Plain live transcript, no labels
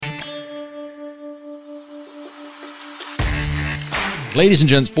Ladies and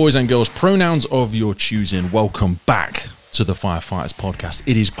gents, boys and girls, pronouns of your choosing, welcome back to the Firefighters Podcast.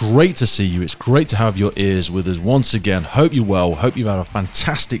 It is great to see you. It's great to have your ears with us once again. Hope you're well. Hope you've had a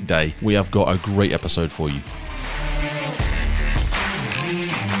fantastic day. We have got a great episode for you.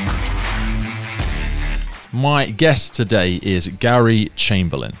 My guest today is Gary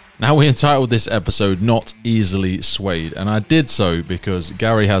Chamberlain. Now, we entitled this episode Not Easily Swayed, and I did so because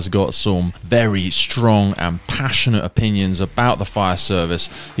Gary has got some very strong and passionate opinions about the fire service.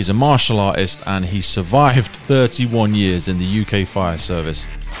 He's a martial artist and he survived 31 years in the UK fire service.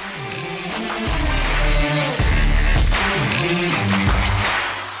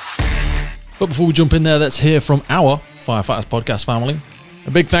 But before we jump in there, let's hear from our Firefighters Podcast family.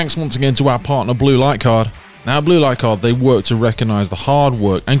 A big thanks once again to our partner Blue Light Card. Now, Blue Light Card, they work to recognise the hard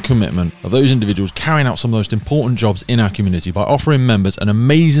work and commitment of those individuals carrying out some of the most important jobs in our community by offering members an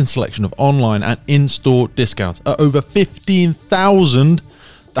amazing selection of online and in-store discounts at over 15,000.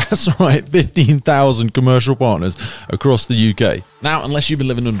 That's right, 15,000 commercial partners across the UK. Now, unless you've been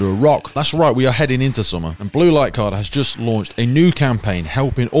living under a rock, that's right, we are heading into summer, and Blue Light Card has just launched a new campaign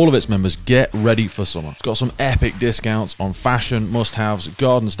helping all of its members get ready for summer. It's got some epic discounts on fashion, must-haves,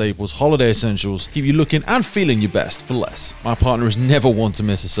 garden staples, holiday essentials, keep you looking and feeling your best for less. My partner is never one to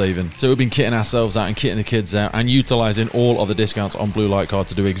miss a saving, so we've been kitting ourselves out and kitting the kids out and utilising all of the discounts on Blue Light Card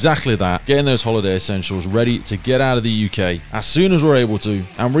to do exactly that, getting those holiday essentials ready to get out of the UK as soon as we're able to,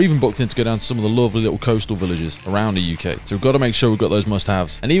 and we're even booked in to go down to some of the lovely little coastal villages around the UK. So we've got to make sure we've got those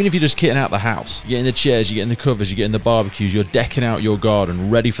must-haves. And even if you're just kitting out the house, you're getting the chairs, you're getting the covers, you're getting the barbecues, you're decking out your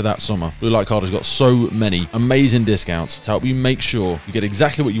garden, ready for that summer. Blue Light Card has got so many amazing discounts to help you make sure you get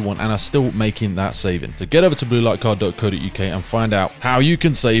exactly what you want and are still making that saving. So get over to bluelightcard.co.uk and find out how you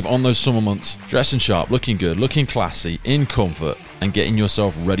can save on those summer months. Dressing sharp, looking good, looking classy, in comfort, and getting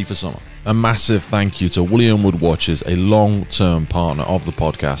yourself ready for summer. A massive thank you to William Wood Watches, a long-term partner of the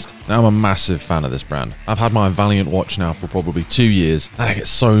podcast. Now, I'm a massive fan of this brand. I've had my Valiant watch now for probably 2 years, and I get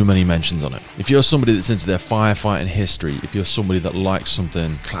so many mentions on it. If you're somebody that's into their firefighting history, if you're somebody that likes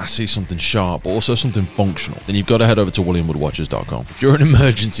something classy, something sharp, but also something functional, then you've got to head over to williamwoodwatches.com. If you're an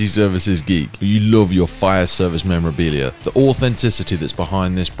emergency services geek, you love your fire service memorabilia, the authenticity that's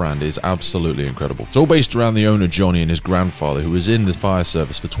behind this brand is absolutely incredible. It's all based around the owner, Johnny, and his grandfather, who was in the fire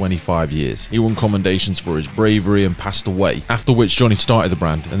service for 25 years. He won commendations for his bravery and passed away, after which Johnny started the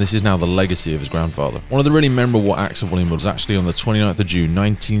brand, and this is now the legacy of his grandfather. One of the really memorable acts of William Wood was actually on the 29th of June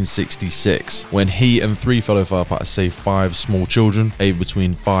 1966, when he and 3 fellow firefighters saved 5 small children, aged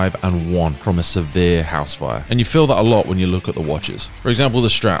between 5 and 1, from a severe house fire. And you feel that a lot when you look at the watches. For example, the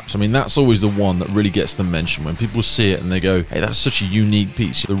straps. I mean, that's always the one that really gets the mention when people see it and they go, hey, that's such a unique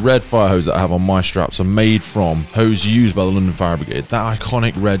piece. The red fire hose that I have on my straps are made from hose used by the London Fire Brigade. That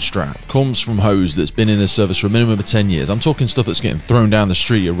iconic red strap comes from hose that's been in the service for a minimum of 10 years. I'm talking stuff that's getting thrown down the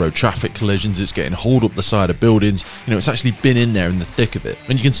street at road traffic collisions, it's getting hauled up the side of buildings. You know, it's actually been in there in the thick of it.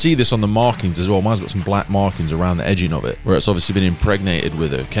 And you can see this on the markings as well. Mine's got some black markings around the edging of it, where it's obviously been impregnated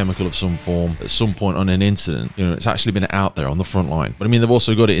with a chemical of some form at some point on an incident. You know, it's actually been out there on the front line. But I mean, they've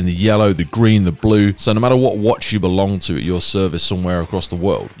also got it in the yellow, the green, the blue. So no matter what watch you belong to at your service somewhere across the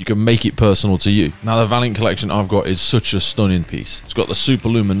world, you can make it personal to you. Now, the Valiant collection I've got is such a stunning piece. It's got the Super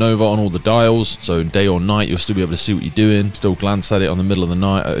Luminova on all the dials, so day or night you'll still be able to see what you're doing, still glance at it on the middle of the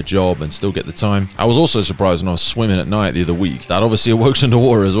night at a job and still get the time. I was also surprised when I was swimming at night the other week. That obviously awoke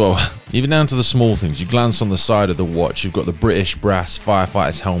underwater as well. Even down to the small things. You glance on the side of the watch, you've got the British brass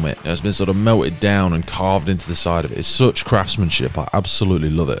firefighter's helmet. It's been sort of melted down and carved into the side of it. It's such craftsmanship. I absolutely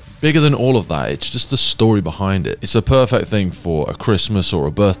love it. Bigger than all of that, it's just the story behind it. It's a perfect thing for a Christmas or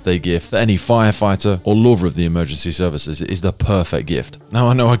a birthday gift for any firefighter or lover of the emergency services. It is the perfect gift. Now,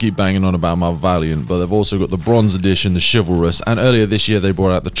 I know I keep banging on about my Valiant, but they've also got the Bronze Edition, the Chivalrous, and earlier this year they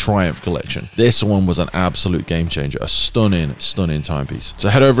brought out the Triumph collection. This one was an absolute game changer, a stunning timepiece. So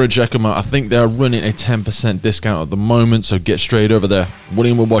head over and check them out. I think they're running a 10% discount at the moment, so get straight over there.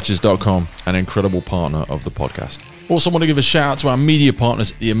 WilliamWoodWatches.com, an incredible partner of the podcast. Also want to give a shout out to our media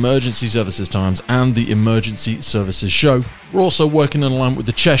partners, the Emergency Services Times and the Emergency Services Show. We're also working in line with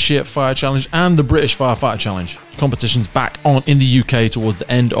the Cheshire Fire Challenge and the British Firefighter Challenge. Competition's back on in the UK towards the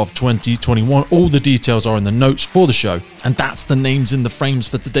end of 2021. All the details are in the notes for the show. And that's the names in the frames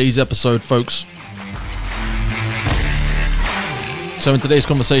for today's episode, folks. So in today's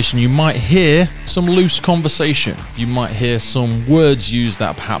conversation, you might hear some loose conversation. You might hear some words used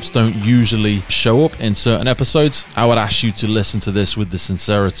that perhaps don't usually show up in certain episodes. I would ask you to listen to this with the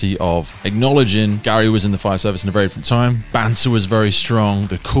sincerity of acknowledging Gary was in the fire service in a very different time. Banter was very strong.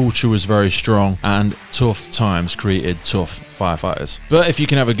 The culture was very strong. And tough times created tough firefighters. But if you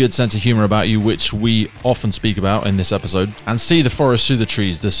can have a good sense of humor about you, which we often speak about in this episode, and see the forest through the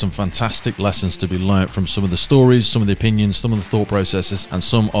trees, there's some fantastic lessons to be learnt from some of the stories, some of the opinions, some of the thought processes, and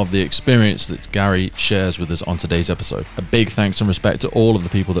some of the experience that Gary shares with us on today's episode. A big thanks and respect to all of the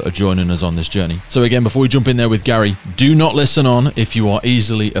people that are joining us on this journey. So again, before we jump in there with Gary, do not listen on if you are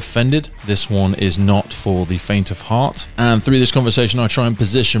easily offended. This one is not for the faint of heart. And through this conversation, I try and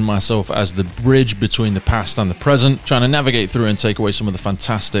position myself as the bridge between the past and the present, trying to navigate through and take away some of the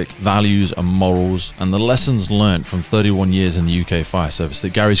fantastic values and morals and the lessons learned from 31 years in the UK Fire Service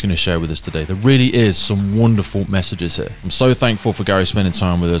that Gary's going to share with us today. There really is some wonderful messages here. I'm so thankful for Gary spending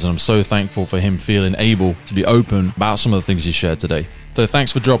time with us, and I'm so thankful for him feeling able to be open about some of the things he shared today. So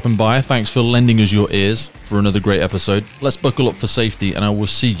thanks for dropping by. Thanks for lending us your ears for another great episode. Let's buckle up for safety, and I will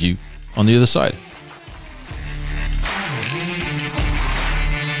see you on the other side.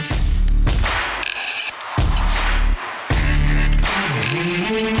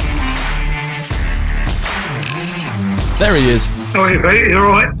 There he is. How are you, mate? You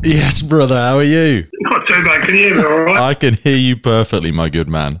all right? Yes, brother. How are you? Not too bad. Can you hear me all right? I can hear you perfectly, my good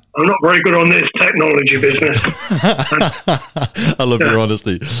man. I'm not very good on this technology business. I love your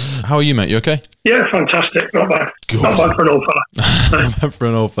honesty. How are you, mate? You okay? Yeah, fantastic. Not bad. Good. Not bad for an old fella. For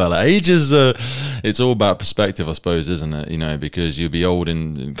an old fella. Age is, it's all about perspective, I suppose, isn't it? You know, because you'll be old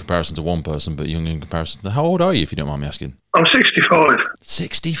in comparison to one person, but young in comparison to... How old are you, if you don't mind me asking? I'm 65.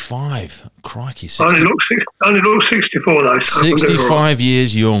 65? Crikey. 60. I only look 64 though. So 65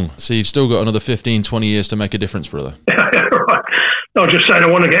 years young. So you've still got another 15, 20 years to make a difference, brother. Yeah, right. I was just saying I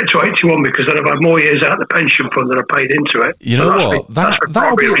want to get to 81 because then I've had more years out of the pension fund than I paid into it. You know what?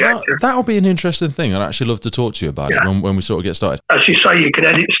 That'll be an interesting thing. I'd actually love to talk to you about it when we sort of get started. As you say, you can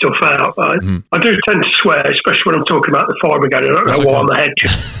edit stuff out. Right? Mm-hmm. I do tend to swear, especially when I'm talking about the fire brigade. I don't know why my head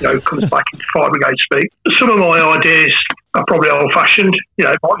just comes back into fire brigade speak. Some of my ideas are probably old-fashioned.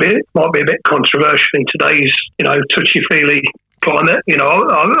 It might be a bit controversial in today's touchy-feely climate.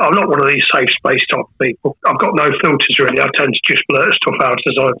 I'm not one of these safe space type of people. I've got no filters really. I tend to just blurt stuff out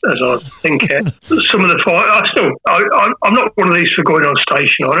as I think it. Some of the fire, I'm not one of these for going on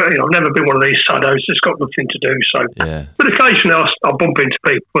station. I've never been one of these saddos that's got nothing to do. So, but occasionally I bump into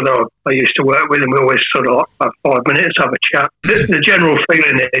people that I used to work with, and we always sort of have 5 minutes, have a chat. The general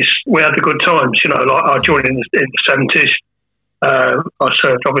feeling is we had the good times. Like I joined in the 70s. I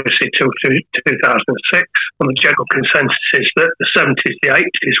served obviously till 2006. And the general consensus is that the 70s, the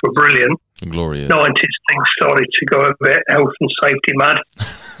 80s were brilliant. Glorious. 90s, things started to go a bit health and safety mad.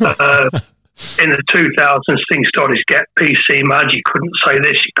 In the 2000s, things started to get PC mad. You couldn't say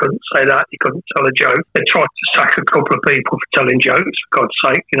this, you couldn't say that, you couldn't tell a joke. They tried to sack a couple of people for telling jokes, for God's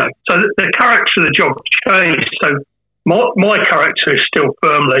sake. So the character of the job changed. So my character is still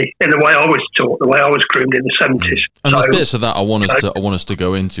firmly in the way I was taught, the way I was groomed in the 70s. And there's bits of that I want us to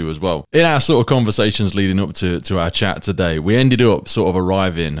go into as well. In our sort of conversations leading up to our chat today, we ended up sort of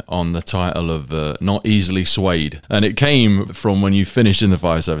arriving on the title of Not Easily Swayed. And it came from when you finished in the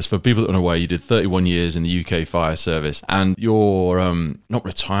fire service. For people that are unaware, you did 31 years in the UK Fire Service, and your not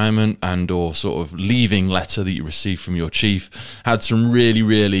retirement and or sort of leaving letter that you received from your chief had some really,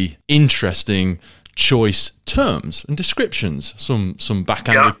 really interesting choice terms and descriptions, some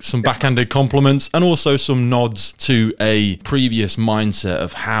backhanded compliments, and also some nods to a previous mindset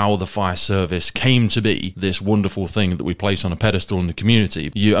of how the fire service came to be this wonderful thing that we place on a pedestal in the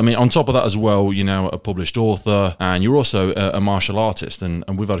community. On top of that as well, you're now a published author, and you're also a martial artist, and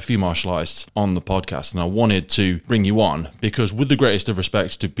we've had a few martial artists on the podcast, and I wanted to bring you on because, with the greatest of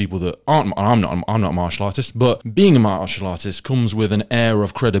respects to people that aren't, I'm not a martial artist, but being a martial artist comes with an air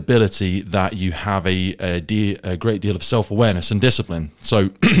of credibility that you have a great deal of self-awareness and discipline. So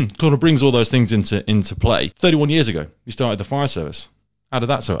kind of brings all those things into play. 31 years ago, you started the fire service. How did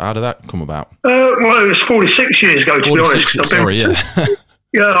that come about? Well, it was 46 years ago, to be honest. I've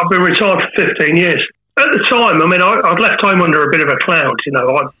been retired for 15 years. At the time, I'd left home under a bit of a cloud.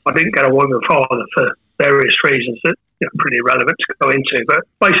 I didn't get away with my father for various reasons that are pretty irrelevant to go into. But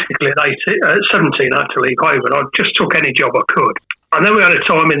basically, at 17, I had to leave home, and I just took any job I could. And then we had a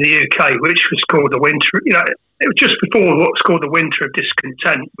time in the UK which was called the winter. It was just before what's called the winter of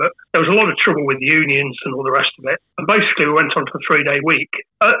discontent, but there was a lot of trouble with unions and all the rest of it. And basically, we went on to a 3-day week.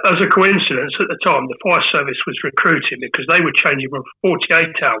 As a coincidence, at the time, the fire service was recruiting because they were changing from a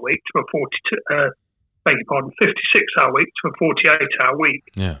 48-hour week to a 56-hour week to a 48-hour week.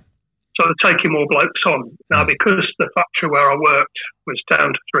 Yeah. So they're taking more blokes on. Now, because the factory where I worked was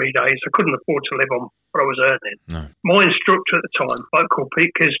down to 3 days, I couldn't afford to live on what I was earning. No. My instructor at the time, a bloke called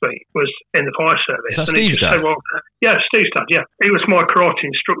Pete Kisby, was in the fire service. Is that Steve's dad? Said, well, yeah, Steve's dad, yeah. He was my karate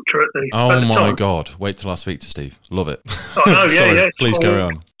instructor at the my God. Wait till I speak to Steve. Love it. Oh, no, Sorry, yeah. Please carry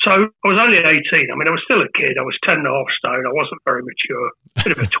on. So I was only 18. I mean, I was still a kid. I was 10.5 stone. I wasn't very mature.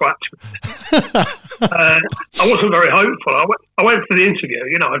 Bit of a twat. I wasn't very hopeful. I went for the interview,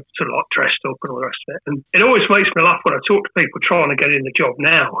 you know, I sort of like dressed up and all the rest of it. And it always makes me laugh when I talk to people trying to get in the job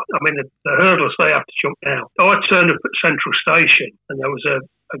now. I mean, the hurdles they have to jump now. So I turned up at Central Station and there was a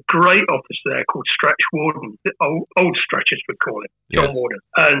great officer there called Stretch Warden, old Stretch as we call him, John Warden.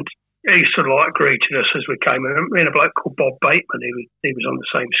 And he sort of like greeted us as we came in. Me and a bloke called Bob Bateman, he was on the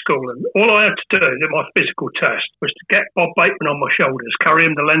same school. And all I had to do at my physical test was to get Bob Bateman on my shoulders, carry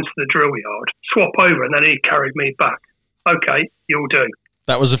him the length of the drill yard, swap over, and then he carried me back. Okay, you'll do.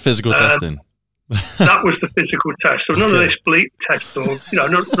 That was a physical testing. That was the physical test. So none of this bleep test or, you know,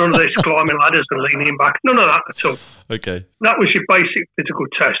 none of this climbing ladders and leaning back. None of that at all. Okay. That was your basic physical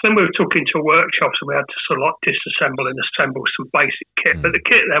test. Then we were took into workshops and we had to sort of like disassemble and assemble some basic kit. But the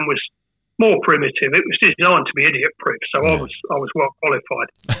kit then was more primitive. It was designed to be idiot-proof, so I was well qualified.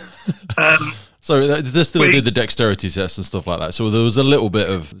 So they still did the dexterity test and stuff like that. So there was a little bit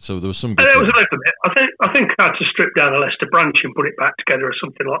of. So there was some. There was a little bit. I think I had to strip down a Leicester branch and put it back together or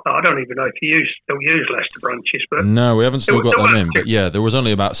something like that. I don't even know if you still use Leicester branches, but no, we haven't still got them in. But yeah, there was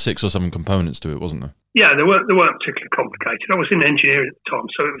only about 6 or 7 components to it, wasn't there? Yeah, they weren't particularly complicated. I was in engineering at the time,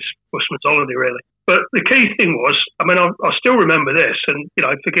 so it was Busman's holiday really. But the key thing was, I mean, I still remember this, and you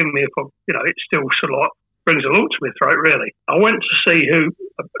know, forgive me if it still sort of like brings a lump to my throat, really. I went to see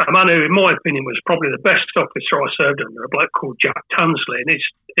a man who, in my opinion, was probably the best officer I served under, a bloke called Jack Tansley, and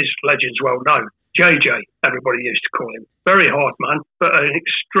his legend's well known. JJ, everybody used to call him. Very hard man, but an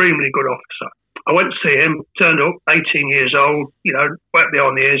extremely good officer. I went to see him, turned up, 18 years old, you know, wet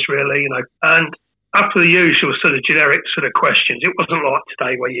behind the ears, really, you know, and after the usual sort of generic sort of questions, it wasn't like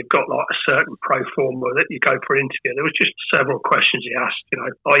today where you've got like a certain pro forma that you go for an interview. There was just several questions he asked, you know,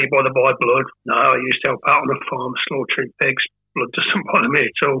 are you bothered by blood? No, I used to help out on a farm slaughtering pigs. Blood doesn't bother me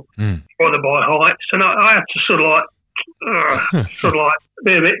at all. Bothered by heights? And I had to sort of like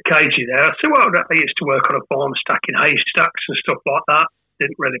be a bit cagey there. I said, well, I used to work on a farm stacking haystacks and stuff like that.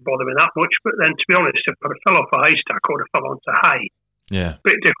 Didn't really bother me that much. But then, to be honest, if I'd have fell off a haystack, I would have fell onto hay. Yeah.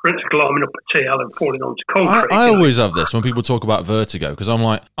 Bit different to climbing up a TL and falling onto concrete. I always have this when people talk about vertigo, because I'm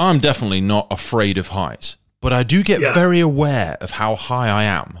like, I'm definitely not afraid of heights, but I do get very aware of how high I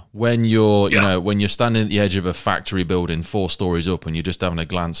am when you're, you know, when you're standing at the edge of a factory building 4 stories up and you're just having a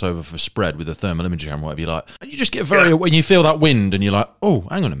glance over for spread with a thermal imaging camera, whatever you like. And you just get when you feel that wind and you're like, oh,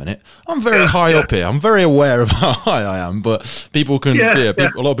 hang on a minute, I'm very high up here. I'm very aware of how high I am, but people can, a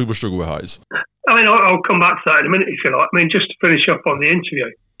lot of people struggle with heights. I mean, I'll come back to that in a minute if you like. I mean, just to finish up on the interview,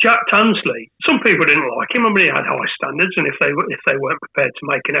 Jack Tansley, some people didn't like him. I mean, he had high standards, and if they weren't prepared to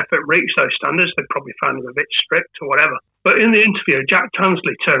make an effort to reach those standards, they'd probably find him a bit strict or whatever. But in the interview, Jack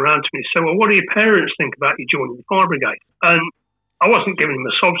Tansley turned around to me and said, well, what do your parents think about you joining the fire brigade? And I wasn't giving him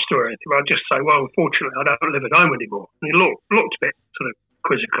a sob story or anything. I'd just say, well, unfortunately, I don't live at home anymore. And he looked a bit sort of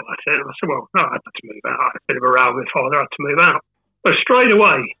quizzical at it. And I said, well, no, I had to move out. I had a bit of a row with my father. I had to move out. But straight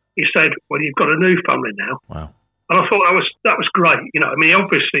away, he said, well, you've got a new family now. Wow. And I thought that was great. You know, I mean, he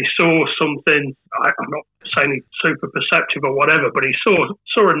obviously saw something, I'm not saying he's super perceptive or whatever, but he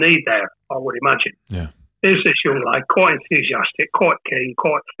saw a need there, I would imagine. Yeah. Here's this young lad, quite enthusiastic, quite keen,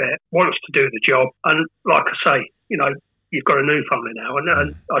 quite fit, wants to do the job. And like I say, you know, you've got a new family now.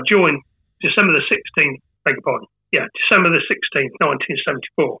 And I joined December the 16th, beg your pardon. Yeah, December the 16th,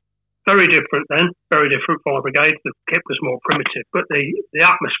 1974. Very different then, very different fire brigade. The kit was more primitive, but the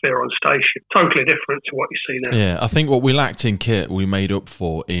atmosphere on station, totally different to what you see now. Yeah, I think what we lacked in kit, we made up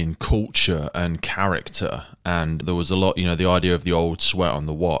for in culture and character. And there was a lot, you know, the idea of the old sweat on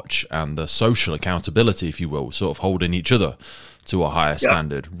the watch and the social accountability, if you will, sort of holding each other to a higher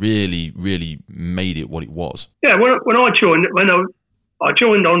standard, really, really made it what it was. Yeah, when I joined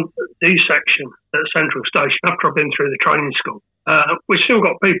on D section at Central Station after I've been through the training school. We've still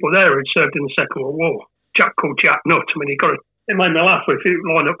got people there who'd served in the Second World War. Chap called Jack Nutt. I mean, it made me laugh if you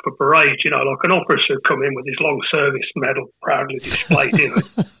line up for parade, you know, like an officer would come in with his long service medal proudly displayed, you know,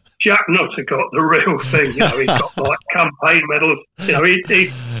 Jack Nutter got the real thing. He's got like campaign medals.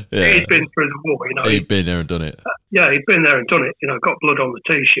 He'd been through the war. He'd been there and done it. He'd been there and done it. Got blood on the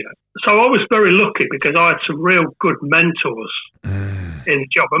t-shirt. So I was very lucky because I had some real good mentors in the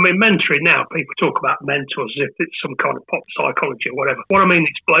job. I mean, mentoring now, people talk about mentors as if it's some kind of pop psychology or whatever. What I mean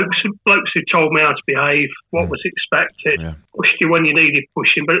is blokes who told me how to behave, what was expected, pushed you when you needed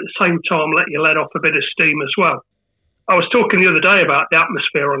pushing, but at the same time let you let off a bit of steam as well. I was talking the other day about the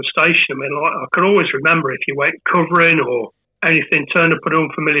atmosphere on station. I mean, I can always remember if you went covering or anything, turned up at an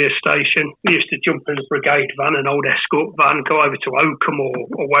unfamiliar station. We used to jump in a brigade van, an old escort van, go over to Oakham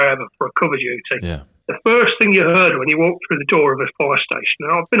or wherever for a cover duty. Yeah. The first thing you heard when you walked through the door of a fire station,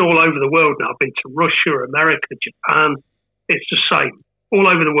 and I've been all over the world now, I've been to Russia, America, Japan, it's the same, all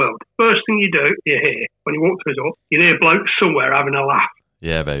over the world. First thing you hear when you walk through the door, you hear blokes somewhere having a laugh.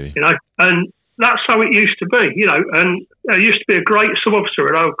 Yeah, baby. And that's how it used to be, and there used to be a great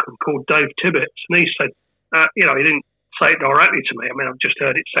sub-officer at Oakham called Dave Tibbetts, and he said, he didn't say it directly to me. I mean, I've just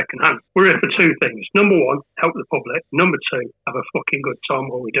heard it secondhand. We're here for two things. Number one, help the public. Number two, have a fucking good time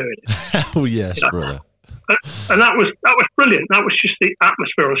while we're doing it. Oh, yes, brother. And that was brilliant. That was just the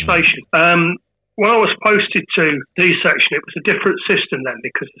atmosphere on station. When I was posted to D section, it was a different system then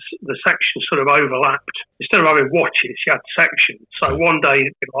because the sections sort of overlapped. Instead of having watches, you had sections. So one day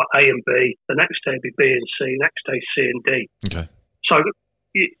it'd be like A and B, the next day it'd be B and C, next day C and D. Okay. So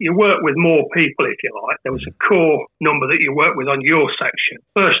you work with more people, if you like. There was a core number that you work with on your section.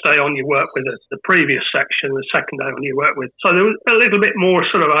 First day on, you work with the previous section. The second day on, you work with. So there was a little bit more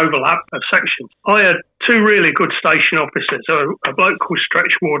sort of overlap of sections. I had two really good station officers. A bloke called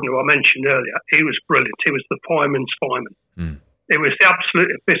Stretch Warden, who I mentioned earlier. He was brilliant. He was the fireman's fireman. It was the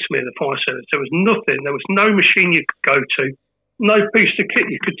absolute epitome of the fire service. There was nothing. There was no machine you could go to. No piece of kit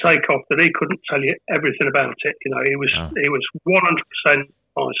you could take off that he couldn't tell you everything about it. He was 100%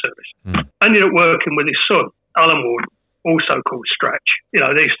 fire service. Ended up working with his son, Alan Ward, also called Stretch.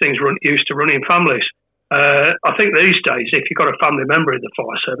 These things used to run in families. I think these days, if you've got a family member in the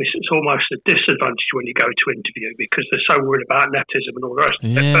fire service, it's almost a disadvantage when you go to interview because they're so worried about nepotism and all the rest of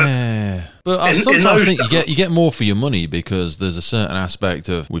it. Yeah. But I sometimes think you get more for your money because there's a certain aspect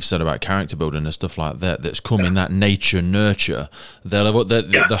of, we've said about character building and stuff like that, that's come in that nature nurture.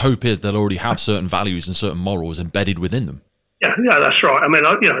 The hope is they'll already have certain values and certain morals embedded within them. Yeah, that's right. I mean,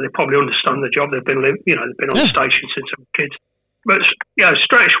 they probably understand the job. They've been on station since they were kids. But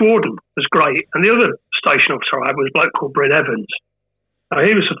Stretch Warden was great, and the other station officer I had was a bloke called Bryn Evans.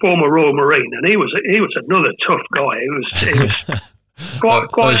 He was a former Royal Marine, and he was another tough guy. He was quite.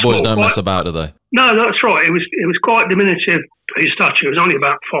 Those boys small, don't mess about, do they? No, that's right. It was quite diminutive. His stature was only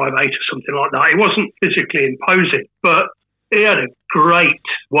about 5'8" or something like that. He wasn't physically imposing, but he had a great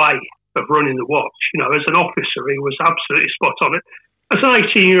way of running the watch. As an officer, he was absolutely spot on it. As an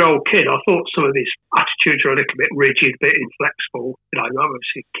 18-year-old kid, I thought some of his attitudes were a little bit rigid, a bit inflexible.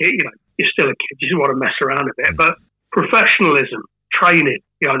 Obviously, you're still a kid. You just want to mess around a bit. But professionalism, training,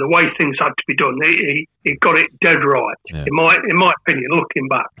 the way things had to be done, he got it dead right. Yeah. In my opinion, looking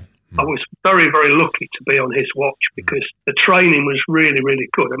back, I was very, very lucky to be on his watch because the training was really, really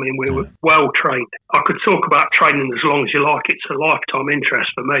good. I mean, we were well trained. I could talk about training as long as you like. It's a lifetime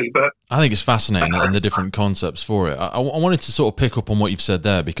interest for me. But I think it's fascinating and the different concepts for it. I wanted to sort of pick up on what you've said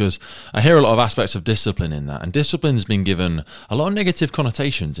there because I hear a lot of aspects of discipline in that. And discipline's been given a lot of negative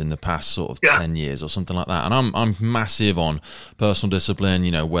connotations in the past sort of 10 years or something like that. And I'm massive on personal discipline,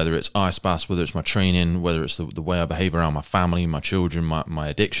 whether it's ice baths, whether it's my training, whether it's the way I behave around my family, my children, my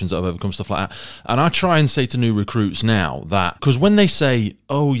addictions that I've overcome, stuff like that. And I try and say to new recruits now that, because when they say,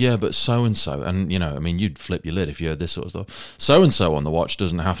 oh yeah, but so-and-so, and you'd flip your lid if you heard this sort of stuff, so-and-so on the watch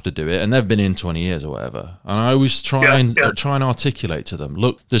doesn't have to do it, and they've been in 20 years or whatever. And I always try and articulate to them,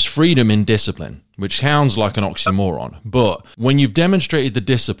 look, there's freedom in discipline, which sounds like an oxymoron, but when you've demonstrated the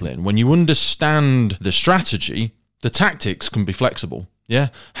discipline, when you understand the strategy, the tactics can be flexible. Yeah,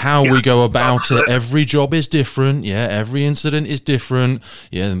 how we go about it. Every job is different. Yeah, every incident is different.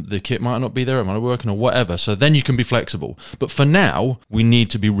 Yeah, the kit might not be there, it might not be working or whatever. So then you can be flexible. But for now, we need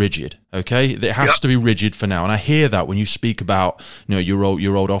to be rigid. Okay, it has to be rigid for now. And I hear that when you speak about your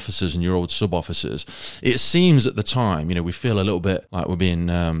old officers and your old sub officers. It seems at the time we feel a little bit like we're being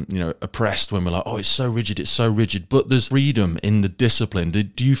oppressed when we're like, oh, it's so rigid, it's so rigid. But there's freedom in the discipline.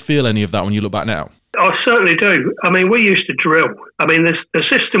 Do you feel any of that when you look back now? I certainly do. I mean, we used to drill. I mean, the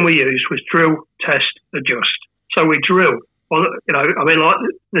system we used was drill, test, adjust. So we drill. Well,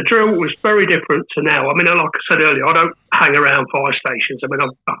 the drill was very different to now. I mean, like I said earlier, I don't hang around fire stations. I mean,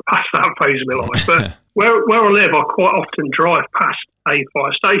 I've passed that phase of my life. But where I live, I quite often drive past a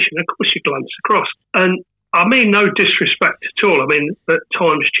fire station. Of course, you glance across. And I mean, no disrespect at all. I mean, but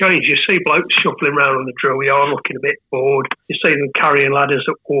times change. You see blokes shuffling around on the drill yard looking a bit bored. You see them carrying ladders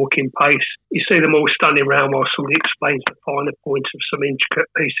at walking pace. You see them all standing around while somebody explains the finer points of some intricate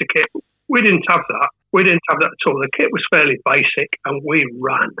piece of kit. We didn't have that. We didn't have that at all. The kit was fairly basic, and we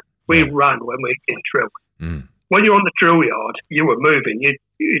ran. We ran when we did drill. Mm. When you're on the drill yard, you were moving.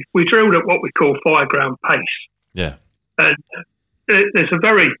 We drilled at what we call fireground pace. Yeah. And there's a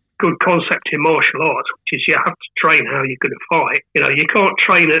very good concept in martial arts, which is you have to train how you're going to fight. You know, you can't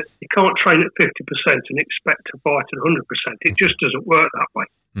train at 50% and expect to fight at 100%. It just doesn't work that way.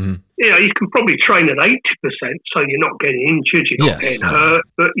 Mm-hmm. You know, you can probably train at 80%, so you're not getting injured, you're not getting hurt,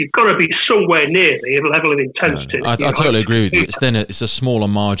 but you've got to be somewhere near the level of intensity. I totally agree with you. It's a smaller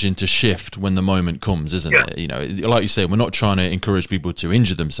margin to shift when the moment comes, isn't it? You know, like you say, we're not trying to encourage people to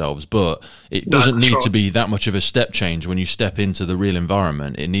injure themselves, but it doesn't need to be that much of a step change when you step into the real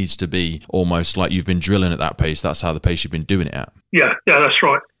environment. It needs to be almost like you've been drilling at that pace. That's how the pace you've been doing it at. Yeah, that's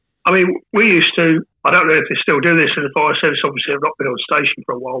right. I mean, we used to, I don't know if they still do this in the fire service, obviously I've not been on station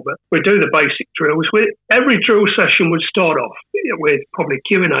for a while, but we do the basic drills. Every drill session would start off with probably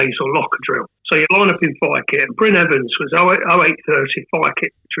Q&As or locker drill. So you line up in fire kit, and Bryn Evans was 0830 fire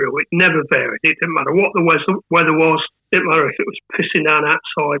kit drill. It never varied. It didn't matter what the weather was. It didn't matter if it was pissing down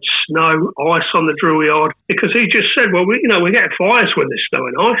outside, snow, ice on the drill yard, because he just said, well, we get fires when there's snow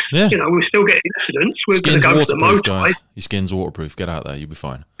and ice. Yeah. You know, we still get incidents. We're going to go to the motorway. Guys. Your skin's waterproof. Get out there. You'll be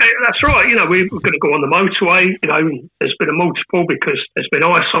fine. That's right. You know, we're going to go on the motorway. You know, there's been a multiple because there's been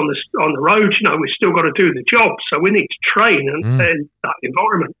ice on the road. You know, we've still got to do the job. So we need to train in that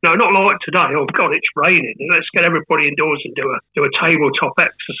environment. No, not like today. Oh, God, it's raining. Let's get everybody indoors and do a tabletop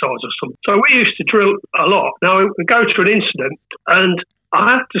exercise or something. So we used to drill a lot. Now, we go to an incident, and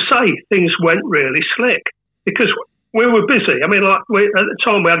I have to say things went really slick because we were busy. I mean, at the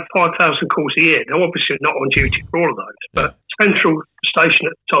time we had 5,000 calls a year. Now, obviously, not on duty for all of those, but Central Station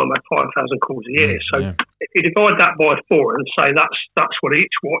at the time had 5,000 calls a year. So if you divide that by 4 and say that's what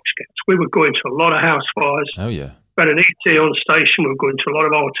each watch gets, we were going to a lot of house fires. Oh, yeah. We had an ET on station. We were going to a lot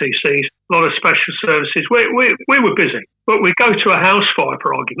of RTCs, a lot of special services. We were busy. But we'd go to a house fire,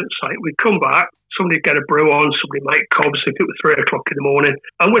 for argument's sake. We'd come back, somebody would get a brew on, somebody make cobs if it was 3 o'clock in the morning,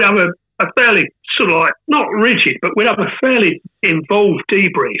 and we'd have a fairly sort of like, not rigid, but we'd have a fairly involved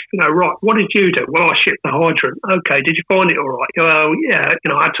debrief. You know, right, what did you do? Well, I shipped the hydrant. Okay, did you find it all right? Well, yeah,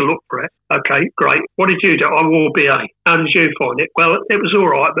 you know, I had to look for it. Okay, great. What did you do? I wore BA. How did you find it? Well, it was all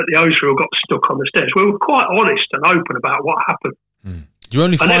right, but the hose reel got stuck on the stairs. We were quite honest and open about what happened. Mm. You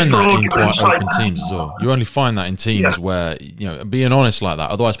only find that in quite open teams as well. You only find that in teams where, you know, being honest like that,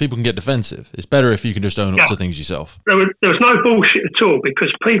 otherwise people can get defensive. It's better if you can just own up to things yourself. There was no bullshit at all because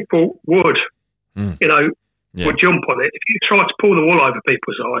people would, would jump on it. If you tried to pull the wool over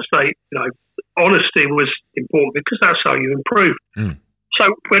people's eyes, honesty was important because that's how you improve. Mm. So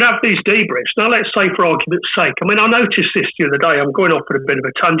we'd have these debriefs. Now, let's say for argument's sake, I mean, I noticed this the other day. I'm going off at a bit of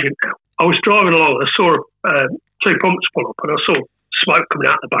a tangent now. I was driving along and I saw 2 pumps pull up and I saw smoke coming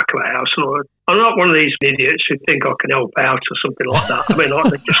out the back of a house, and I'm not one of these idiots who think I can help out or something like that. I mean,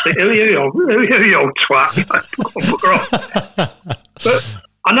 like, they just think, who are you old twat? Bugger off. But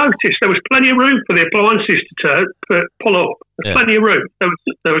I noticed there was plenty of room for the appliances to pull up. There's plenty of room. There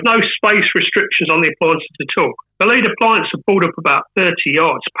was no space restrictions on the appliances at all. The lead appliance had pulled up about 30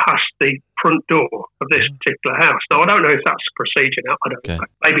 yards past the front door of this particular house. Now, I don't know if that's a procedure now. I don't know.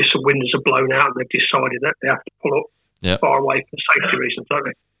 Maybe some windows are blown out and they've decided that they have to pull up far away for safety reasons, don't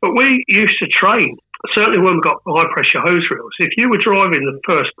they? But we used to train, certainly when we got high-pressure hose reels. If you were driving the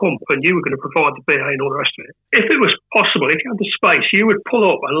first pump and you were going to provide the BA and all the rest of it, if it was possible, if you had the space, you would pull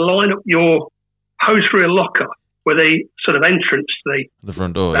up and line up your hose reel locker with a sort of entrance to the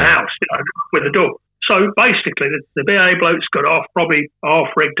front door, the house, with the door. So basically, the BA bloke's got off, probably half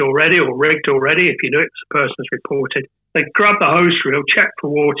rigged already, if you know it's the person's reported. They grab the hose reel, check for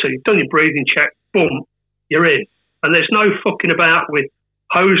water, you've done your breathing check, boom, you're in. And there's no fucking about with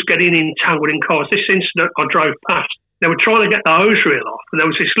hose getting entangled in cars. This incident I drove past, they were trying to get the hose reel off, and there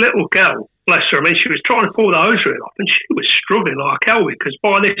was this little girl, bless her, I mean, she was trying to pull the hose reel off, and she was struggling like hell because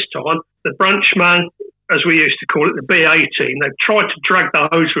by this time, the branch man, as we used to call it, the BA team, they've tried to drag the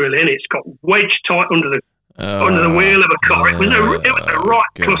hose reel in. It's got wedged tight under the wheel of a car. It was a right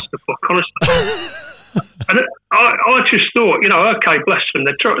clusterfuck, honestly. And I just thought, okay, bless them.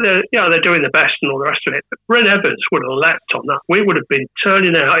 They're doing the best and all the rest of it. But Bryn Evans would have leapt on that. We would have been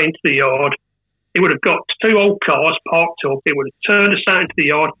turning out into the yard. He would have got 2 old cars parked up. He would have turned us out into the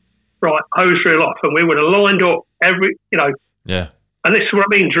yard, right, hose reel off, and we would have lined up every. And this is what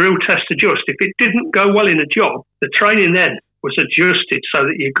I mean, drill, test, adjust. If it didn't go well in a job, the training then was adjusted so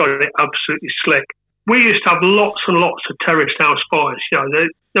that you got it absolutely slick. we used to have lots and lots of terraced house fires. You know,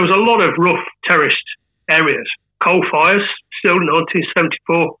 there was a lot of rough terraced areas. Coal fires, still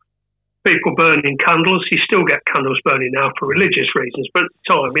 1974. People burning candles. You still get candles burning now for religious reasons, but at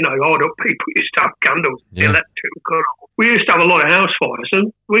the time, you know, hard up people used to have candles, electric. We used to have a lot of house fires,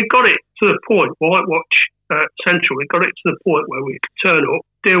 and we got it to the point, Whitewatch Central, we got it to the point where we could turn up,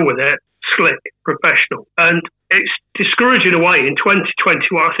 deal with it, slick, professional. And it's discouraging away in 2020,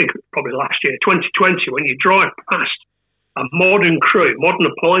 well, I think probably last year, 2020, when you drive past a modern crew, modern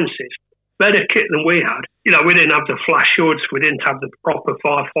appliances, better kit than we had. You know, we didn't have the flash hoods, we didn't have the proper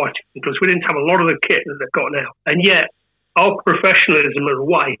firefighting because we didn't have a lot of the kit that they've got now. And yet, our professionalism of the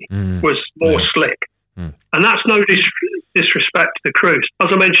way was more slick. And that's no disrespect to the crews. As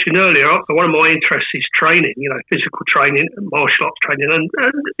I mentioned earlier, one of my interests is training, you know, physical training, martial arts training, and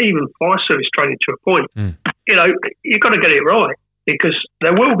even fire service training to a point. You know, you've got to get it right. Because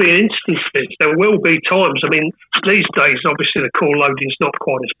there will be instances, there will be times. I mean, these days, obviously, the call loading's not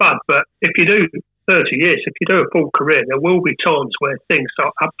quite as bad. But if you do 30 years, if you do a full career, there will be times where things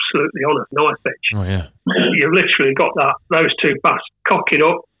are absolutely on a knife edge. Oh, yeah. You've literally got those two paths. Cock it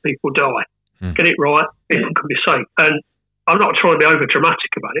up, people die. Get it right, people can be safe. And I'm not trying to be over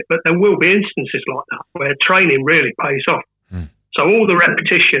dramatic about it, but there will be instances like that where training really pays off. So all the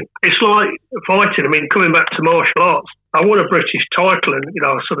repetition, it's like fighting. I mean, coming back to martial arts, I won a British title, and you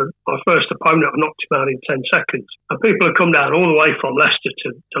know, my first opponent, I knocked him out in 10 seconds. And people had come down all the way from Leicester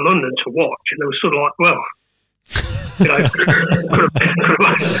to London to watch, and they were sort of like, well, you know,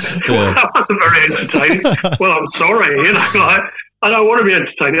 that wasn't very entertaining. Well, I'm sorry, you know, like, I don't want to be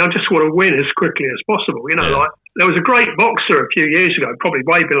entertaining. I just want to win as quickly as possible. You know, like there was a great boxer a few years ago, probably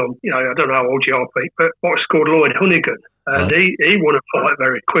way beyond, you know, I don't know how old you are, Pete, but a boxer called Lloyd Honeyghan. And he won a fight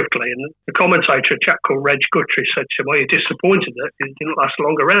very quickly. And the commentator, a chap called Reg Guthrie, said to him, well, you're disappointed that he didn't last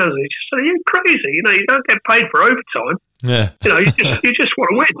longer rounds. And he just said, are you crazy? You know, you don't get paid for overtime. Yeah. You know, you just want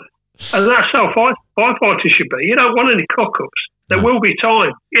to win. And that's how firefighters should be. You don't want any cock-ups. There will be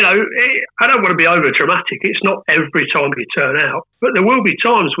time. You know, I don't want to be over dramatic. It's not every time you turn out, but there will be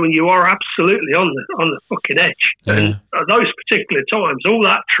times when you are absolutely on the fucking edge. And those particular times, all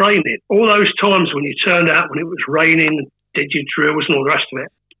that training, all those times when you turned out when it was raining, did your drills and all the rest of it.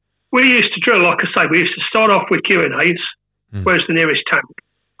 We used to drill, like I say, we used to start off with Q&As. Where's the nearest tank?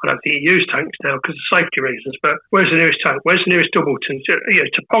 I don't think you use tanks now because of safety reasons, but where's the nearest tank? Where's the nearest double tank? You know,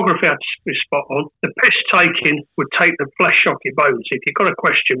 topography had to be spot on. The piss taking would take the flesh off your bones. If you got a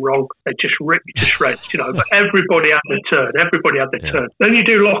question wrong, they'd just rip you to shreds, you know. But everybody had their turn. Everybody had their turn. Then you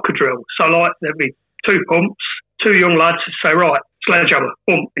do locker drill. So, like, there'd be 2 pumps, 2 young lads would say, right, sledgehammer,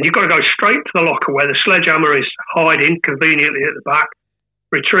 pump. And you've got to go straight to the locker where the sledgehammer is hiding conveniently at the back,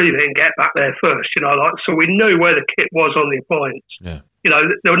 retrieve it and get back there first, you know. Like, so we knew where the kit was on the appliance. Yeah. You know,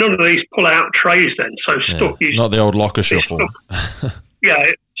 there were none of these pull-out trays then, so stuff used not the old locker shuffle.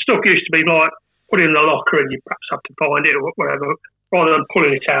 Stuff used to be like put in the locker and you perhaps have to find it or whatever, rather than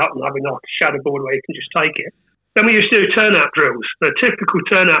pulling it out and having like a shadow board where you can just take it. Then we used to do turnout drills. The typical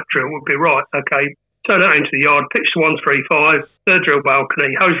turnout drill would be, right, okay, turn out into the yard, pitch to 135, third drill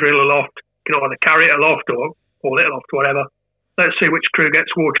balcony, hose reel aloft, you can either carry it aloft or haul it aloft or whatever. Let's see which crew gets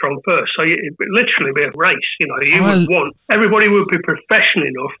water on first. So it would literally be a race. You know, everybody would be professional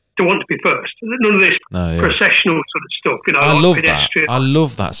enough to want to be first. None of this processional sort of stuff. You know, I love that. I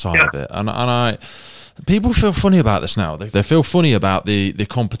love that side of it, and people feel funny about this now. They feel funny about the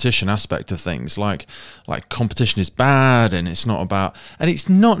competition aspect of things. Like competition is bad, and it's not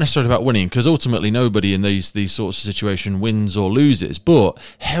necessarily about winning, because ultimately nobody in these sorts of situations wins or loses. But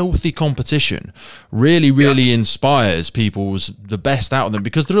healthy competition really inspires the best out of them,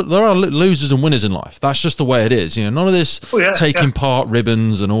 because there are losers and winners in life. That's just the way it is. You know, none of this taking part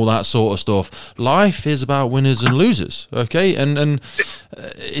ribbons and all that sort of stuff. Life is about winners and losers. Okay, and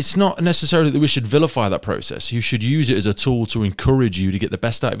it's not necessarily that we should vilify that process. You should use it as a tool to encourage you to get the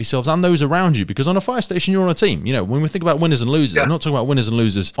best out of yourselves and those around you, because on a fire station you're on a team. You know, when we think about winners and losers, I'm not talking about winners and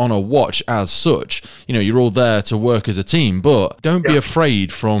losers on a watch as such. You know, you're all there to work as a team, but don't be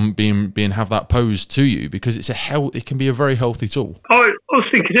afraid from being have that posed to you, because it can be a very healthy tool. I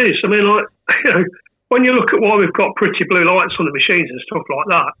think it is. I mean, like, you know, when you look at why we've got pretty blue lights on the machines and stuff like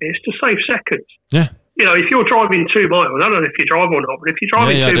that, it's to save seconds. Yeah. You know, if you're driving 2 miles, I don't know if you drive or not, but if you're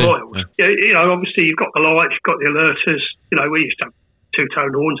driving 2 miles, you know, obviously you've got the lights, you've got the alerters. You know, we used to have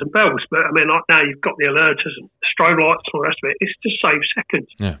 2-tone horns and bells, but I mean, like now you've got the alerters and strobe lights and all the rest of it. It's to save seconds.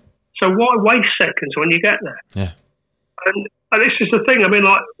 Yeah. So why waste seconds when you get there? Yeah. And this is the thing. I mean,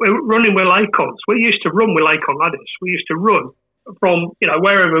 like, we're running with Lacons. We used to run with Lacon ladders. We used to run from, you know,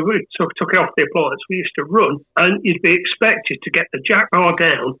 wherever we took it off the appliance. We used to run, and you'd be expected to get the jack bar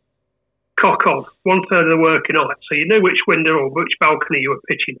down, cock on, 1/3 of the working night. So you knew which window or which balcony you were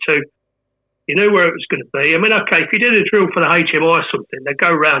pitching to. You knew where it was going to be. I mean, okay, if you did a drill for the HMI or something, they'd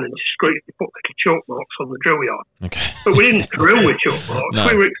go around and discreetly put little chalk marks on the drill yard. Okay. But we didn't drill with chalk marks. No.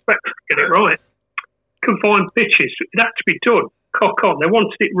 We were expected to get it right. Confined pitches, it had to be done. Cock on. They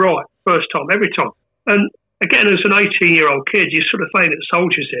wanted it right first time, every time. And again, as an 18-year-old kid, you're sort of playing at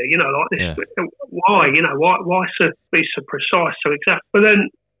soldiers here, you know, like this. Yeah. Why, you know, why be so precise, so exact? But then,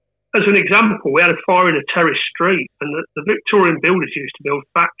 as an example, we had a fire in a terrace street, and the Victorian builders used to build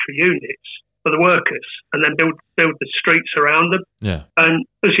factory units for the workers and then build the streets around them. Yeah. And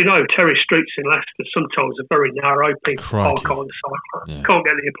as you know, terrace streets in Leicester sometimes are very narrow. People park on the side. Yeah. Can't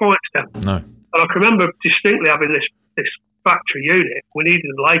get the appliance down. No. And I can remember distinctly having this factory unit. We needed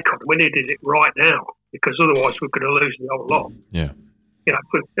a lake on. We needed it right now because otherwise we're going to lose the whole lot. Yeah. You know,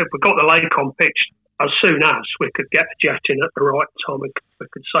 if we got the lake on pitched as soon as we could get a jet in at the right time, we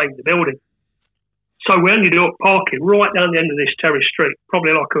could save the building. So we ended up parking right down the end of this terrace street,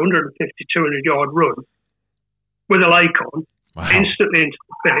 probably like a 150, 200-yard run with a lake on, instantly into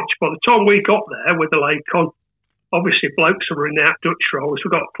the pitch. By the time we got there with the lake on, obviously blokes were in out Dutch rolls.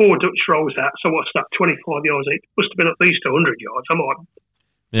 We got 4 Dutch rolls out, so what's that, 25 yards each? Must have been at least 100 yards. I might,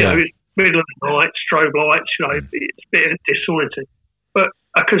 you know, it's middle of the night, strobe lights, you know, it's a bit disorienting. But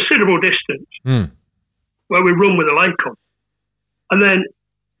a considerable distance where we run with a lake on. And then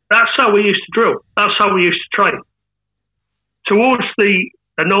that's how we used to drill. That's how we used to train. Towards the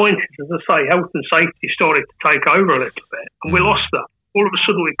 90s, as I say, health and safety started to take over a little bit, and we lost that. All of a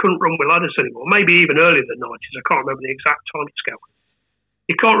sudden, we couldn't run with ladders anymore. Maybe even earlier than 90s. I can't remember the exact time scale.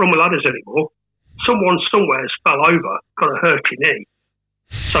 You can't run with ladders anymore. Someone somewhere has fell over, got a hurty knee.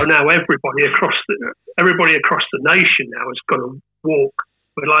 So now everybody across the nation now has got to walk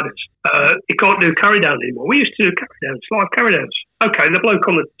with ladders. You can't do carry down anymore. We used to do carry downs, live carry downs. Okay, the bloke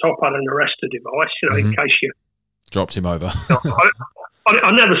on the top had an arrestor device, you know, in case you dropped him over.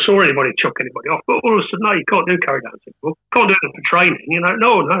 I never saw anybody chuck anybody off, but all of a sudden, no, you can't do carry downs anymore. Can't do them for training, you know.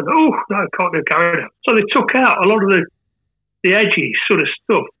 No, can't do carry downs. So they took out a lot of the edgy sort of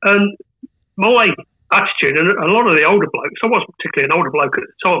stuff. And my attitude, and a lot of the older blokes, I wasn't particularly an older bloke at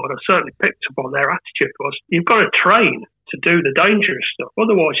the time, but I certainly picked up on their attitude, was you've got to train to do the dangerous stuff.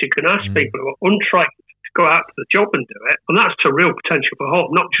 Otherwise, you can ask people who are untrained to go out to the job and do it, and that's to real potential for harm,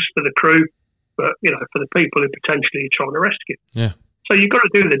 not just for the crew, but, you know, for the people who potentially you're trying to rescue. Yeah. So you've got to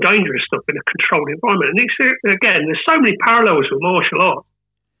do the dangerous stuff in a controlled environment. And again, there's so many parallels with martial arts.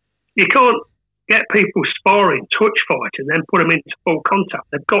 You can't get people sparring, touch fight, and then put them into full contact.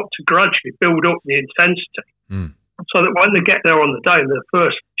 They've got to gradually build up the intensity so that when they get there on the day and the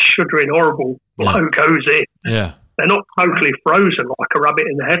first shuddering, horrible blow goes in, they're not totally frozen like a rabbit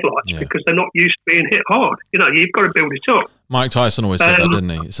in the headlights because they're not used to being hit hard. You know, you've got to build it up. Mike Tyson always said that, didn't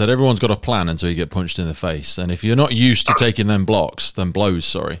he? He said everyone's got a plan until you get punched in the face, and if you're not used to taking them blows, then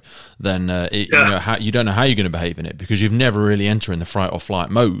you don't know how you're going to behave in it because you've never really entered in the fight or flight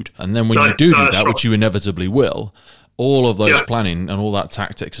mode. And then when you do that, which you inevitably will, all of those planning and all that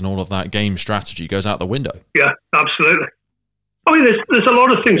tactics and all of that game strategy goes out the window. Yeah, absolutely. I mean, there's a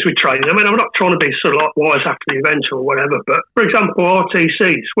lot of things with training. I mean, I'm not trying to be sort of like wise after the event or whatever, but for example,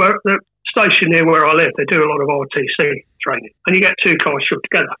 RTCs, where the station near where I live, they do a lot of RTC training, and you get 2 cars shoved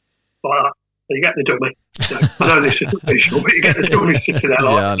together like that, and you get the dummy. You know, I know this isn't visual, but you get the dummy sitting there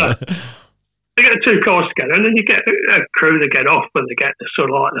like that. You get the 2 cars together, and then you get a crew that get off, and they get the sort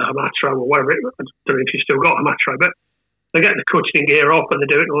of like the Hamatro or whatever. I don't know if you still got Hamatro, but they get the cutting gear off, and they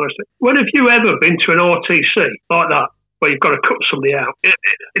do it and all this. When have you ever been to an RTC like that, where you've got to cut somebody out?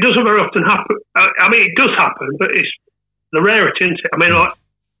 It doesn't very often happen. I mean, it does happen, but it's the rarity, isn't it? I mean, like,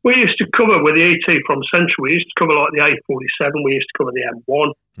 we used to cover with the ET from Central. We used to cover like the A47. We used to cover the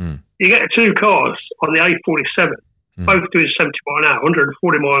M1. You get 2 cars on the A47, both doing 70 mile an hour,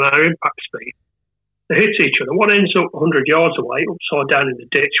 140 mile an hour impact speed. They hit each other. One ends up 100 yards away, upside down in the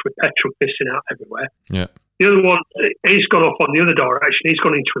ditch with petrol pissing out everywhere. Yeah. The other one, he's gone off on the other direction. He's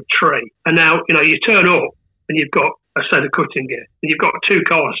gone into a tree. And now, you know, you turn up and you've got a set of cutting gear. And you've got 2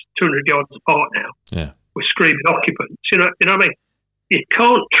 cars 200 yards apart now with screaming occupants. You know what I mean? You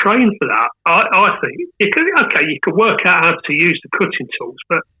can't train for that, I think. You can work out how to use the cutting tools,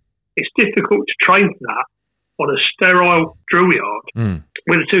 but it's difficult to train for that on a sterile drill yard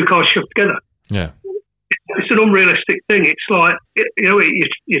with the 2 cars shoved together. Yeah. It's an unrealistic thing. It's like, you know,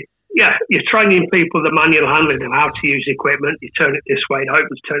 you're training people the manual handling of how to use equipment. You turn it this way, it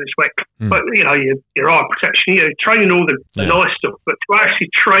opens, turn it this way. But, you know, your eye protection, you're training all the nice stuff. But to actually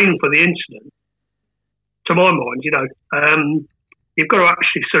train for the incident, to my mind, you know, you've got to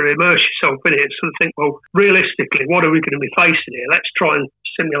actually sort of immerse yourself in it and sort of think, well, realistically, what are we going to be facing here? Let's try and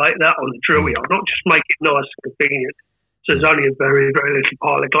simulate that on the drill yard, not just make it nice and convenient. So there's only a very, very little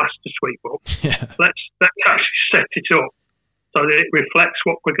pile of glass to sweep up. Yeah. Let's actually set it up so that it reflects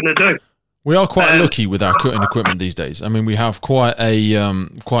what we're going to do. We are quite lucky with our cutting equipment these days. I mean, we have quite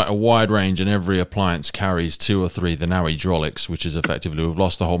a wide range, and every appliance carries 2 or 3. They're now hydraulics, which is effectively we've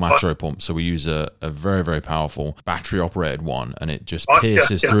lost the whole matro pump, so we use a very, very powerful battery-operated one, and it just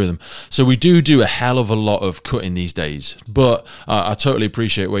pierces through them. So we do a hell of a lot of cutting these days. But I totally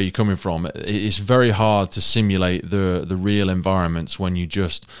appreciate where you're coming from. It's very hard to simulate the real environments when you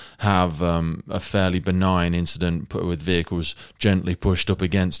just have a fairly benign incident with vehicles gently pushed up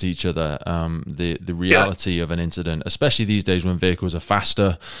against each other. The reality of an incident, especially these days when vehicles are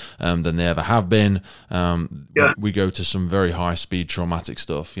faster than they ever have been. We go to some very high speed traumatic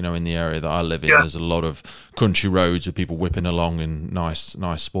stuff. You know, in the area that I live in, there's a lot of country roads with people whipping along in nice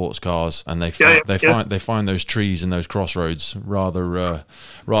sports cars, and they find those trees and those crossroads rather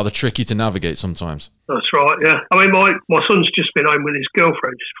tricky to navigate sometimes. That's right. Yeah, I mean, my son's just been home with his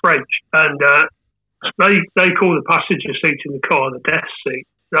girlfriend, she's French, and they call the passenger seat in the car the death seat.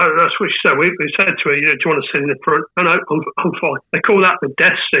 No, that's what she said. We said to her, do you want to sit in the front? No, I'm fine. They call that the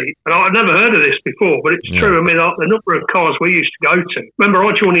death seat. And I'd never heard of this before, but it's true. I mean, the number of cars we used to go to. Remember,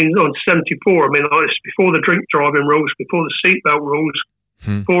 I joined in on 74. I mean, it's before the drink driving rules, before the seatbelt rules,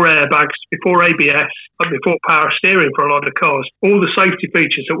 before airbags, before ABS, and before power steering for a lot of cars. All the safety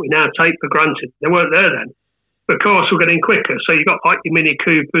features that we now take for granted, they weren't there then. But cars were getting quicker. So you've got like your Mini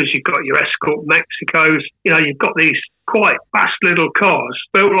Coopers, you've got your Escort Mexicos, you've got these quite fast little cars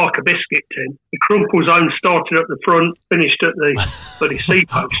built like a biscuit tin. The crumple zone started at the front, finished at the bloody seat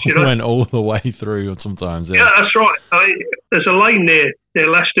post. Went all the way through sometimes. Yeah, that's right. There's a lane near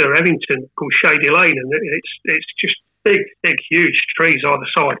Leicester, Evington, called Shady Lane, and it's just big, huge trees either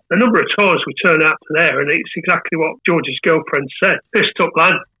side. The number of times we turn out to there, and it's exactly what George's girlfriend said. Pissed up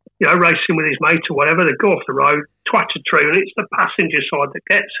lad, racing with his mate or whatever, they go off the road, twat a tree, and it's the passenger side that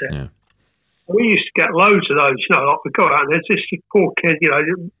gets it. Yeah. We used to get loads of those, like we go out and there's this poor kid,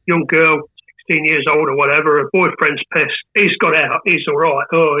 young girl, 16 years old or whatever, her boyfriend's pissed, he's got out, he's all right,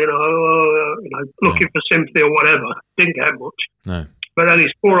 looking for sympathy or whatever, didn't get much. No. But then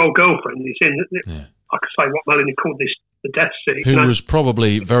his poor old girlfriend is in, I could say what Melanie called this, the death seat. Who was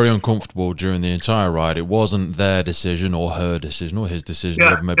probably very uncomfortable during the entire ride. It wasn't their decision or her decision or his decision,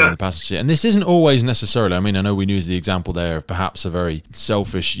 maybe in the passenger seat. And this isn't always necessarily, I mean, I know we used the example there of perhaps a very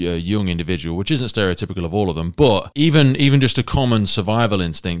selfish young individual, which isn't stereotypical of all of them, but even just a common survival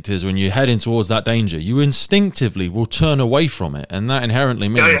instinct is when you're heading towards that danger, you instinctively will turn away from it. And that inherently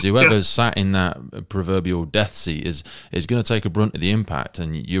means whoever's sat in that proverbial death seat is going to take a brunt of the impact.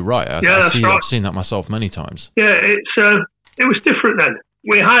 And you're right. I've seen that myself many times. Yeah, it was different then.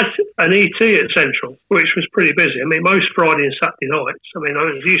 We had an ET at Central, which was pretty busy. I mean, most Friday and Saturday nights,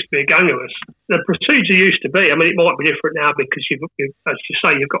 there used to be a gang of us. The procedure used to be, it might be different now because as you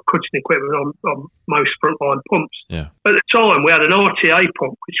say, you've got cutting equipment on most frontline pumps. Yeah. At the time, we had an RTA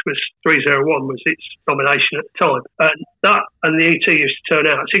pump, which was 301, was its nomination at the time. And the ET used to turn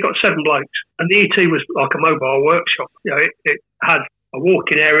out. So you got 7 blokes. And the ET was like a mobile workshop. It had a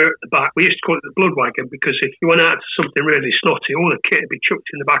walking area at the back. We used to call it the blood wagon because if you went out to something really snotty, all the kit would be chucked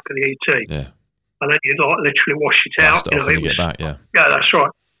in the back of the ET. Yeah. And then you'd literally wash it out. Get back, yeah, that's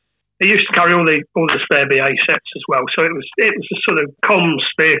right. It used to carry all the spare BA sets as well. So it was a sort of comms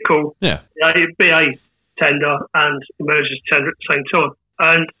vehicle. Yeah. BA tender and emergency tender at the same time.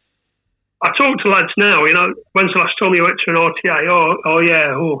 And I talk to lads now, when's the last time you went to an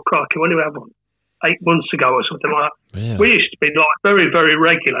RTA? Crikey, when did we have one? 8 months ago or something like that. Really? We used to be like very, very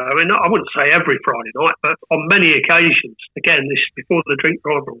regular. I mean, I wouldn't say every Friday night, but on many occasions, again, this is before the drink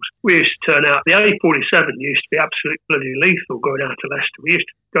drive rules, we used to turn out, the A47 used to be absolutely bloody lethal going out to Leicester. We used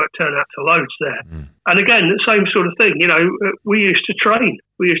to turn out to loads there. And again, the same sort of thing, we used to train.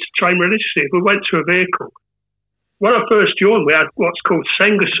 We used to train religiously. If we went to a vehicle, when I first joined, we had what's called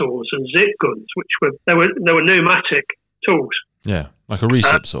Senga saws and zip guns, which were pneumatic tools. Yeah, like a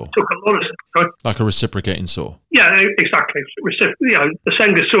recip saw. Took a lot of like a reciprocating saw. Yeah, exactly. The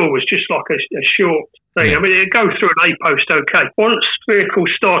Senga saw was just like a short thing. Yeah. I mean, it'd go through an A-post okay. Once vehicles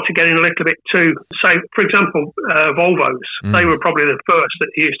started getting a little bit too, say, for example, Volvos, they were probably the first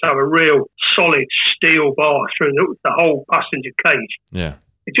that used to have a real solid steel bar through the whole passenger cage. Yeah.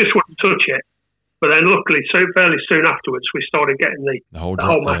 It just wouldn't touch it. But then luckily, fairly soon afterwards, we started getting the whole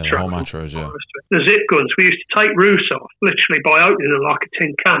matro. The whole matros, yeah. The zip guns, we used to take roofs off, literally by opening them like a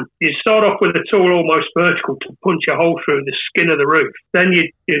tin can. You'd start off with a tool almost vertical to punch a hole through the skin of the roof. Then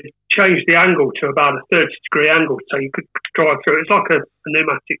you'd change the angle to about a 30-degree angle so you could drive through. It's like a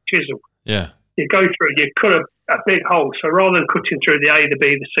pneumatic chisel. Yeah. You go through, you cut a big hole. So rather than cutting through the A, the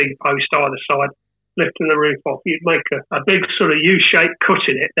B, the C post either side, lifting the roof off, you'd make a big sort of U-shaped cut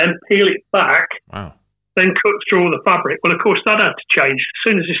in it, then peel it back, then cut through all the fabric. Well, of course, that had to change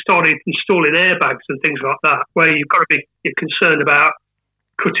as soon as they started installing airbags and things like that, where you've got to be concerned about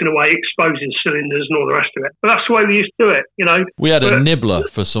cutting away, exposing cylinders and all the rest of it. But that's the way we used to do it, you know. We had a nibbler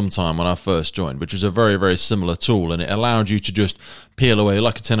for some time when I first joined, which was a very, very similar tool, and it allowed you to just peel away,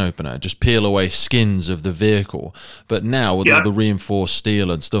 like a tin opener, just peel away skins of the vehicle. But now, with all the reinforced steel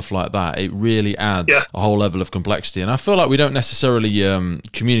and stuff like that, it really adds a whole level of complexity. And I feel like we don't necessarily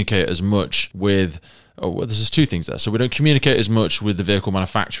communicate as much with... well, there's two things there. So we don't communicate as much with the vehicle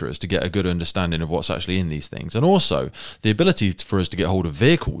manufacturers to get a good understanding of what's actually in these things. And also, the ability for us to get hold of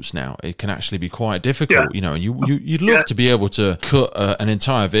vehicles now, it can actually be quite difficult, you know, and you'd love to be able to cut an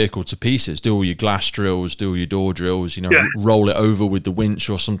entire vehicle to pieces, do all your glass drills, do all your door drills, you know, roll it over with the winch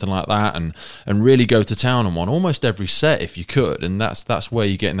or something like that, and really go to town on one, almost every set if you could. And that's where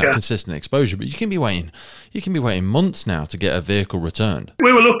you're getting that consistent exposure. But you can be waiting months now to get a vehicle returned.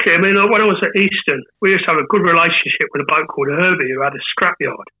 We were lucky. I mean, when I was at Easton, we used to have a good relationship with a bloke called Herbie who had a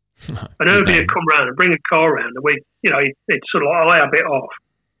scrapyard. And Herbie would come round and bring a car round, and he'd sort of lay a bit off,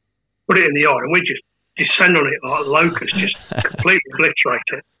 put it in the yard, and we'd just descend on it like locusts, just completely obliterate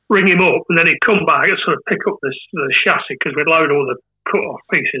it, ring him up, and then he'd come back and sort of pick up the chassis, because we'd load all the cut-off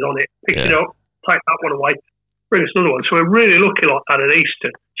pieces on it, pick it up, take that one away, bring us another one. So we're really lucky like that at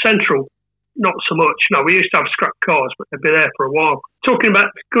Easton. Central, not so much. No, we used to have scrap cars, but they'd be there for a while. Going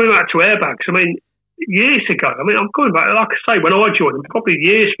back to airbags, I mean, years ago, I mean, I'm going back, like I say, when I joined them, probably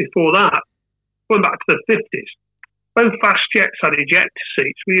years before that, going back to the 50s, when fast jets had ejector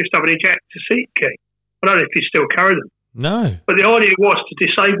seats, we used to have an ejector seat key. I don't know if you still carry them. No. But the idea was to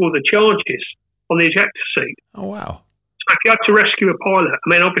disable the charges on the ejector seat. Oh, wow. So if you had to rescue a pilot, I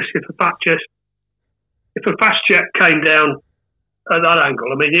mean, obviously, if a fast jet came down at that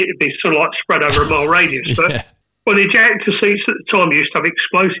angle, I mean, it'd be sort of like spread over a mile radius. But well, the ejector seats at the time used to have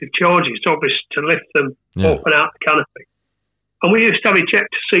explosive charges, obviously, to lift them up and out the canopy. And we used to have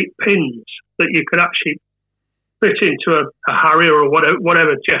ejector seat pins that you could actually fit into a Harrier or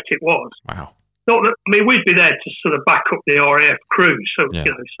whatever jet it was. Wow. Not that, I mean, we'd be there to sort of back up the RAF crews. So, you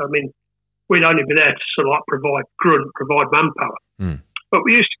know, so I mean, we'd only be there to sort of like provide manpower. But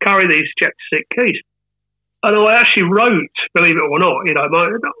we used to carry these ejector seat keys. And I actually wrote, believe it or not, you know,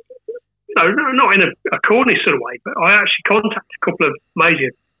 not in a corny sort of way, but I actually contacted a couple of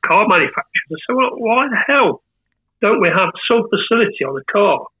major car manufacturers and said, well, why the hell don't we have some facility on the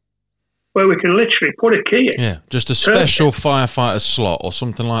car where we can literally put a key in? Yeah, just a special firefighter slot or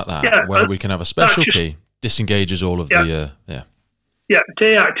something like that, where we can have a special key, disengages all of the...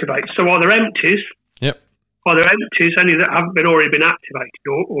 deactivates. So either empties, any that haven't already been activated,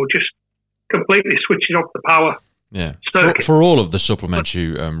 or just completely switches off the power. Yeah, for all of the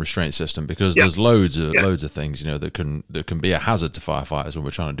supplementary restraint system, because there's loads of things, you know, that can be a hazard to firefighters when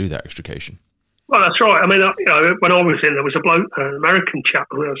we're trying to do that extrication. Well, that's right. I mean, you know, when I was in, there was a bloke, an American chap,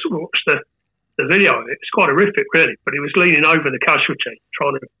 and I watched the video of it. It's quite horrific, really. But he was leaning over the casualty,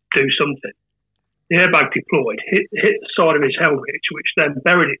 trying to do something. The airbag deployed, hit the side of his helmet, which then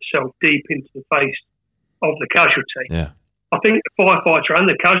buried itself deep into the face of the casualty. Yeah, I think the firefighter and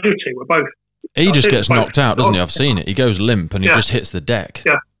the casualty were both. He just gets knocked out, doesn't he? I've seen it. He goes limp and he just hits the deck.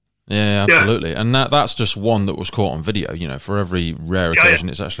 Yeah, absolutely. And that's just one that was caught on video. You know, for every rare occasion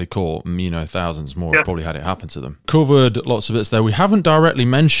it's actually caught, you know, thousands more have probably had it happen to them. Covered lots of bits there. We haven't directly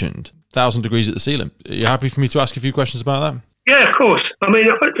mentioned 1,000 degrees at the ceiling. Are you happy for me to ask a few questions about that? Yeah, of course. I mean,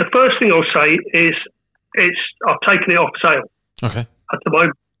 the first thing I'll say is I've taken it off sale. Okay. At the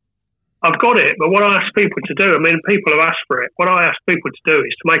moment. I've got it, but what I ask people to do, I mean, people have asked for it. What I ask people to do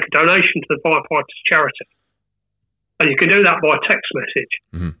is to make a donation to the firefighters charity. And you can do that by text message.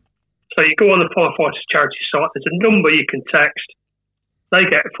 Mm-hmm. So you go on the firefighters charity site, there's a number you can text, they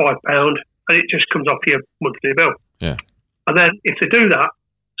get £5, and it just comes off your monthly bill. Yeah. And then if they do that,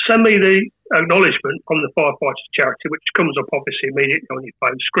 send me the acknowledgement from the firefighters charity, which comes up obviously immediately on your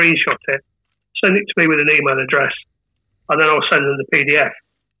phone, screenshot it, send it to me with an email address, and then I'll send them the PDF.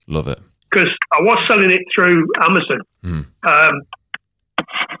 Love it. Because I was selling it through Amazon.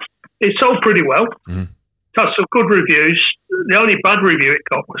 It sold pretty well. It had some good reviews. The only bad review it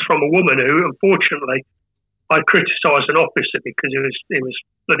got was from a woman who, unfortunately, I criticised an officer because he was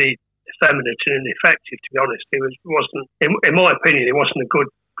bloody effeminate and ineffective, to be honest. He wasn't, in my opinion, he wasn't a good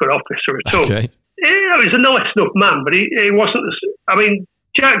officer at all. Okay. Yeah, he was a nice enough man, but he wasn't. I mean,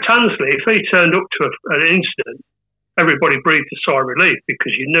 Jack Tansley, if he turned up to an incident, everybody breathed a sigh of relief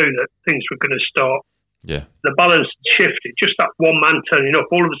because you knew that things were going to start. Yeah. The balance shifted. Just that one man turning up,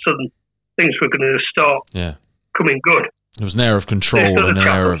 all of a sudden, things were going to start coming good. There was an air of control and an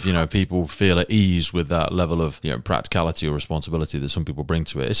air of, people feel at ease with that level of, practicality or responsibility that some people bring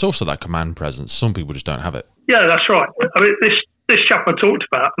to it. It's also that command presence. Some people just don't have it. Yeah, that's right. I mean, this chap I talked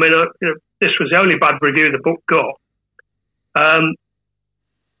about, this was the only bad review the book got.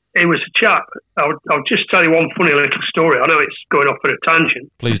 He was a chap. I'll just tell you one funny little story. I know it's going off at a tangent.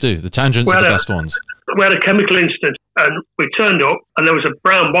 Please do. The tangents are the best ones. We had a chemical incident, and we turned up, and there was a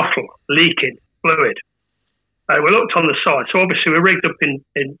brown bottle leaking fluid. We looked on the side. So obviously we're rigged up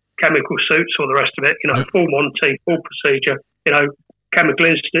in chemical suits, all the rest of it. Full Monty, full procedure. Chemical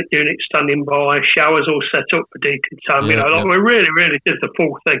incident unit standing by, showers all set up for decontam. We really, really did the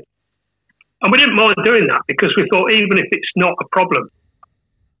full thing. And we didn't mind doing that because we thought even if it's not a problem,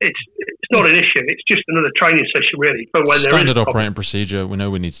 it's not an issue. It's just another training session, really. For when standard operating procedure. We know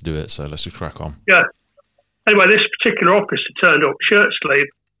we need to do it, so let's just crack on. Yeah. Anyway, this particular officer turned up, shirt sleeve,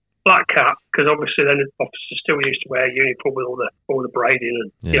 black cap, because obviously then officers still used to wear a uniform with all the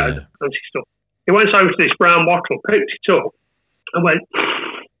braiding and the fancy stuff. He went over to this brown bottle, picked it up, and went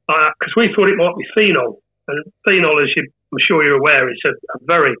because we thought it might be phenol, and phenol, as I'm sure you're aware, is a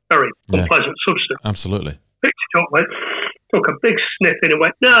very, very unpleasant substance. Absolutely. Picked it up, took a big sniff in, and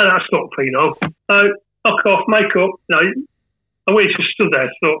went, "No, that's not phenol." So knock off, make up, and we just stood there,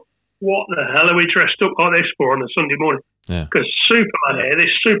 and thought, "What the hell are we dressed up like this for on a Sunday morning?" Because Superman here,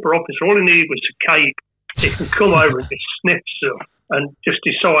 this super officer, all he needed was a cape. He can come over and just sniff stuff and just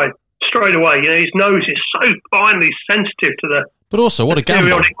decide straight away. His nose is so finely sensitive to the. But also, what a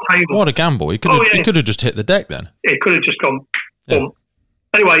gamble! What a gamble! He could have just hit the deck then. It could have just gone. Boom. Yeah.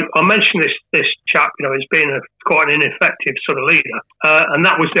 Anyway, I mentioned this chap, as being quite an ineffective sort of leader, and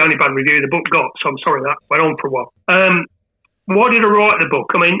that was the only bad review the book got. So I'm sorry that went on for a while. Why did I write the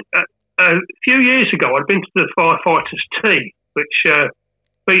book? A few years ago, I'd been to the Firefighters' Tea, which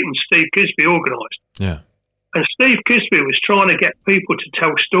Pete and Steve Kisby organised. Yeah. And Steve Kisby was trying to get people to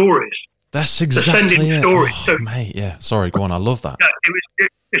tell stories. That's exactly it. Stories. Oh, mate, yeah. Sorry, go on. I love that. Yeah,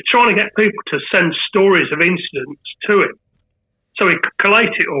 it was trying to get people to send stories of incidents to him. So he could collate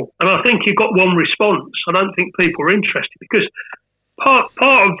it all. And I think he got one response. I don't think people were interested because part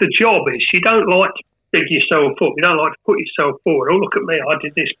of the job is you don't like to big yourself up. You don't like to put yourself forward. Oh, look at me, I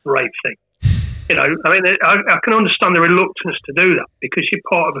did this brave thing. I can understand the reluctance to do that because you're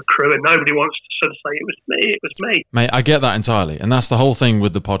part of a crew and nobody wants to sort of say, it was me. Mate, I get that entirely. And that's the whole thing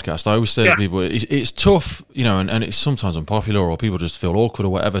with the podcast. I always say to people, it's tough, and it's sometimes unpopular or people just feel awkward or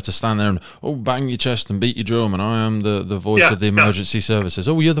whatever to stand there and, bang your chest and beat your drum and I am the voice of the emergency services.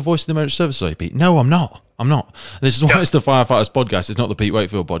 Oh, you're the voice of the emergency services, Pete. No, I'm not. This is why it's the Firefighters podcast. It's not the Pete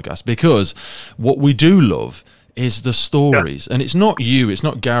Wakefield podcast because what we do love is the stories. And it's not you, it's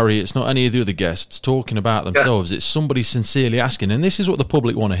not Gary, it's not any of the other guests talking about themselves. It's somebody sincerely asking. And this is what the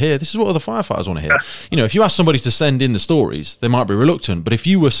public want to hear. This is what other firefighters want to hear. If you ask somebody to send in the stories, they might be reluctant. But if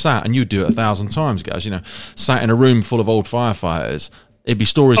you were sat, and you'd do it 1,000 times, guys, sat in a room full of old firefighters, it'd be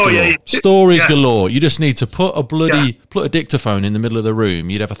stories galore. Yeah. Stories galore. You just need to put a dictaphone in the middle of the room,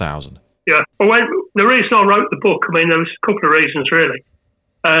 you'd have 1,000. Yeah. Well, the reason I wrote the book, there was a couple of reasons, really.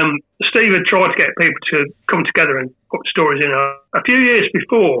 Steve had tried to get people to come together and put stories in. A few years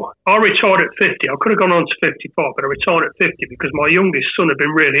before, I retired at 50. I could have gone on to 55, but I retired at 50 because my youngest son had been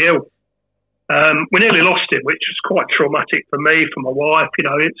really ill. We nearly lost him, which was quite traumatic for me, for my wife.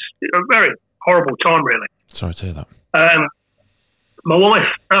 It's a very horrible time, really. Sorry to hear that. My wife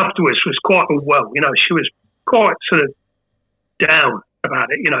afterwards was quite unwell. She was quite sort of down about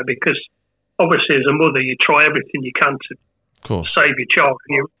it, because obviously as a mother, you try everything you can to save your child.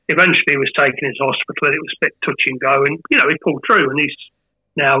 And eventually he was taken into hospital and it was a bit touch and go. And, he pulled through and he's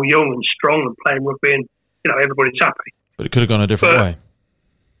now young and strong and playing rugby and, everybody's happy. But it could have gone a different way.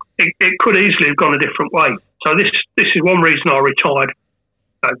 It could easily have gone a different way. So this is one reason I retired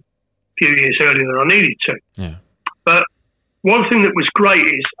a few years earlier than I needed to. Yeah. But one thing that was great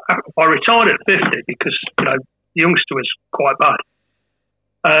is I retired at 50 because, the youngster was quite bad.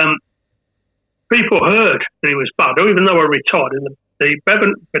 People heard that he was bad, even though I retired. And the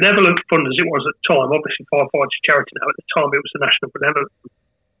benevolent fund, as it was at the time, obviously Firefighters Charity now, at the time it was the National Benevolent Fund.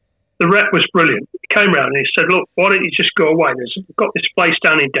 The rep was brilliant. He came round and he said, look, why don't you just go away? We've got this place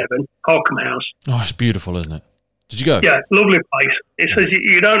down in Devon, Harcombe House. Oh, it's beautiful, isn't it? Did you go? Yeah, lovely place. It says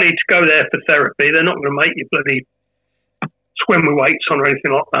you don't need to go there for therapy. They're not going to make you bloody swim with weights on or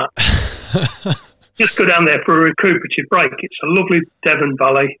anything like that. Just go down there for a recuperative break. It's a lovely Devon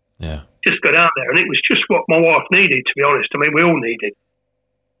Valley. Yeah. Just go down there. And it was just what my wife needed, to be honest. We all needed.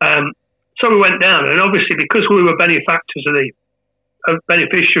 So we went down. And obviously, because we were benefactors of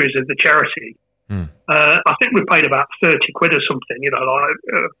beneficiaries of the charity, I think we paid about 30 quid or something,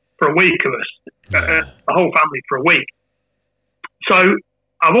 for a week of us, the whole family for a week. So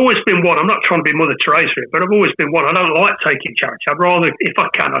I've always been one. I'm not trying to be Mother Teresa, but I've always been one. I don't like taking charity. I'd rather, if I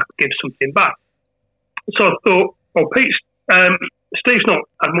can, I could give something back. So I thought, well, Steve's not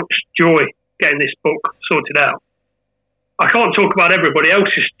had much joy getting this book sorted out. I can't talk about everybody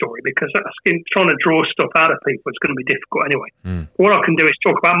else's story because trying to draw stuff out of people is going to be difficult anyway. What I can do is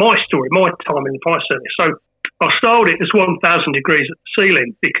talk about my story, my time in the fire service. So I styled it as 1,000 degrees at the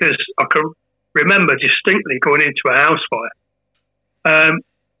ceiling because I can remember distinctly going into a house fire.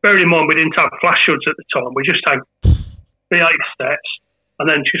 Bearing in mind we didn't have flash hoods at the time. We just had the 8 steps and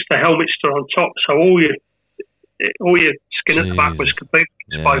then just the helmet stood on top. So all your skin at the back was completely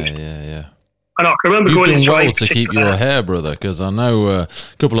exposed. Yeah. And I can remember You've going done into well to keep your hair, brother, because I know a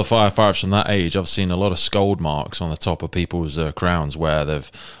couple of firefighters from that age, I've seen a lot of scald marks on the top of people's crowns where they've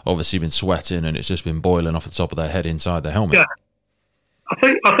obviously been sweating and it's just been boiling off the top of their head inside their helmet. Yeah. I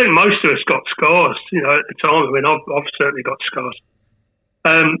think most of us got scars, at the time. I mean, I've certainly got scars.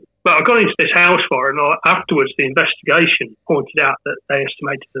 But I got into this house fire, and afterwards the investigation pointed out that they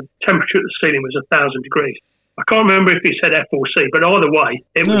estimated the temperature at the ceiling was 1,000 degrees. I can't remember if he said F or C, but either way,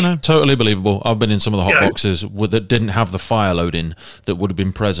 it was... No, totally believable. I've been in some of the hot boxes that didn't have the fire loading that would have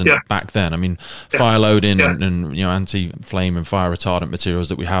been present back then. I mean, fire loading and anti-flame and fire retardant materials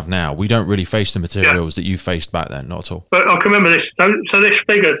that we have now, we don't really face the materials that you faced back then, not at all. But I can remember this. So this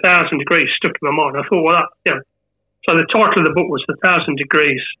figure, 1,000 degrees, stuck in my mind. I thought, well, so the title of the book was 1,000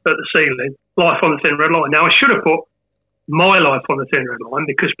 Degrees at the Ceiling, Life on the Thin Red Line. Now, I should have put my life on the thin red line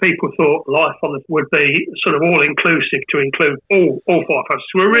because people thought life on the would be sort of all inclusive to include all firefighters.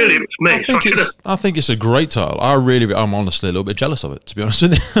 Well, really, it's me. I think it's a great title. I'm honestly a little bit jealous of it, to be honest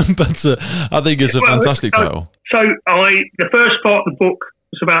with you. But I think it's a fantastic title. So the first part of the book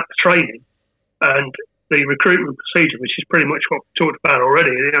was about the training and the recruitment procedure, which is pretty much what we talked about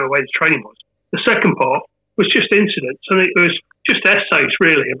already. The way the training was. The second part was just incidents, and it was just essays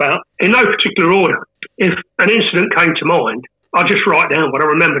really about, in no particular order. If an incident came to mind, I'll just write down what I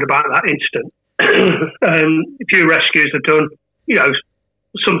remembered about that incident. A few rescues I've done,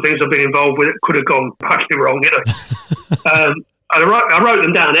 some things I've been involved with that could have gone badly wrong, And I wrote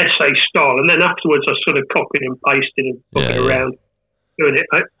them down essay style, and then afterwards I sort of copied and pasted and put it around. Doing it.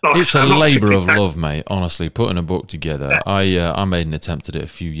 It's a labour of love, mate, honestly, putting a book together. I made an attempt at it a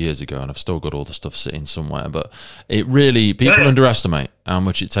few years ago and I've still got all the stuff sitting somewhere, but it really, people underestimate how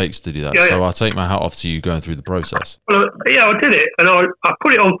much it takes to do that. So I take my hat off to you going through the process. Well, I did it, and I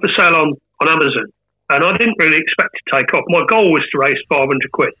put it on for sale on Amazon, and I didn't really expect to take off. My goal was to raise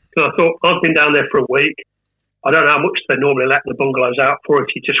 500 quid, because I thought, I've been down there for a week. I don't know how much they normally let the bungalows out for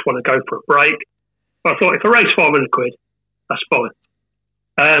if you just want to go for a break. But I thought, if I raise 500 quid, that's fine.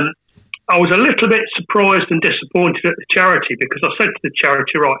 I was a little bit surprised and disappointed at the charity because I said to the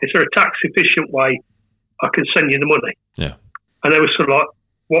charity, right, is there a tax efficient way I can send you the money? Yeah. And they were sort of like,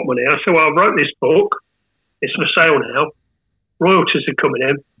 what money? And I said, well, I wrote this book. It's for sale now. Royalties are coming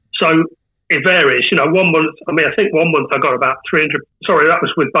in. So it varies. 1 month, I think 1 month I got about 300. Sorry, that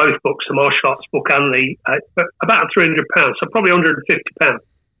was with both books, the martial arts book and the, about £300. So probably £150.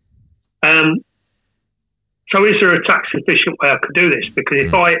 So is there a tax efficient way I could do this? Because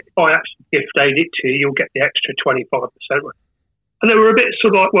if I actually gift aid it to you, you'll get the extra 25%. And they were a bit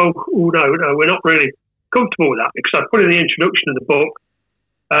sort of like, well, no, we're not really comfortable with that, because I put in the introduction of the book,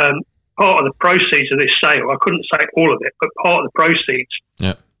 part of the proceeds of this sale, I couldn't say all of it, but part of the proceeds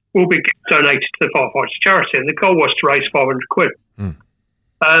will be donated to the firefighters charity. And the goal was to raise 500 quid. They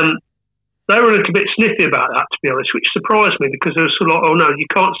were a little bit sniffy about that, to be honest, which surprised me, because they were sort of like, oh no, you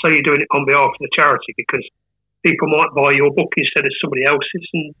can't say you're doing it on behalf of the charity because people might buy your book instead of somebody else's.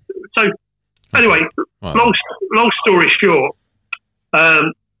 And so, anyway, long story short, I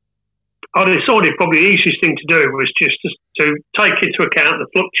decided probably the easiest thing to do was just to take into account the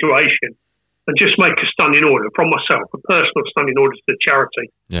fluctuation and just make a standing order from myself, a personal standing order to the charity.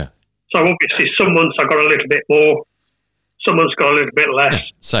 Yeah. So obviously some months I got a little bit more, some months got a little bit less. Yeah,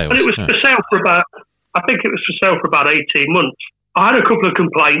 sales. And it was for sale for about, I think it was for sale for about 18 months. I had a couple of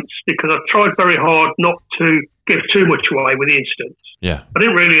complaints because I tried very hard not to give too much away with the incidents. Yeah. I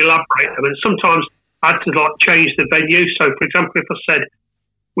didn't really elaborate them, and sometimes I had to change the venue. So, for example, if I said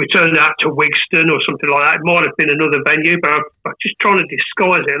we turned out to Wigston or something like that, it might have been another venue, but I'm just trying to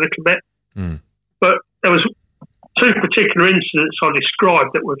disguise it a little bit. But there was 2 particular incidents I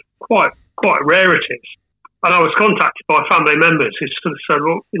described that were quite rarities, and I was contacted by family members who sort of said,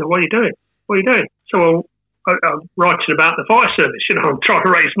 "Well, what are you doing? What are you doing?" So, well, I'm writing about the fire service. I'm trying to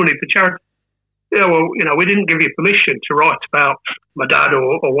raise money for charity. We didn't give you permission to write about my dad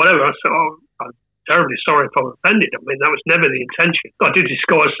or whatever. I said, terribly sorry if I'm offended. I mean, that was never the intention. I did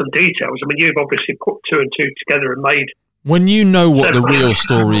disguise some details. I mean, you've obviously put two and two together and made... When you know what the real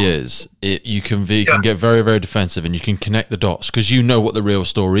story is, you can get very, very defensive, and you can connect the dots because you know what the real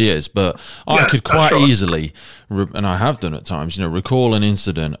story is. But I could quite easily, and I have done at times, recall an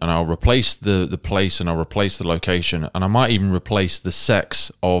incident, and I'll replace the place, and I'll replace the location, and I might even replace the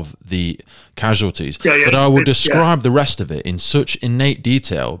sex of the casualties. But I will describe the rest of it in such innate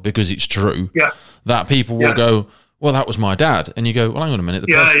detail because it's true that people will go, well, that was my dad. And you go, well, hang on a minute.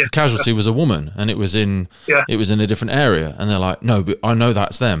 The casualty was a woman, and it was in a different area. And they're like, no, but I know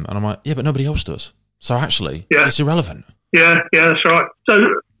that's them. And I'm like, yeah, but nobody else does. So actually, it's irrelevant. Yeah, that's right.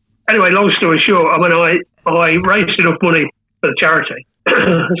 So anyway, long story short, I mean, I raised enough money for the charity. So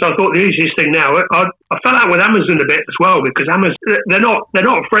I thought the easiest thing now, I fell out with Amazon a bit as well, because Amazon, they're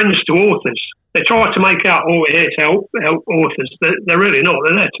not friends to authors. They try to make out, we're here to help authors. They're really not.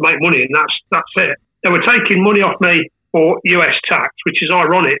 They're there to make money, and that's it. They were taking money off me for US tax, which is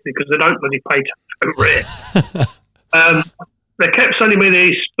ironic because they don't really pay tax over here. They kept sending me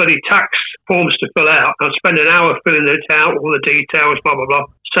these bloody tax forms to fill out. I'd spend an hour filling it out, all the details, blah, blah, blah.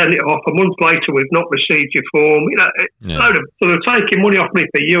 Send it off. A month later, we've not received your form. So they were taking money off me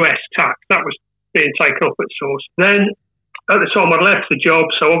for US tax. That was being taken off at source. Then, at the time, I'd left the job,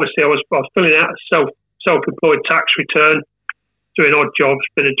 so obviously I was filling out a self-employed tax return, doing odd jobs,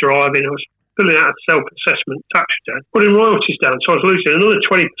 bit of driving. I was filling out a self-assessment tax return, putting royalties down, so I was losing another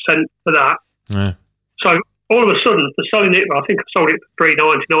 20% for that. Yeah. So all of a sudden, for selling it, I think I sold it for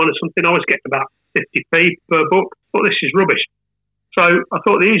 $3.99 or something, I was getting about 50p per book. But this is rubbish. So I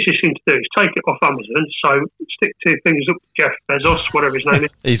thought the easiest thing to do is take it off Amazon, so stick two fingers up to Jeff Bezos, whatever his name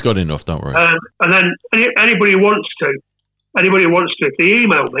is. He's got enough, don't worry. And then anybody who wants to, if they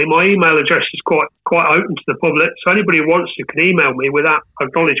email me, my email address is quite open to the public, so anybody who wants to can email me without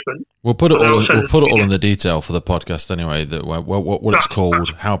acknowledgement. We'll put it all in the detail for the podcast anyway, that what it's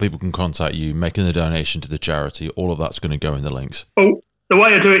called, how people can contact you, making the donation to the charity, all of that's going to go in the links. Well, the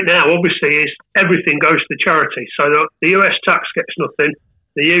way I do it now, obviously, is everything goes to the charity. So the US tax gets nothing,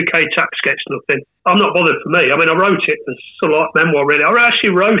 the UK tax gets nothing. I'm not bothered for me. I mean, I wrote it as sort of like memoir, really. I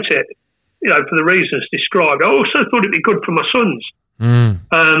actually wrote it, for the reasons described. I also thought it'd be good for my sons.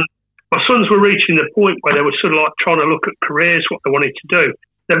 My sons were reaching the point where they were sort of like trying to look at careers, what they wanted to do.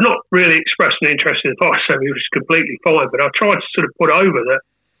 They've not really expressed an interest in the fire service, which is completely fine, but I tried to sort of put over that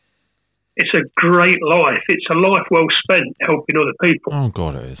it's a great life. It's a life well spent helping other people. Oh,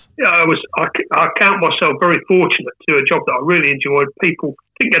 God, it is. Yeah, I count myself very fortunate to do a job that I really enjoyed. People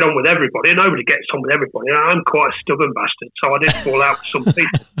didn't get on with everybody, and nobody gets on with everybody. I'm quite a stubborn bastard, so I did fall out with some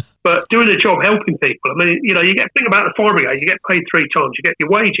people. But doing a job helping people, I mean, you think about the fire brigade, you get paid 3 times. You get your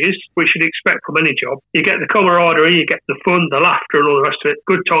wages, which you'd expect from any job. You get the camaraderie, you get the fun, the laughter and all the rest of it,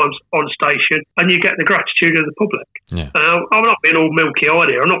 good times on station, and you get the gratitude of the public. Yeah. I'm not being all milky-eyed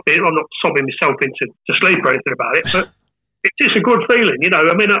here. I'm not sobbing myself into sleep or anything about it, but it's just a good feeling,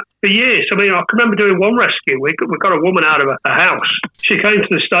 I mean, for years, I can remember doing one rescue. We got a woman out of a house. She came to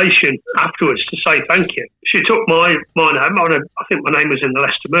the station afterwards to say thank you. She took my name. I think my name was in the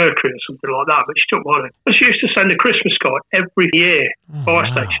Leicester Mercury or something like that, but she took my name. And she used to send a Christmas card every year, fire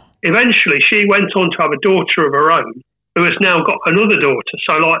station. Eventually, she went on to have a daughter of her own, who has now got another daughter.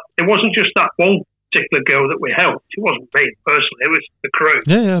 So, it wasn't just that one particular girl that we helped. It wasn't me personally, it was the crew.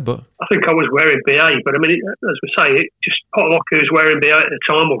 Yeah, but I think I was wearing BA, but I mean, as we say, it just potluck who's wearing BA at the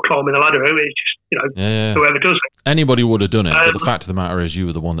time or climbing the ladder. It's just, whoever does it. Anybody would have done it, but the fact of the matter is you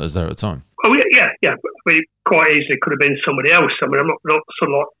were the one that was there at the time. Oh, yeah. But we quite easily could have been somebody else. I mean, I'm not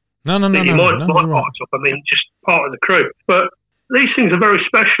sort of like... No, part of, I mean, just part of the crew. But these things are very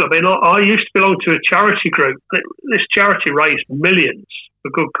special. I mean, I used to belong to a charity group. This charity raised millions for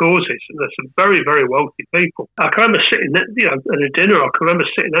good causes, and there's some very, very wealthy people. I can remember sitting, at a dinner, I can remember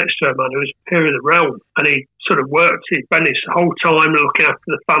sitting next to a man who was peer of the realm, and he sort of worked, he'd spent his whole time looking after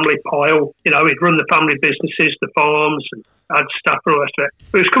the family pile. He'd run the family businesses, the farms, and had staff and all the rest of it.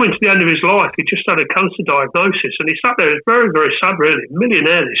 But he was coming to the end of his life. He just had a cancer diagnosis, and he sat there. It was very, very sad, really.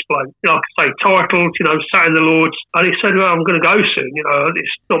 Millionaire, this bloke. Like I say, titled, sat in the Lords. And he said, well, I'm going to go soon.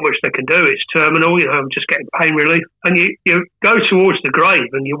 It's not much they can do. It's terminal. I'm just getting pain relief. And you go towards the grave,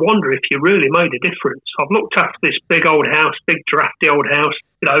 and you wonder if you really made a difference. I've looked after this big old house, big drafty old house.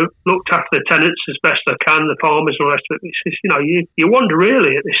 Looked after the tenants as best I can, the farmers and all the rest of it. It's just, you wonder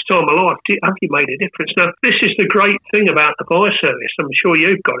really at this time of life, have you made a difference? Now, this is the great thing about the fire service. I'm sure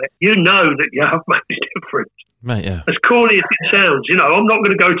you've got it. You know that you have made a difference. Mate, yeah. As corny as it sounds, I'm not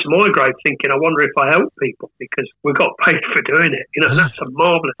going to go to my grave thinking I wonder if I help people because we got paid for doing it. That's a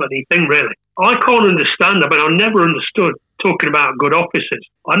marvellous bloody thing, really. I can't understand. I mean, I never understood talking about good officers.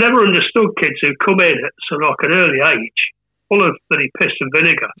 I never understood kids who come in at sort of like an early age, full of bloody piss and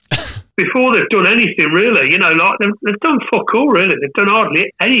vinegar, before they've done anything really. You know, like they've done fuck all really. They've done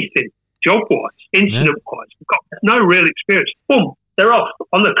hardly anything job-wise, incident-wise. They've got no real experience. Boom, they're off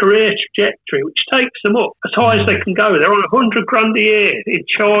on the career trajectory, which takes them up as high as they can go. They're on $100,000 a year, in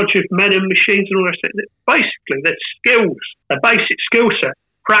charge of men and machines and all the rest of it. Basically, their skills, their basic skill set,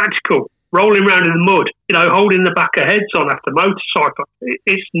 practical, rolling around in the mud, you know, holding the back of heads on after motorcycle.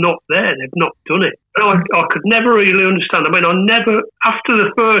 It's not there. They've not done it. And I could never really understand. I mean, after the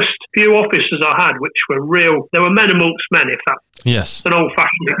first few officers I had, which were real, they were men amongst men, if that's an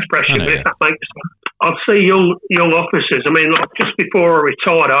old-fashioned expression, but if that makes sense. I'd see young officers. I mean, like just before I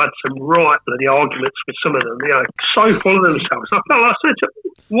retired, I had some right bloody arguments with some of them, you know, so full of themselves. I said,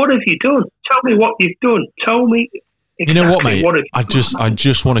 what have you done? Tell me what you've done. Tell me. Exactly. You know what, mate? I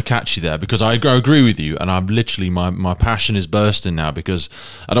just want to catch you there, because I agree with you, and I'm literally my passion is bursting now, because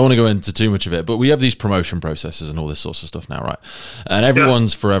I don't want to go into too much of it, but we have these promotion processes and all this sorts of stuff now, right? And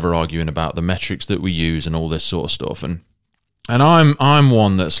everyone's forever arguing about the metrics that we use and all this sort of stuff, and I'm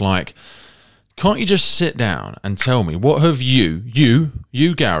one that's like, can't you just sit down and tell me, what have you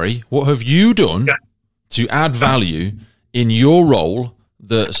Gary, what have you done to add value in your role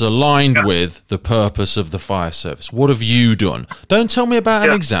that's aligned with the purpose of the fire service? What have you done? Don't tell me about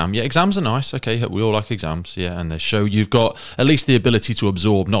an exam. Yeah, exams are nice. Okay, we all like exams. Yeah, and they show you've got at least the ability to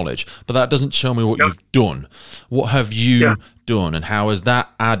absorb knowledge. But that doesn't show me what you've done. What have you done, and how has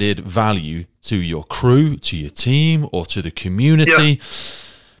that added value to your crew, to your team, or to the community?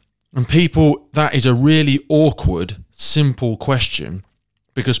 And people, that is a really awkward, simple question,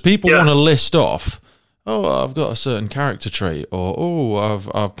 because people want to list off, oh, I've got a certain character trait, or oh,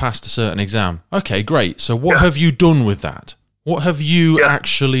 I've passed a certain exam. Okay, great. So what have you done with that? What have you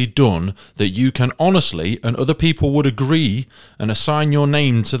actually done that you can honestly, and other people would agree, and assign your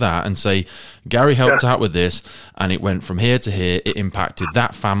name to that and say, Gary helped out with this, and it went from here to here, it impacted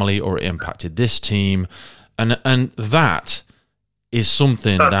that family, or it impacted this team, and that is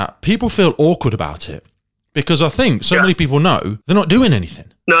something that people feel awkward about it, because I think so many people know they're not doing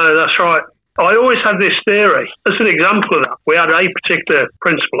anything. No, that's right. I always had this theory. As an example of that, we had a particular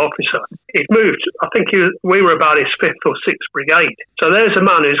principal officer. He'd moved, I think we were about his 5th or 6th brigade. So there's a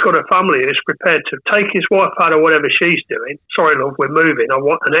man who's got a family who's prepared to take his wife out or whatever she's doing. Sorry, love, we're moving. I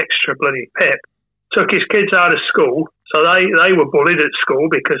want an extra bloody pip. Took his kids out of school. So they were bullied at school,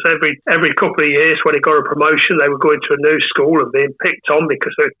 because every couple of years when he got a promotion, they were going to a new school and being picked on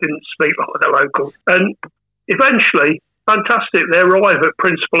because they didn't speak like the local. And eventually, fantastic, they arrive at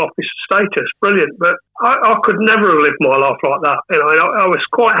principal officer status, brilliant. But I could never have lived my life like that. You know, I was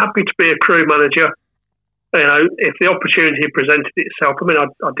quite happy to be a crew manager. You know, if the opportunity presented itself, I mean,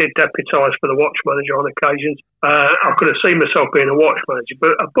 I did deputise for the watch manager on occasions. I could have seen myself being a watch manager,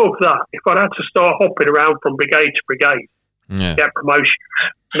 but above that, if I'd had to start hopping around from brigade to brigade, get promotion,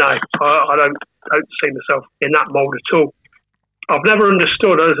 no, I don't see myself in that mould at all. I've never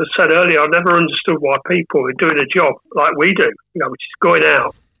understood, as I said earlier, I've never understood why people are doing a job like we do, you know, which is going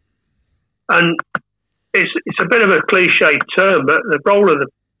out. And it's a bit of a cliched term, but the role of the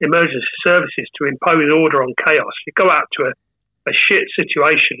emergency services to impose order on chaos. You go out to a shit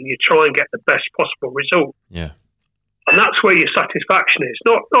situation and you try and get the best possible result. Yeah. And that's where your satisfaction is.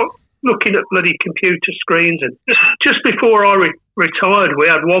 Not looking at bloody computer screens. And just before I retired, we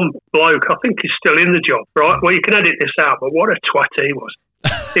had one bloke, I think he's still in the job, right? Well, you can edit this out, but what a twat he was.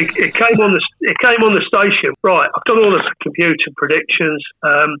 It came on the station. Right, I've done all the computer predictions.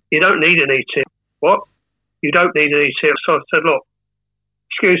 You don't need an ET. What? You don't need an ET. So I said, look,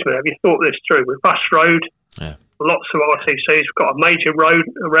 excuse me, have you thought this through? We've vast road, lots of RTCs, we've got a major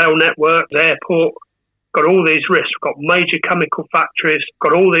rail network, airport, got all these risks, we've got major chemical factories,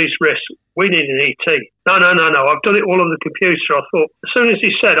 got all these risks. We need an ET. No, I've done it all on the computer. I thought, as soon as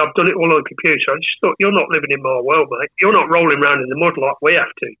he said, I've done it all on the computer, I just thought, you're not living in my world, mate. You're not rolling around in the mud like we have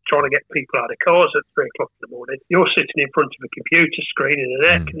to, trying to get people out of cars at 3 o'clock in the morning. You're sitting in front of a computer screen in an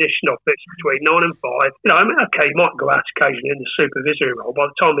air-conditioned office between 9 and 5. You know, I mean, okay, he might go out occasionally in the supervisory role. By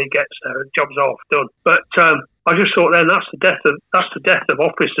the time he gets there, the job's half done. But I just thought then that's the death of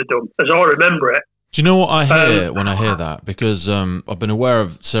officerdom, as I remember it. Do you know what I hear when I hear that? Because I've been aware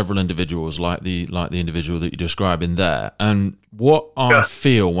of several individuals like the individual that you describe in there, and what I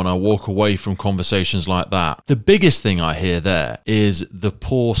feel when I walk away from conversations like that, the biggest thing I hear there is the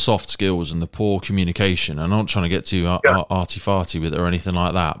poor soft skills and the poor communication. And I'm not trying to get too arty-farty with it or anything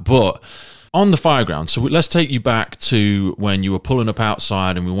like that, but on the fireground, so let's take you back to when you were pulling up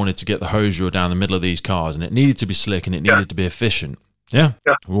outside and we wanted to get the hose reel down the middle of these cars, and it needed to be slick and it needed to be efficient. Yeah.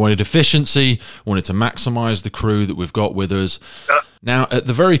 We wanted efficiency, wanted to maximise the crew that we've got with us. Yeah. Now, at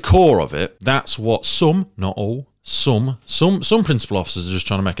the very core of it, that's what some, not all, some principal officers are just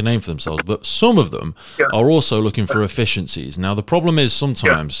trying to make a name for themselves, but some of them are also looking for efficiencies. Now, the problem is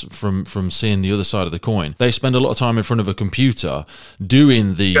sometimes from seeing the other side of the coin, they spend a lot of time in front of a computer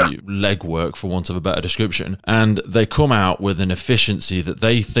doing the legwork, for want of a better description, and they come out with an efficiency that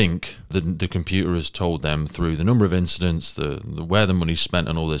they think the computer has told them through the number of incidents, the where the money's spent,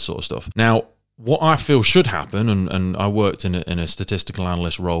 and all this sort of stuff. Now, what I feel should happen, and I worked in a statistical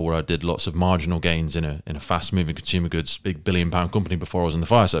analyst role where I did lots of marginal gains in a fast-moving consumer goods, big billion-pound company before I was in the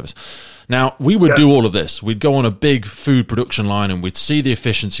fire service. Now, we would do all of this. We'd go on a big food production line and we'd see the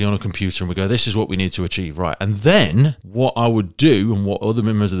efficiency on a computer and we'd go, this is what we need to achieve, right? And then what I would do and what other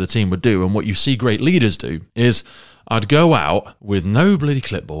members of the team would do and what you see great leaders do is I'd go out with no bloody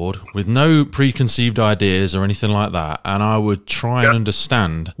clipboard, with no preconceived ideas or anything like that, and I would try and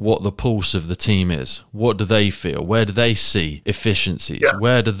understand what the pulse of the team is. What do they feel? Where do they see efficiencies?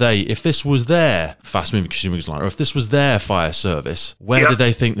 Where do they, if this was their fast-moving consumer goods line, or if this was their fire service, where do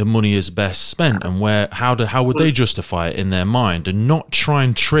they think the money is best spent, and how would they justify it in their mind, and not try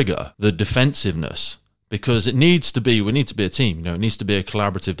and trigger the defensiveness? Because we need to be a team, it needs to be a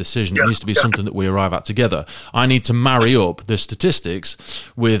collaborative decision. It needs to be something that we arrive at together. I need to marry up the statistics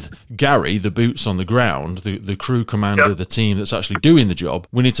with Gary, the boots on the ground, the crew commander, the team that's actually doing the job.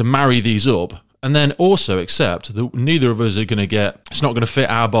 We need to marry these up and then also accept that neither of us are going to it's not going to fit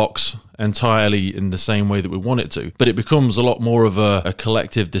our box entirely in the same way that we want it to. But it becomes a lot more of a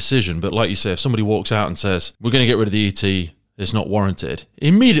collective decision. But like you say, if somebody walks out and says, we're going to get rid of the ET, it's not warranted,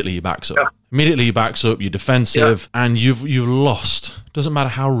 immediately you backs up. Immediately you backs up, you're defensive, and you've lost. Doesn't matter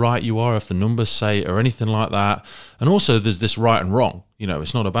how right you are, if the numbers say it or anything like that. And also there's this right and wrong.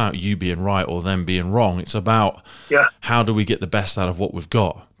 It's not about you being right or them being wrong. It's about how do we get the best out of what we've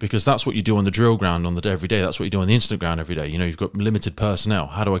got? Because that's what you do on the drill ground every day. That's what you do on the incident ground every day. You've got limited personnel.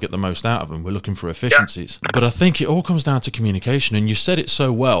 How do I get the most out of them? We're looking for efficiencies. But I think it all comes down to communication. And you said it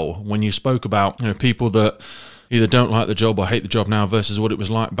so well when you spoke about people that either don't like the job or hate the job now versus what it was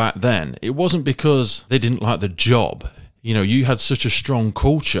like back then. It wasn't because they didn't like the job. You had such a strong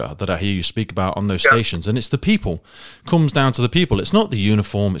culture that I hear you speak about on those stations, and it's the people. It comes down to the people. It's not the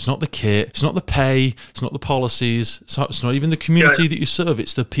uniform, it's not the kit, it's not the pay, it's not the policies, it's not even the community that you serve.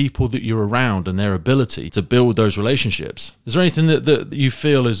 It's the people that you're around and their ability to build those relationships. Is there anything that you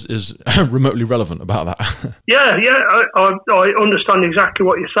feel is remotely relevant about that? I understand exactly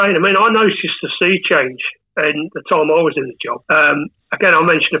what you're saying. I mean, I noticed a sea change in the time I was in the job. Again, I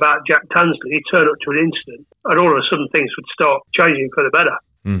mentioned about Jack Tansley. He'd turn up to an incident and all of a sudden things would start changing for the better.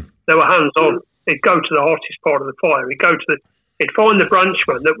 They were hands-on. He'd go to the hottest part of the fire. He'd find the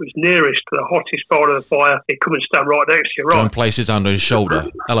branchman that was nearest to the hottest part of the fire. He'd come and stand right next to you, right? Go and place his hand on his shoulder.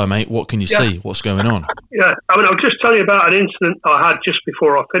 Hello, mate. What can you see? What's going on? Yeah. I mean, I'll just tell you about an incident I had just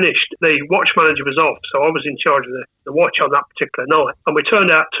before I finished. The watch manager was off, so I was in charge of the watch on that particular night. And we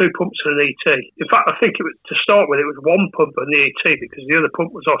turned out 2 pumps and an ET. In fact, I think to start with, it was 1 pump and the ET because the other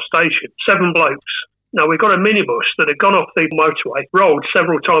pump was off station. 7 blokes. Now, we got a minibus that had gone off the motorway, rolled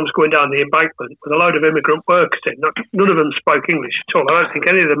several times going down the embankment with a load of immigrant workers in. None of them spoke English at all. I don't think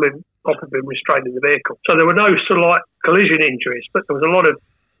any of them had probably been restrained in the vehicle. So there were no sort of like collision injuries, but there was a lot of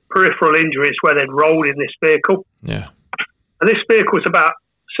peripheral injuries where they'd rolled in this vehicle. Yeah. And this vehicle was about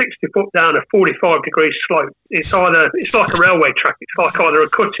 60 foot down a 45-degree slope. It's like a railway track. It's like either a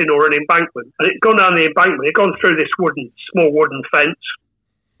cutting or an embankment. And it'd gone down the embankment. It'd gone through this small wooden fence,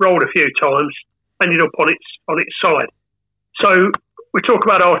 rolled a few times, ended up on its side. So we talk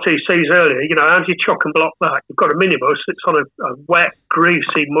about RTCs earlier. How do you chock and block that? You've got a minibus that's on a wet,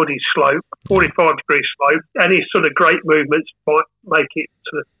 greasy, muddy slope, 45-degree slope. Any sort of great movements might make it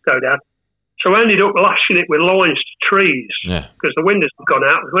sort of go down. So we ended up lashing it with lines to trees because the windows had gone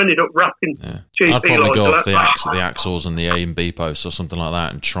out. We ended up wrapping GP lines. I'd probably go off the axles and the A and B posts or something like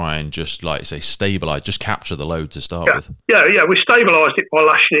that and try and just, like say, stabilise, just capture the load to start with. Yeah, we stabilised it by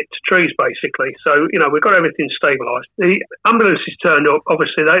lashing it to trees, basically. So, we got everything stabilised. The ambulances turned up.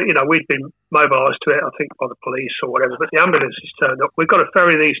 Obviously, we'd been mobilised to it, I think, by the police or whatever, but the ambulances turned up. We've got to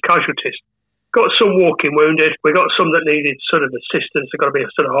ferry these casualties. Got some walking wounded. We got some that needed sort of assistance. They've got to be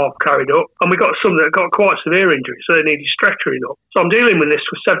sort of half carried up. And we got some that got quite severe injuries, so they needed stretchering up. So I'm dealing with this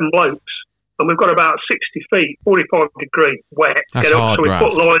with 7 blokes. And we've got about 60 feet, 45-degree wet. That's hard so we graft.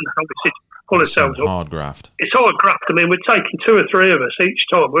 put lines and we pull ourselves up. Hard graft. It's hard graft. I mean, we're taking 2 or 3 of us each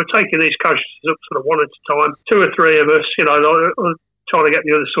time. We're taking these casualties up sort of one at a time. 2 or 3 of us, trying to get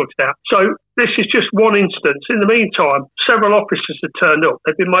the others sorted out. So this is just one instance. In the meantime, several officers had turned up.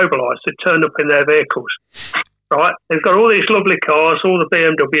 They'd been mobilised. They'd turned up in their vehicles. right? They've got all these lovely cars, all the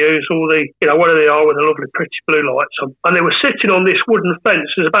BMWs, all the, whatever they are with the lovely pretty blue lights on. And they were sitting on this wooden fence.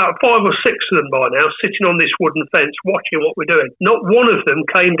 There's about 5 or 6 of them by now, sitting on this wooden fence, watching what we're doing. Not one of them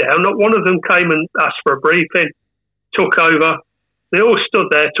came down. Not one of them came and asked for a briefing, took over. They all stood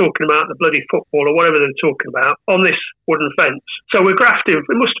there talking about the bloody football or whatever they're talking about on this wooden fence. So we're grafting. It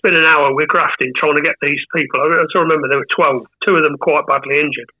must have been an hour. We're grafting, trying to get these people. I remember there were 12, 2 of them quite badly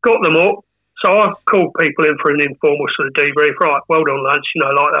injured. Got them up. So I called people in for an informal sort of debrief. Right, well done, lads.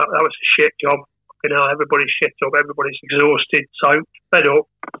 Like that was a shit job. Everybody's shit up. Everybody's exhausted, so fed up.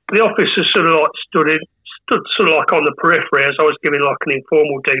 The officers sort of like stood sort of like on the periphery as I was giving like an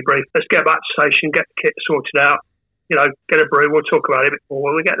informal debrief. Let's get back to station, get the kit sorted out. Get a brew. We'll talk about it a bit more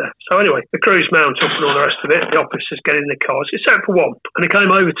when we get there. So anyway, the crews mount up and all the rest of it. The officers get in the cars, except for one. And he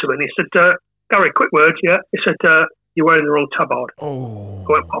came over to me and he said, Gary, quick word, yeah? He said, you're wearing the wrong tabard. Oh.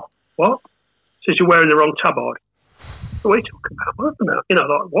 I went, what? He says, you're wearing the wrong tabard. What are you talking about?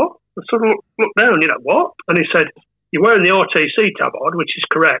 Like, what? I sort of looked down, what? And he said, you're wearing the RTC tabard, which is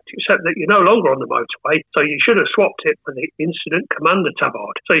correct, except that you're no longer on the motorway, so you should have swapped it for the incident commander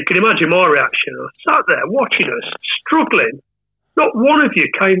tabard. So you can imagine my reaction. I sat there watching us, struggling. Not one of you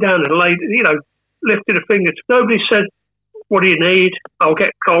came down and lifted a finger. Nobody said, what do you need? I'll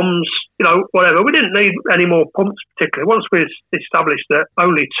get comms, whatever. We didn't need any more pumps particularly. Once we established that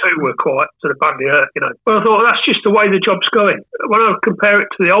only 2 were quite sort of badly hurt, But I thought, that's just the way the job's going. When I compare it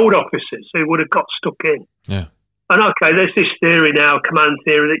to the old officers who would have got stuck in. Yeah. And okay, there's this theory now, command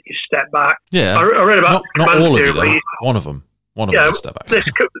theory, that you step back. Yeah, I read about not command all theory. of you, though. One of them step back.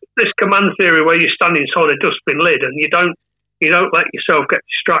 This command theory where you stand inside a dustbin lid and you don't let yourself get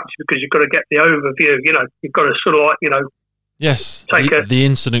distracted because you've got to get the overview. You've got to sort of like Yes, the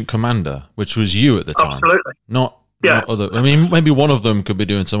incident commander, which was you at the time. Absolutely. Not other. I mean, maybe one of them could be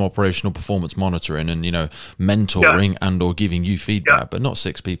doing some operational performance monitoring and mentoring and or giving you feedback, but not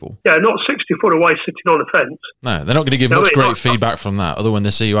 6 people. Yeah, not 60 foot away sitting on a fence. No, they're not going to give much great feedback from that, other when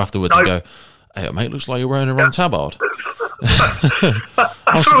they see you afterwards and go, "Hey, mate, looks like you're wearing the wrong tabard."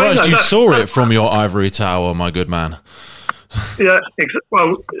 I'm surprised you saw it from your ivory tower, my good man. Yeah,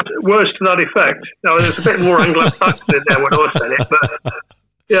 well, worse to that effect. There's a bit more Anglo-Saxon in there when I said it, but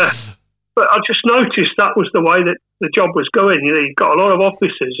yeah. But I just noticed that was the way that the job was going. You've got a lot of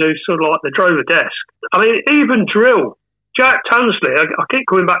officers who sort of like they drove a desk. I mean, even drill. Jack Tansley, I keep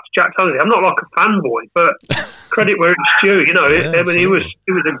coming back to Jack Tansley. I'm not like a fanboy, but credit where it's due. He was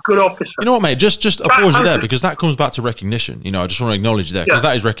a good officer. You know what, mate? Just a pause you there because that comes back to recognition. I just want to acknowledge that because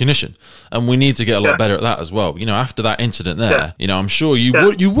that is recognition, and we need to get a lot better at that as well. After that incident there, I'm sure you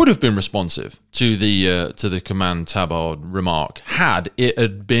would have been responsive to the command tabard remark had it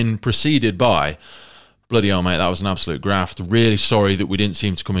had been preceded by, bloody hell, mate, that was an absolute graft. Really sorry that we didn't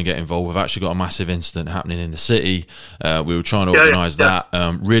seem to come and get involved. We've actually got a massive incident happening in the city. We were trying to organise that.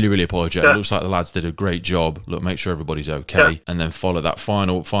 Really, really apologise. It looks like the lads did a great job. Look, make sure everybody's okay. And then follow that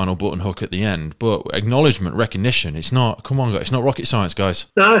final button hook at the end. But acknowledgement, recognition, it's not, come on, guys, it's not rocket science, guys.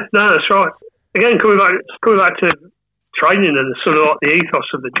 No, that's right. Again, coming back to training and sort of like the ethos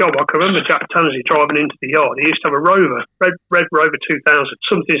of the job. I can remember Jack Tansley driving into the yard. He used to have a Rover, red Rover 2000,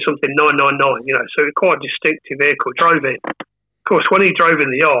 something 999, so it was quite a distinctive vehicle. Drove in. Of course, when he drove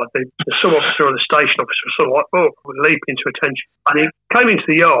in the yard, the sub-officer or the station officer was sort of like, would leap into attention. And he came into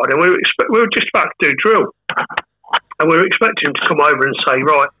the yard and we were just about to do drill. And we were expecting him to come over and say,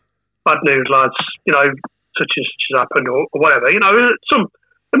 right, bad news, lads, such and such has happened or whatever.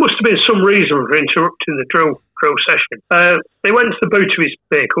 There must have been some reason for interrupting the drill session. They went to the boot of his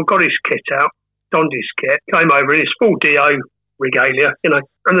vehicle, got his kit out, donned his kit, came over in his full DO regalia, and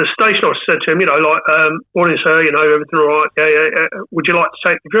the station officer said to him, morning sir, everything all right? Yeah, would you like to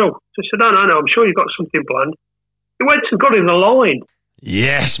take the drill? So he said, no, I'm sure you've got something planned. He went and got in the line.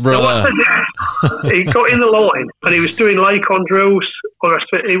 Yes, brother. He got in the line and he was doing lake-on drills, all the rest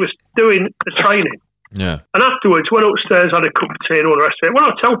of it. He was doing the training. Yeah. And afterwards, went upstairs, had a cup of tea and all the rest of it. When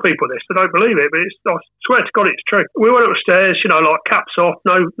I tell people this, they don't believe it, but I swear to God, it's true. We went upstairs, like caps off,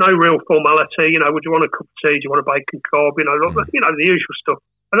 no real formality. Would you want a cup of tea? Do you want a bacon cob? The usual stuff.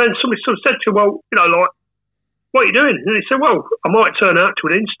 And then somebody sort of said to him, well, what are you doing? And he said, well, I might turn out to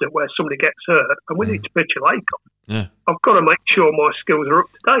an incident where somebody gets hurt and we need to pitch a lake on. Yeah. I've got to make sure my skills are up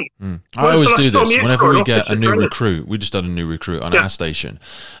to date. I always do this whenever we get a new recruit. We just had a new recruit on our station,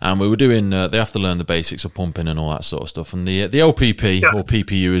 and we were doing. They have to learn the basics of pumping and all that sort of stuff. And the LPP or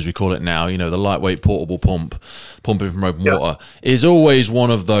PPU as we call it now, the lightweight portable pump, pumping from open water, is always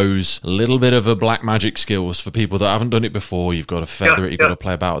one of those little bit of a black magic skills for people that haven't done it before. You've got to feather it, you've got to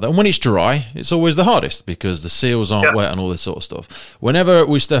play about with it. And when it's dry, it's always the hardest because the seals aren't wet and all this sort of stuff. Whenever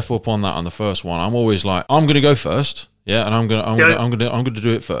we step up on that on the first one, I'm always like, I'm going to go first. Yeah, and I'm gonna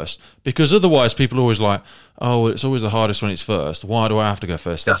do it first, because otherwise people are always like, oh, it's always the hardest when it's first. Why do I have to go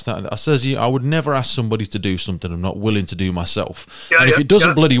first? That's not. I would never ask somebody to do something I'm not willing to do myself. And if it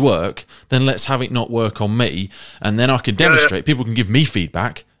doesn't bloody work, then let's have it not work on me, and then I can demonstrate. People can give me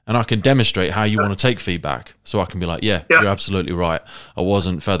feedback, and I can demonstrate how you want to take feedback. So I can be like, you're absolutely right. I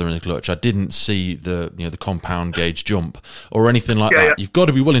wasn't feathering the clutch. I didn't see the compound gauge jump or anything like that. You've got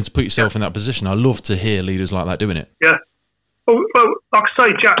to be willing to put yourself in that position. I love to hear leaders like that doing it. Yeah. Well, like I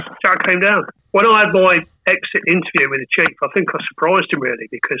say, Jack came down. When I had my exit interview with the chief, I think I surprised him really,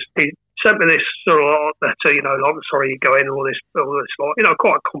 because he sent me this sort of letter, like, sorry you go in, all this, like,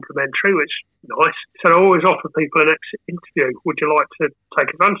 quite complimentary, which is nice. He said, I always offer people an exit interview. Would you like to take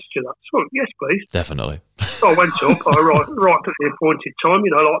advantage of that? So, yes, please. Definitely. So I went up, I arrived at the appointed time,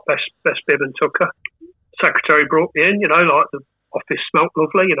 like best bib and tucker. Secretary brought me in, like the office smelt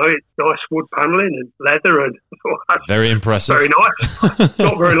lovely, it's nice wood panelling and leather, and I thought that's very impressive. Very nice.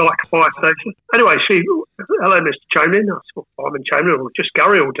 Not very like a fire station. Anyway, hello, Mr. Chamberlain. I said, Fireman Chamberlain, or just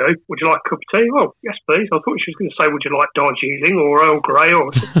Gary will do. Would you like a cup of tea? Oh, yes, please. I thought she was going to say, would you like Darjeeling or Earl Grey? Or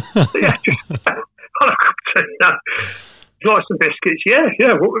yeah, just I'll have a cup of tea. No. Like some biscuits, yeah,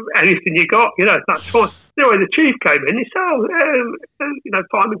 anything you got, that's fine. Anyway, the chief came in, he said,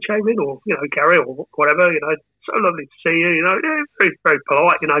 Fireman Chamberlain, or, Gary, or whatever, so lovely to see you, very, very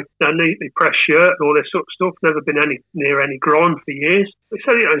polite, neatly pressed shirt and all this sort of stuff, never been near any grime for years. He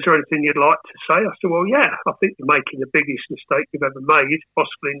said, is there anything you'd like to say? I said, well, yeah, I think you're making the biggest mistake you've ever made,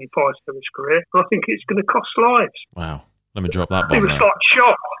 possibly in your fire service career, and I think it's going to cost lives. Wow, let me drop that bomb. He was like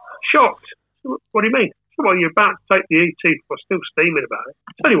shocked. What do you mean? Well, you're about to take the ET, we're still steaming about it.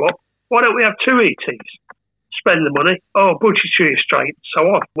 Tell you what, why don't we have 2 ETs? Spend the money. Oh, budgetary straight.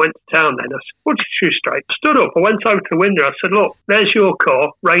 So I went to town then. I said, budgetary straight. Stood up. I went over to the window. I said, look, there's your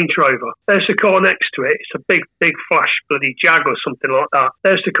car, Range Rover. There's the car next to it. It's a big flash bloody Jag or something like that.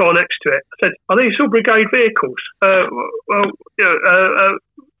 There's the car next to it. I said, are these all brigade vehicles?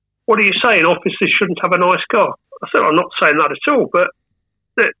 What are you saying? Officers shouldn't have a nice car? I said, I'm not saying that at all, but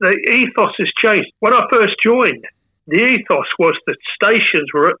the ethos has changed. When I first joined, the ethos was that stations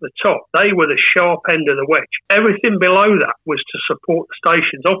were at the top. They were the sharp end of the wedge. Everything below that was to support the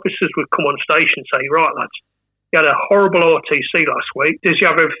stations. Officers would come on station and say, right, lads, you had a horrible RTC last week. Did you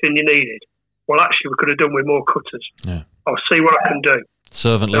have everything you needed? Well, actually, we could have done with more cutters. Yeah. I'll see what I can do.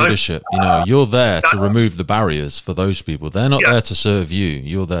 Servant leadership. You're there to remove the barriers for those people. They're not there to serve you.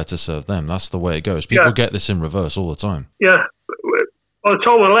 You're there to serve them. That's the way it goes. People get this in reverse all the time. Yeah. By the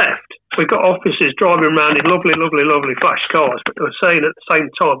time I left, we got officers driving around in lovely, lovely, lovely flash cars, but they were saying at the same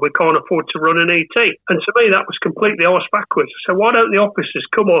time, we can't afford to run an ET. And to me, that was completely arse backwards. So why don't the officers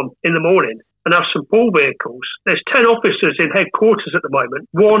come on in the morning and have some pool vehicles? There's 10 officers in headquarters at the moment.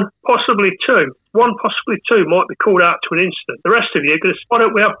 One, possibly two might be called out to an incident. The rest of you are going to, why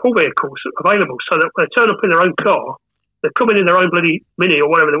don't we have pool vehicles available so that when they turn up in their own car, they're coming in their own bloody Mini or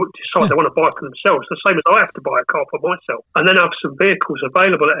whatever they decide they want to buy for themselves, the same as I have to buy a car for myself. And then have some vehicles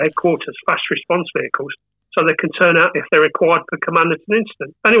available at headquarters, fast response vehicles, so they can turn out if they're required for command at an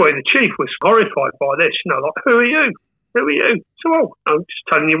incident. Anyway, the chief was horrified by this, like, who are you? So, I'm just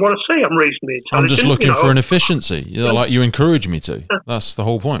telling you what I see. I'm reasonably intelligent. I'm just looking for an efficiency. Like you encourage me to. That's the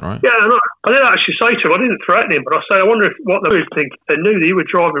whole point, right? Yeah, I didn't actually say to him, I didn't threaten him, but I say, I wonder what they would think if they knew that you were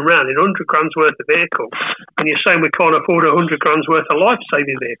driving around in 100 grand's worth of vehicle and you're saying we can't afford 100 grand's worth of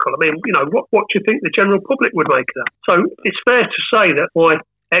life-saving vehicle. I mean, what do you think the general public would make of that? So it's fair to say that my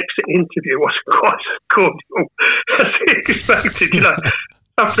exit interview wasn't quite as cordial as he expected,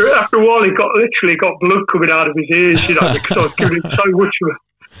 After a while, he got blood coming out of his ears, because I was giving him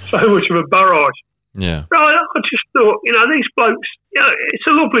so much of a barrage. Yeah. Right. I just thought, these blokes, it's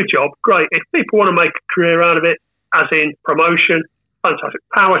a lovely job, great. If people want to make a career out of it, as in promotion, fantastic,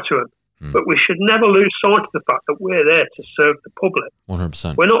 power to them. But we should never lose sight of the fact that we're there to serve the public.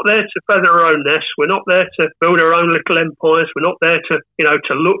 100%. We're not there to feather our own nests. We're not there to build our own little empires. We're not there to,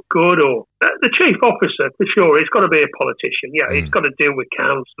 to look good. Or the chief officer, for sure, he's got to be a politician. Yeah, he's got to deal with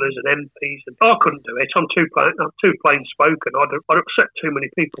councillors and MPs. And I couldn't do it. I'm too plain spoken. I'd upset too many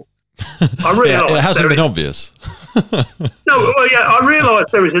people. I realised it hasn't been obvious. I realised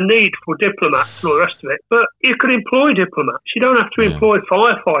there was a need for diplomats and all the rest of it, but you could employ diplomats. You don't have to employ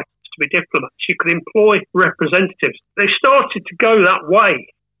firefighters to be diplomats. You could employ representatives. They started to go that way,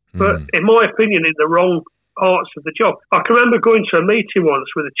 but in my opinion, in the wrong parts of the job. I can remember going to a meeting once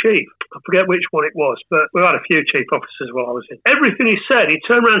with a chief. I forget which one it was, but we had a few chief officers while I was in. Everything he said, he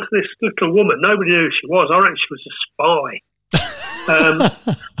turned around to this little woman. Nobody knew who she was. I reckon she was a spy.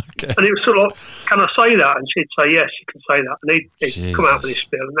 And it was sort of like, can I say that? And she'd say, yes, you can say that. And he'd come out with his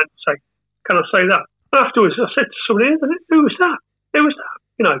spiel and then say, can I say that? And afterwards, I said to somebody, who was that? Who was that?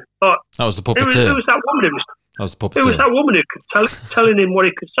 You know, like, that was the puppeteer. Who was that woman? That was the puppeteer. It was that woman who could telling him what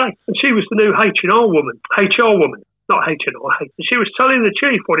he could say. And she was the new HR woman, not HR. And she was telling the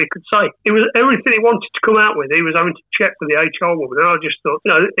chief what he could say. It was everything he wanted to come out with. He was having to check with the HR woman. And I just thought,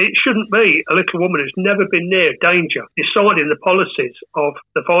 it shouldn't be a little woman who's never been near danger deciding the policies of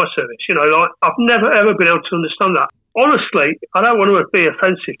the fire service. I've never, ever been able to understand that. Honestly, I don't want to be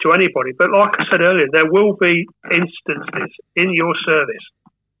offensive to anybody, but like I said earlier, there will be instances in your service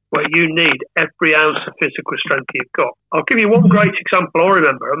where you need every ounce of physical strength you've got. I'll give you one great example I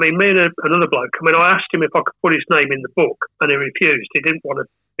remember. I mean, me and another bloke, I asked him if I could put his name in the book, and he refused. He didn't want to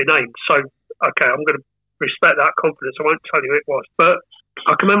be named. So, okay, I'm going to respect that confidence. I won't tell you who it was. But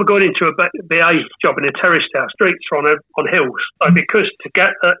I can remember going into a BA job in a terraced house. Streets are on hills. So because to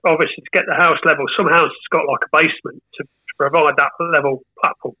get the house level, some houses got like a basement to provide that level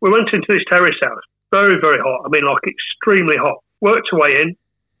platform. We went into this terraced house. Very, very hot. I mean, like extremely hot. Worked our way in.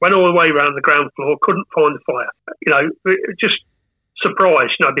 Went all the way around the ground floor, couldn't find the fire. Just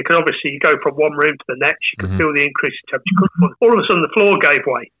surprised, because obviously you go from one room to the next, you can feel the increase in temperature. All of a sudden the floor gave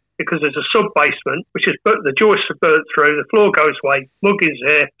way because there's a sub-basement, which is the joists are burnt through, the floor goes away, muggins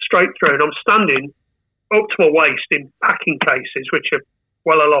here, straight through, and I'm standing up to my waist in packing cases, which are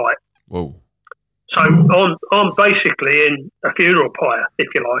well alight. Whoa. So I'm basically in a funeral pyre, if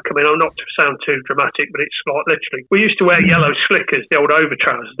you like. I mean, I'm not to sound too dramatic, but it's like literally. We used to wear yellow slickers, the old over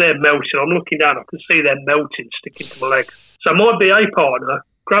trousers. They're melting. I'm looking down, I can see them melting, sticking to my legs. So my BA partner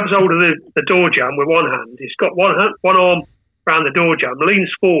grabs hold of the door jamb with one hand. He's got one arm around the door jamb,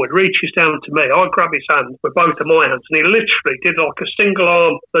 leans forward, reaches down to me. I grab his hand with both of my hands, and he literally did like a single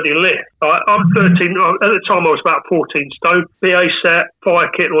arm bloody lift. I'm 13, at the time I was about 14 stone, BA set, fire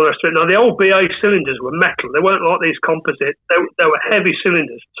kit and all the rest of it. Now the old BA cylinders were metal, they weren't like these composite, they were heavy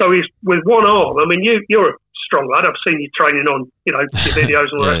cylinders. So he's with one arm, I mean you're a strong lad, I've seen you training on, your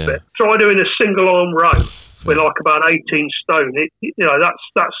videos and all the rest of it. Try doing a single arm row with like about 18 stone.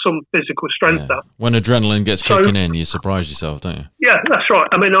 That's some physical strength. That when adrenaline gets kicking in, you surprise yourself, don't you? Yeah, that's right.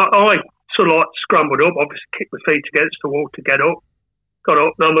 I mean, I sort of like scrambled up, obviously kicked my feet against the wall to get up. Got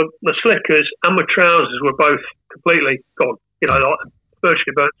up. Now my slickers and my trousers were both completely gone. Like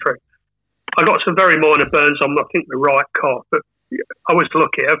virtually burnt through. I got some very minor burns on, I think, the right calf, but I was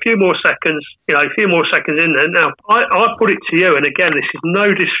lucky. A few more seconds in there. Now, I put it to you, and again, this is no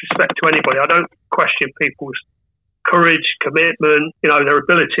disrespect to anybody. I don't question people's courage, commitment, their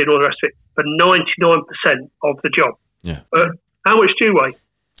ability and all the rest of it, for 99% of the job. Yeah. How much do you weigh?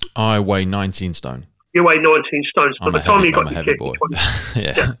 I weigh 19 stone. You weigh 19 stones. By the time you got your kit, 20,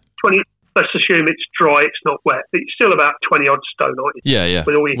 yeah. 20. Let's assume it's dry, it's not wet. But it's still about 20 odd stone, aren't you? Yeah.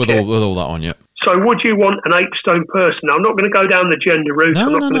 With all that on, yeah. So would you want an 8 stone person? Now, I'm not going to go down the gender route.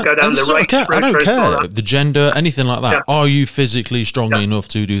 I'm not going to go down the race route. I don't care. The gender, anything like that. Yeah. Are you physically strong enough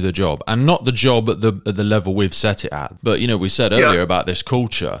to do the job? And not the job at the level we've set it at. But, we said earlier about this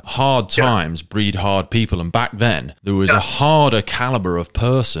culture. Hard times breed hard people. And back then, there was a harder caliber of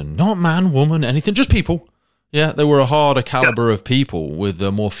person. Not man, woman, anything. Just people. Yeah, they were a harder caliber of people with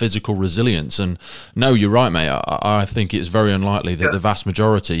a more physical resilience. And no, you're right, mate. I think it's very unlikely that the vast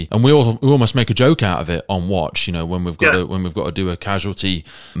majority, and we almost make a joke out of it on watch. When we've got to do a casualty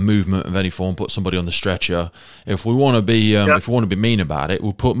movement of any form, put somebody on the stretcher. If we want to be mean about it,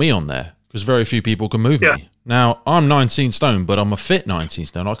 we'll put me on there because very few people can move me. Now, I'm 19 stone, but I'm a fit 19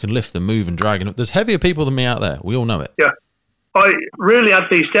 stone. I can lift and move and drag. And there's heavier people than me out there. We all know it. Yeah. I really had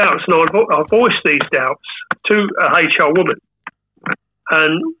these doubts, and I voiced these doubts to a HR woman.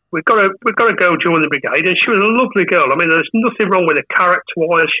 And we've got a girl join the brigade, and she was a lovely girl. I mean, there's nothing wrong with her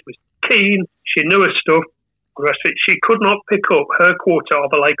character-wise. She was keen. She knew her stuff. The rest of it, she could not pick up her quarter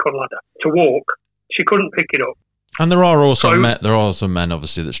of a Lake-on ladder to walk. She couldn't pick it up. And there are also men,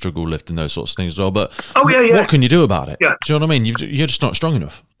 obviously, that struggle lifting those sorts of things as well. But what can you do about it? Yeah. Do you know what I mean? You're just not strong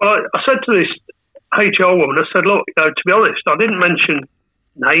enough. Well, I said to this HR woman, I said, look, to be honest, I didn't mention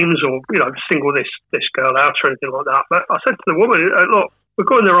names or, single this girl out or anything like that. But I said to the woman, look, we're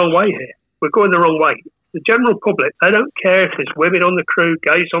going the wrong way here. We're going the wrong way. the general public, they don't care if there's women on the crew,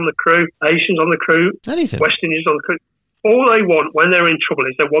 gays on the crew, Asians on the crew, anything, West Indians on the crew. All they want when they're in trouble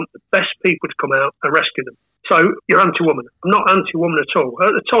is they want the best people to come out and rescue them. So you're anti-woman. I'm not anti-woman at all.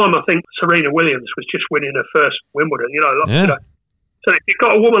 At the time, I think Serena Williams was just winning her first Wimbledon. So if you've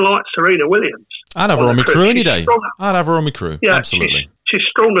got a woman like Serena Williams, I'd have her on my crew any day. I'd have her on my crew. Yeah, absolutely. She's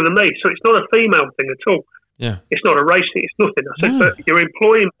stronger than me. So it's not a female thing at all. Yeah, it's not a race thing. It's nothing. I said, but you're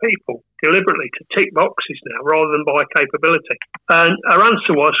employing people deliberately to tick boxes now rather than by capability. And her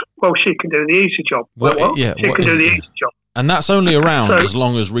answer was, well, she can do the easy job. She can do the easy job. And that's only around as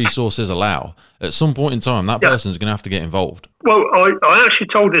long as resources allow. At some point in time, that person's going to have to get involved. Well, I actually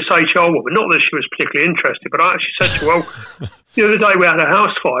told this HR woman, not that she was particularly interested, but I actually said to her, well, the other day we had a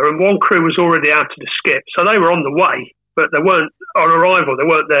house fire and one crew was already out of the skip. So they were on the way, but they weren't on arrival. They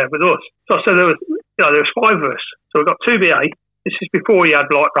weren't there with us. So I said there was 5 of us. So we've got 2 BA. This is before you had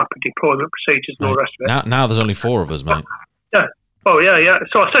like rapid deployment procedures and all the rest of it. Now there's only 4 of us, mate. Yeah. Oh, yeah.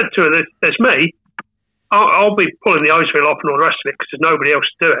 So I said to her, there's me. I'll be pulling the hose reel off and all the rest of it because there's nobody else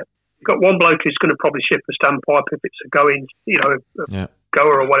to do it. You've got one bloke who's going to probably shift the standpipe if it's a going,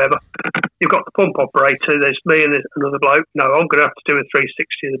 goer or whatever. You've got the pump operator. There's me and there's another bloke. No, I'm going to have to do a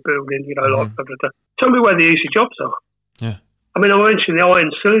 360 of the building, like blah, blah, blah. Tell me where the easy jobs are. Yeah. I mean, I mentioned the iron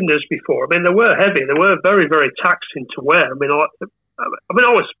cylinders before. I mean, they were heavy. They were very, very taxing to wear. I mean, I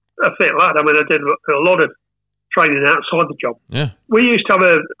was a fit lad. I mean, I did a lot of training outside the job. Yeah. We used to have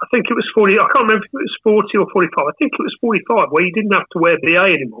I think it was 40, I can't remember if it was 40 or 45. I think it was 45 where you didn't have to wear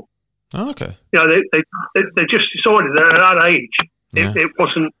BA anymore. Oh, okay. They just decided that at that age, it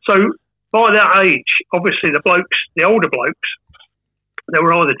wasn't. So by that age, obviously the older blokes, they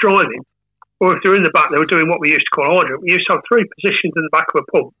were either driving or if they're in the back, they were doing what we used to call hydrant. We used to have 3 positions in the back of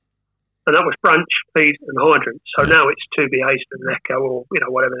a pump, and that was branch, feed, and hydrant. So now it's 2 BAs and an echo or,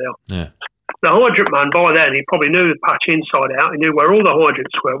 whatever they are. Yeah. The hydrant man, by then, he probably knew the patch inside out. He knew where all the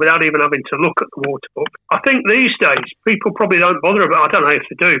hydrants were without even having to look at the water book. I think these days, people probably don't bother about, I don't know if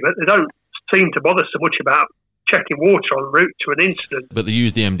they do, but they don't seem to bother so much about checking water en route to an incident. But they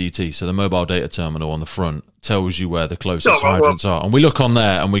use the MDT, so the mobile data terminal on the front tells you where the closest hydrants are. And we look on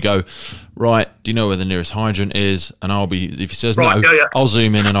there and we go, right, do you know where the nearest hydrant is? And if he says no, I'll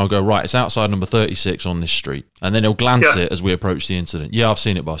zoom in and I'll go, right, it's outside number 36 on this street. And then he'll glance it as we approach the incident. Yeah, I've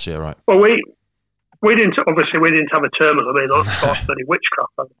seen it, boss. Yeah, right. Well, we didn't have a terminal. I mean, like bloody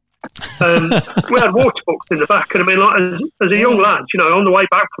witchcraft. We had water books in the back, and I mean, like as a young lad, on the way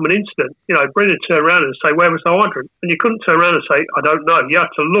back from an incident, Bryn would turn around and say, "Where was the hydrant?" And you couldn't turn around and say, "I don't know." You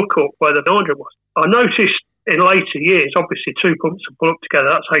had to look up where the hydrant was. I noticed in later years, obviously, 2 pumps are pulled up together.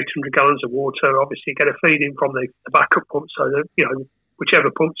 That's 800 gallons of water. Obviously, you get a feed in from the backup pump, so that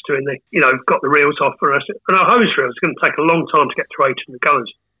whichever pump's doing got the reels off for us. And our hose reels are going to take a long time to get to 800 gallons.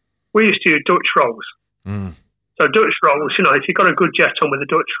 We used to use Dutch rolls. Mm. So Dutch rolls, if you've got a good jet on with a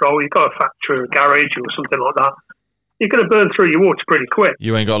Dutch roll, you've got a factory or a garage or something like that, you're going to burn through your water pretty quick.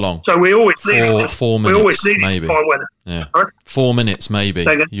 You ain't got long. So we always needed 4 minutes, we always needed maybe. Fine weather. Yeah. Right? 4 minutes, maybe.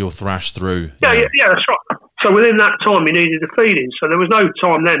 You'll thrash through. Yeah, that's right. So within that time, you needed a feed-in. So there was no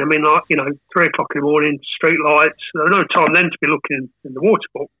time then. I mean, 3 o'clock in the morning, street lights. There was no time then to be looking in the water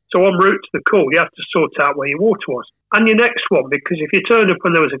book. So en route to the call, you have to sort out where your water was. And your next one, because if you turned up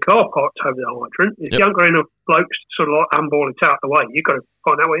when there was a car parked over the hydrant, if you haven't got enough blokes to sort of like handball it out the way, you've got to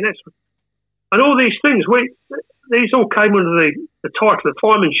find out where your next one. And all these things, these all came under the title of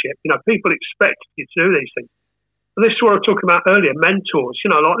firemanship. People expected you to do these things. And this is what I was talking about earlier, mentors.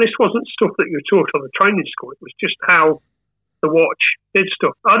 This wasn't stuff that you were taught on the training school. It was just how the watch did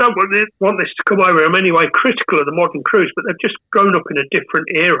stuff. I don't want this to come over in any way critical of the modern crews, but they've just grown up in a different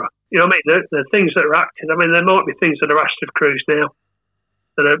era. I mean, the things that are active, I mean, there might be things that are Astrid crews now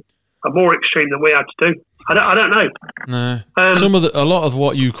that are more extreme than we had to do. I don't know. No. A lot of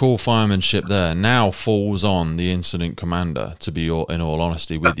what you call firemanship there now falls on the incident commander, to be in all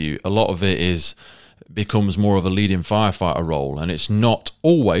honesty with you. A lot of it becomes more of a leading firefighter role, and it's not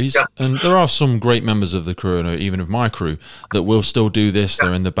always, and there are some great members of the crew, and even of my crew, that will still do this.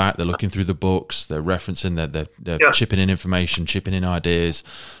 They're in the back, they're looking through the books, they're referencing, they're chipping in information, chipping in ideas,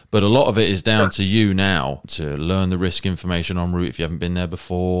 but a lot of it is down to you now to learn the risk information en route if you haven't been there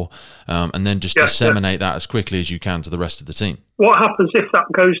before, and then just disseminate that as quickly as you can to the rest of the team. What happens if that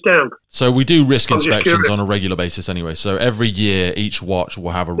goes down? So we do risk inspections on a regular basis anyway. So every year, each watch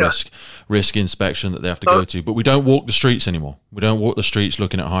will have a risk inspection that they have to go to. But we don't walk the streets anymore. We don't walk the streets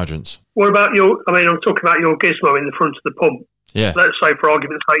looking at hydrants. What about I'm talking about your gizmo in the front of the pump. Yeah. Let's say, for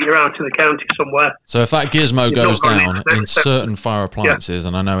argument's sake, you're out in the county somewhere. So if that gizmo goes down in certain fire appliances,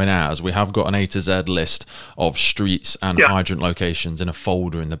 and I know in ours, we have got an A to Z list of streets and hydrant locations in a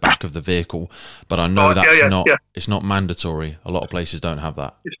folder in the back of the vehicle, but I know it's not mandatory. A lot of places don't have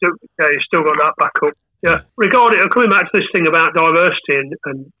that. You've still got that backup. Yeah. Regarding, coming back to this thing about diversity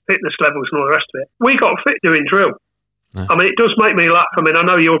and fitness levels and all the rest of it, we got fit doing drill. No. I mean, it does make me laugh. I mean, I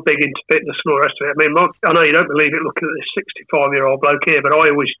know you're big into fitness and all the rest of it. I mean, I know you don't believe it looking at this 65-year-old bloke here, but I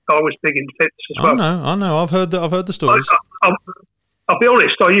was big into fitness as well. I know. I've heard the stories. I'll be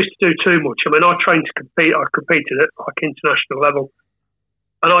honest. I used to do too much. I mean, I trained to compete. I competed at like international level,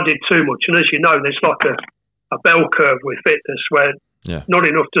 and I did too much. And as you know, there's like a bell curve with fitness where not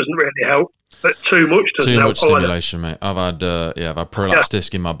enough doesn't really help, but too much doesn't help. Too much stimulation, mate. I've had prolapse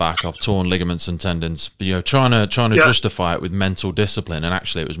disc in my back. I've torn ligaments and tendons. But, trying to justify it with mental discipline, and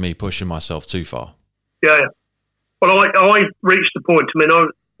actually it was me pushing myself too far. Yeah. Well, I reached the point. I mean,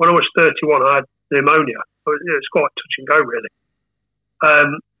 when I was 31, I had pneumonia. It's quite touch and go, really.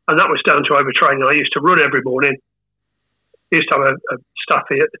 And that was down to overtraining. I used to run every morning. I used to have a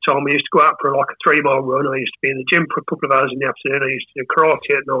staffy at the time. I used to go out for like a 3-mile run. I used to be in the gym for a couple of hours in the afternoon. I used to do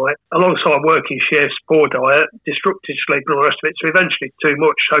karate at night, alongside working shifts, poor diet, destructive sleep and all the rest of it. So eventually too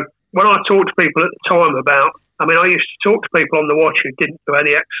much. So when I talked to people at the time about, I used to talk to people on the watch who didn't do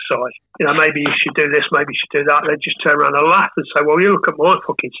any exercise. Maybe you should do this, maybe you should do that. They'd just turn around and laugh and say, well, you look at my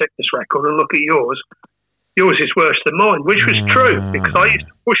fucking sickness record and look at yours. Yours is worse than mine, which was true, because I used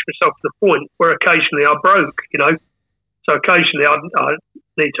to push myself to the point where occasionally I broke, So occasionally I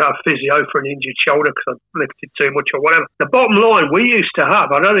need to have physio for an injured shoulder because I've lifted too much or whatever. The bottom line we used to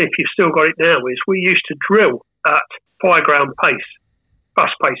have, I don't know if you've still got it now, is we used to drill at fireground pace,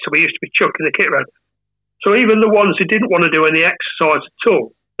 fast pace. So we used to be chucking the kit around. So even the ones who didn't want to do any exercise at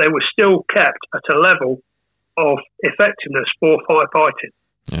all, they were still kept at a level of effectiveness for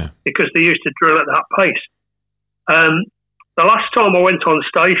firefighting because they used to drill at that pace. The last time I went on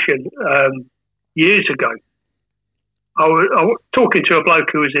station years ago, I was talking to a bloke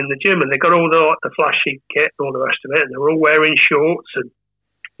who was in the gym, and they got all the flashy kit and all the rest of it, and they were all wearing shorts, and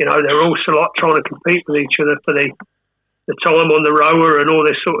they were also like trying to compete with each other for the time on the rower and all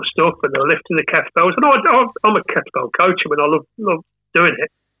this sort of stuff, and they were lifting the kettlebells. And I'm a kettlebell coach. I mean, I love doing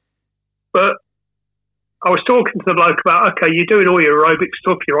it, but I was talking to the bloke about, okay, you're doing all your aerobic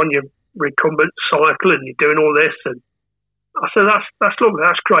stuff, you're on your recumbent cycle, and you're doing all this, and I said, that's lovely,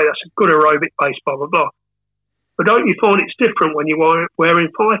 that's great, that's a good aerobic base, blah blah blah. But don't you find it's different when you're wearing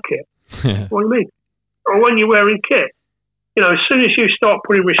fire kit? What do you mean? Or when you're wearing kit? As soon as you start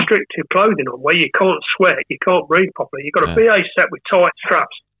putting restrictive clothing on where you can't sweat, you can't breathe properly, you've got a BA set with tight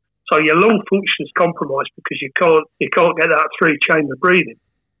straps, so your lung function's compromised because you can't get that 3-chamber breathing.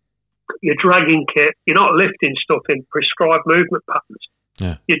 You're dragging kit, you're not lifting stuff in prescribed movement patterns.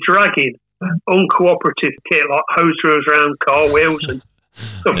 Yeah. You're dragging uncooperative kit like hose drills around car wheels and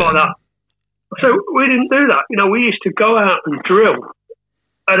stuff like that. So we didn't do that. We used to go out and drill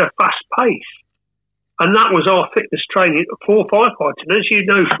at a fast pace. And that was our fitness training for firefighting. As you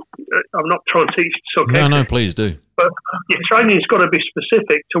know, I'm not trying to teach you to suck eggs. No, please do. But your training's got to be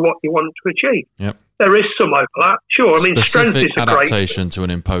specific to what you want to achieve. Yep. There is some overlap. Sure, specific strength is a adaptation to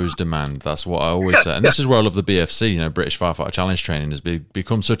an imposed demand. That's what I always say. And this is where I love the BFC, British Firefighter Challenge Training has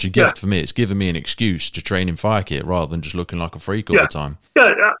become such a gift for me. It's given me an excuse to train in fire kit rather than just looking like a freak all the time.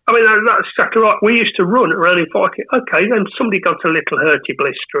 Yeah, that's exactly right. We used to run around in fire kit. Okay, then somebody got a little hurty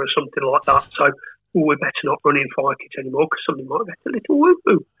blister or something like that. So, we better not run in fire kit anymore because somebody might get a little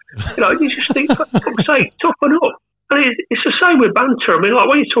woo-woo. You just think, for fuck's sake, toughen up. And it's the same with banter. Like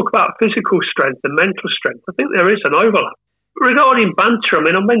when you talk about physical strength and mental strength, I think there is an overlap. Regarding banter,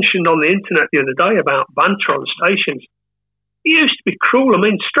 I mentioned on the internet the other day about banter on stations. It used to be cruel.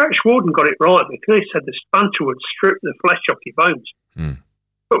 Stretch Warden got it right because he said the banter would strip the flesh off your bones.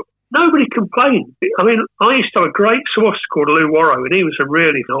 But nobody complained. I used to have a great source called Lou Warrow, and he was a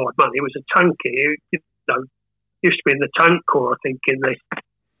really hard man. He was a tanker. He used to be in the tank corps, I think, in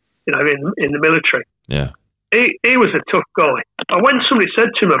the military. Yeah. He was a tough guy. And when somebody said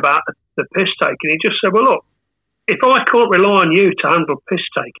to him about the piss taking, he just said, well, look, if I can't rely on you to handle piss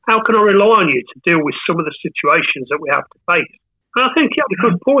take, how can I rely on you to deal with some of the situations that we have to face? And I think you have a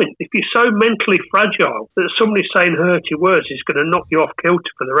good point. If you're so mentally fragile that somebody saying hurty words is going to knock you off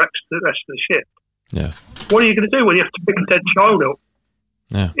kilter for the rest of the shift, what are you going to do when you have to pick a dead child up?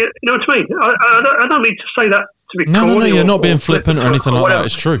 Yeah. You know what I mean? I don't mean to say that to be corny. No, you're not being flippant or anything like that.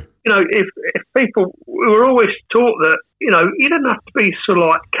 It's true. If people, we were always taught that, you didn't have to be sort of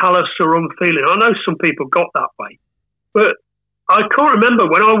like callous or unfeeling. I know some people got that way, but I can't remember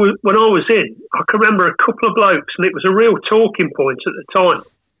when I was in. I can remember a couple of blokes, and it was a real talking point at the time.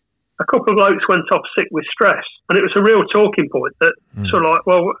 A couple of blokes went off sick with stress, and it was a real talking point that sort of like,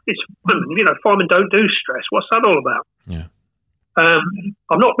 well, it's, you know, firemen don't do stress. What's that all about? Yeah.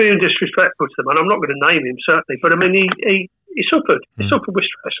 I'm not being disrespectful to the man. I'm not going to name him certainly, but I mean, he suffered. He suffered with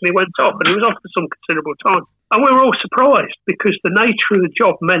stress, and he went off, and he was off for some considerable time. And we were all surprised because the nature of the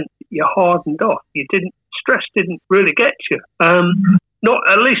job meant you hardened off. Stress didn't really get you. Not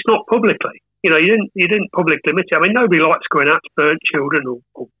at least not publicly. You know, you didn't publicly admit it. I mean, nobody likes going out to burnt children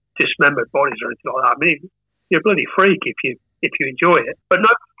or dismembered bodies or anything like that. I mean, you're a bloody freak if you enjoy it. But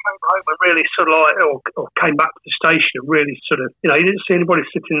nobody came home and really sort of like, or came back to the station and really sort of, you know, you didn't see anybody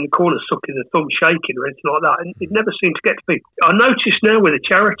sitting in the corner sucking their thumb, shaking or anything like that. And it never seemed to get to people. I noticed now with the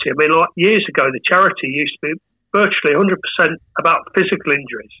charity, I mean, like years ago, the charity used to be virtually 100% about physical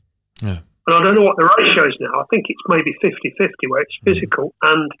injuries. Yeah. And I don't know what the ratio is now. I think it's maybe 50-50 where it's physical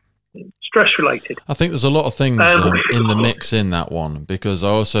and stress-related. I think there's a lot of things in the mix in that one, because I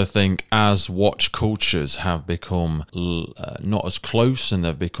also think as watch cultures have become not as close and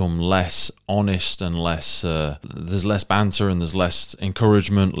they've become less honest and less, there's less banter and there's less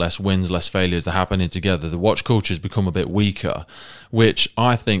encouragement, less wins, less failures that are happening together. The watch culture's become a bit weaker, which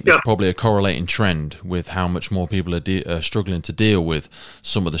I think is probably a correlating trend with how much more people are struggling to deal with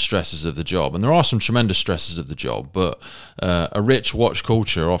some of the stresses of the job. And there are some tremendous stresses of the job, but a rich watch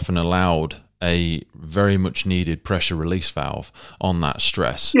culture often allowed a very much needed pressure release valve on that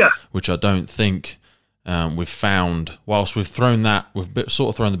stress, which I don't think we've found. Whilst we've sort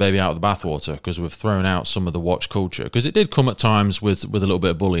of thrown the baby out of the bathwater, because we've thrown out some of the watch culture, because it did come at times with a little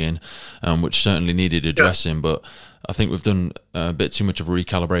bit of bullying, which certainly needed addressing, but I think we've done a bit too much of a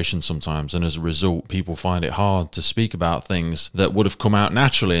recalibration sometimes, and as a result, people find it hard to speak about things that would have come out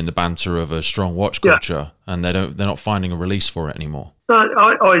naturally in the banter of a strong watch culture, and they're not finding a release for it anymore. No,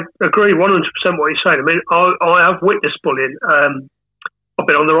 I agree 100% what you're saying. I mean, I have witnessed bullying. I've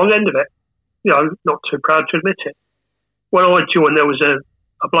been on the wrong end of it. You know, not too proud to admit it. When I joined, there was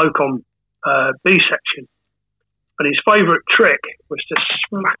a bloke on B section, and his favourite trick was to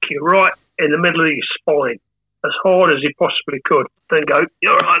smack you right in the middle of your spine as hard as he possibly could, then go,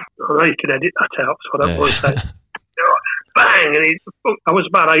 "You're right." I know you can edit that out, so I don't want to say, "You're right." Bang! And I was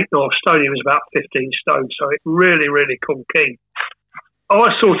about 8.5 stone. He was about 15 stone, so it really, really come keen. I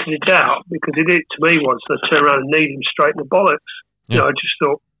sorted it out because he did it to me once, and I turned around and kneed him straight in the bollocks. You know, I just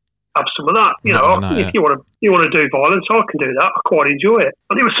thought, have some of that. You know, if you want to do violence, I can do that. I quite enjoy it.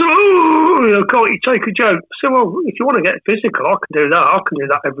 And he was sort of, "Oh, you know, can't you take a joke?" I said, "Well, if you want to get physical, I can do that. I can do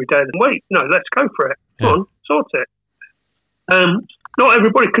that every day of the week. You know, let's go for it. Come on, sort it." Not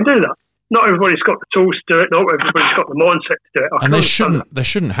everybody can do that. Not everybody's got the tools to do it. Not everybody's got the mindset to do it. And they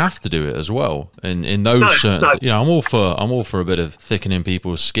shouldn't have to do it as well. In those you know, I'm all for a bit of thickening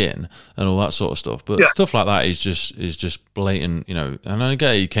people's skin and all that sort of stuff. But stuff like that is just blatant. You know, and I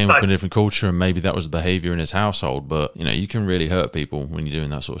get he came up in a different culture, and maybe that was the behaviour in his household. But you know, you can really hurt people when you're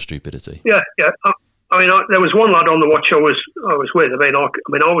doing that sort of stupidity. Yeah. I mean, there was one lad on the watch I was with. I mean,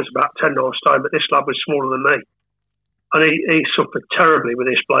 I was about 10.5 stone, but this lad was smaller than me. And he suffered terribly with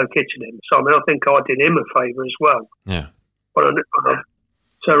this bloke hitting him. So, I mean, I think I did him a favour as well. Yeah. But I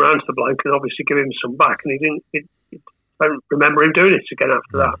turned around to the bloke and obviously give him some back. And I don't remember him doing it again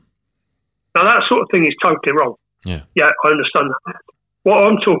after that. Now, that sort of thing is totally wrong. Yeah. Yeah, I understand that. What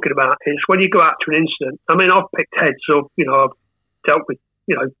I'm talking about is when you go out to an incident, I mean, I've picked heads up, you know, I've dealt with,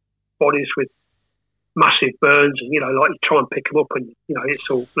 you know, bodies with massive burns, and you know, like you try and pick them up, and you know, it's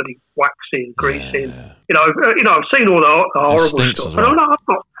all bloody waxy and greasy. And, you know, I've seen all the horrible stuff. Well. I'm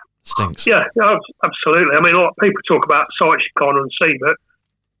not. Stinks. Yeah, absolutely. I mean, a lot of people talk about sights you can't unsee, but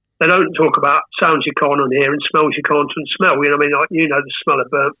they don't talk about sounds you can't unhear and smells you can't unsmell. You know, I mean, like, you know, the smell of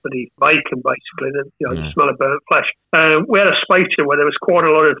burnt bloody bacon, basically. The smell of burnt flesh. We had a space here where there was quite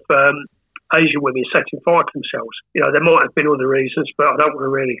a lot of Asian women setting fire to themselves. You know, there might have been other reasons, but I don't want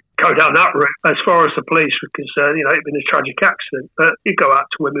to really go down that route. As far as the police were concerned, you know, it'd been a tragic accident. But you go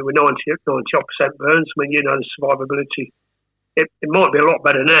out to women with 90% burns. I mean, you know, the survivability, it might be a lot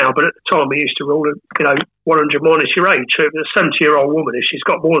better now, but at the time we used to rule, you know, 100 minus your age. So if it's a 70-year-old woman, if she's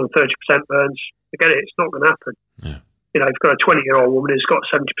got more than 30% burns, forget it, it's not going to happen. Yeah. You know, if you've got a 20-year-old woman who's got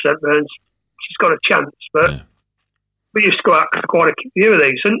 70% burns, she's got a chance. But we used to go out to quite a few of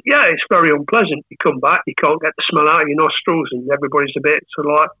these, and yeah, it's very unpleasant. You come back, you can't get the smell out of your nostrils, and everybody's a bit sort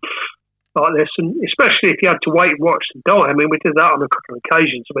of like this, and especially if you had to wait and watch them die. I mean, we did that on a couple of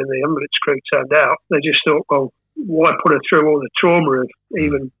occasions. I mean, the ambulance crew turned out, they just thought, well, why put her through all the trauma of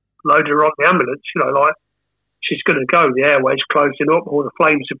even load her on the ambulance, you know, like, she's going to go. The airway's closing up, all the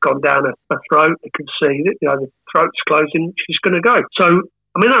flames have gone down her throat. You can see that, the throat's closing. She's going to go. So,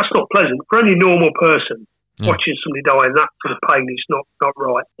 I mean, that's not pleasant for any normal person. Watching somebody dying, that sort of pain is not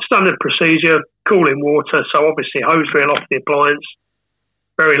right. Standard procedure: cooling water. So obviously, hose reel off the appliance.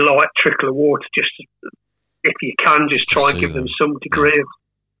 Very light trickle of water, just if you can, just try and give them some degree of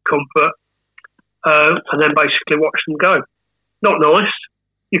comfort, and then basically watch them go. Not nice.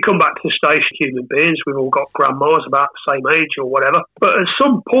 You come back to the station, human beings, we've all got grandmas about the same age or whatever. But at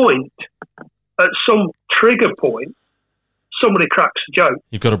some point, at some trigger point, somebody cracks a joke.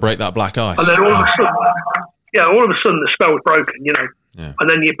 You've got to break that black ice. And then all of a sudden the spell's broken, and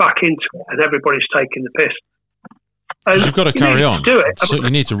then you're back into it and everybody's taking the piss. And you've got to carry on. Do it. So you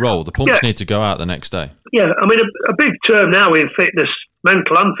need to roll. The pumps need to go out the next day. Yeah, I mean, a big term now in fitness,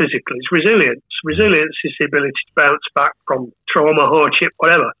 mental and physical, is resilience. Resilience is the ability to bounce back from trauma, hardship,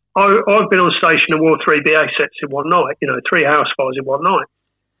 whatever. I've been on station and wore 3 BA sets in one night, 3 house fires in one night.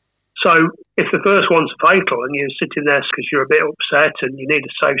 So if the first one's fatal and you're sitting there because you're a bit upset and you need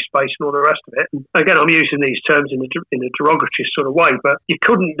a safe space and all the rest of it, and again, I'm using these terms in a derogatory sort of way, but you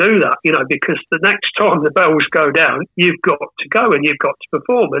couldn't do that, because the next time the bells go down, you've got to go and you've got to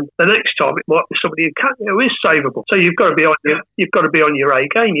perform, and the next time it might be somebody who is savable. So you've got to be on your A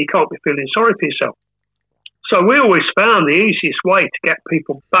game. You can't be feeling sorry for yourself. So we always found the easiest way to get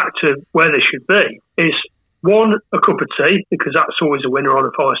people back to where they should be is, 1, a cup of tea, because that's always a winner on a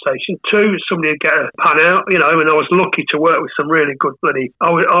fire station. 2, somebody would get a pan out, and I was lucky to work with some really good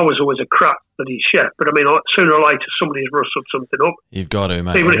I was always a crap bloody chef, but I mean, sooner or later, somebody's rustled something up. You've got to,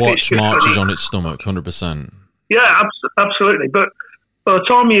 mate. A watch marches on its stomach, 100%. Yeah, absolutely. But by the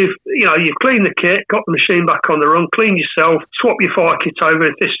time you've cleaned the kit, got the machine back on the run, cleaned yourself, swap your fire kit over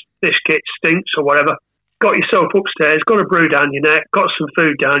if this kit stinks or whatever, got yourself upstairs, got a brew down your neck, got some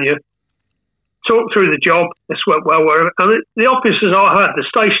food down you, talked through the job, this went well, wherever. And the officers I had, the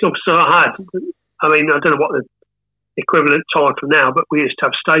station officers I had, I mean, I don't know what the equivalent title now, but we used to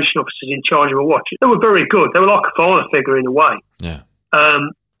have station officers in charge of a watch. They were very good. They were like a father figure in a way. Yeah.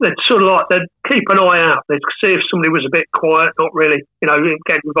 They'd sort of they'd keep an eye out. They'd see if somebody was a bit quiet, not really,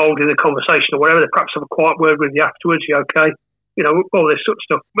 getting involved in the conversation or whatever. They'd perhaps have a quiet word with you afterwards. You okay? All this sort of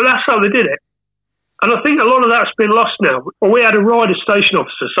stuff. But that's how they did it. And I think a lot of that's been lost now. Well, we had a rider station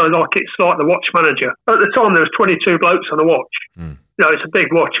officer, so it's like the watch manager. At the time, there was 22 blokes on the watch. It's a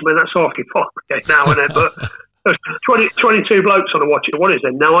big watch. I mean, that's half your fire now and then. But there's 22 blokes on the watch. What is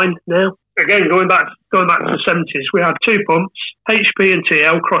there, 9 now? Again, going back to the 70s, we had 2 pumps, HP and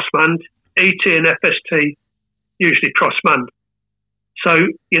TL cross-manned, ET and FST usually cross-manned. So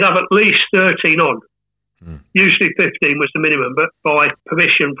you'd have at least 13 on. Usually 15 was the minimum, but by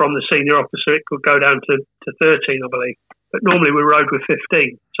permission from the senior officer, it could go down to 13, I believe. But normally we rode with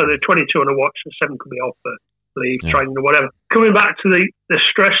 15. So there are 22 on a watch, and 7 could be off for leave, training or whatever. Coming back to the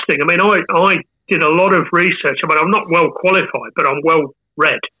stress thing, I mean, I did a lot of research. I mean, I'm not well qualified, but I'm well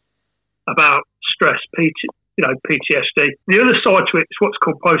read about stress, PTSD. The other side to it is what's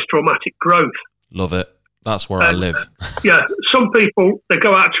called post-traumatic growth. Love it. That's where I live. Yeah, some people, they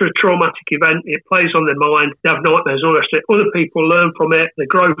go out to a traumatic event, it plays on their mind, they have nightmares, all the rest of it. Other people learn from it, they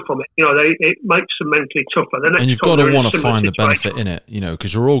grow from it. It makes them mentally tougher. And you've got to want to find the benefit in it,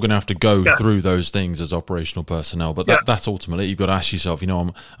 because you're all going to have to go through those things as operational personnel. But that's ultimately, you've got to ask yourself,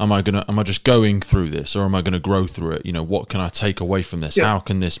 am I just going through this, or am I going to grow through it? What can I take away from this? How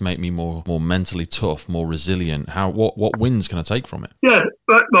can this make me more mentally tough, more resilient? What wins can I take from it? Yeah,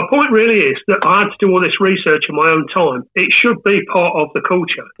 but my point really is that I had to do all this research in my own time. It should be part of the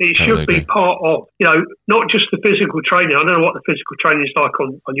culture. It should be part of, not just the physical training. I don't know what the physical training is like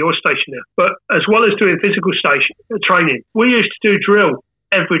on your station now, but as well as doing physical training, we used to do drill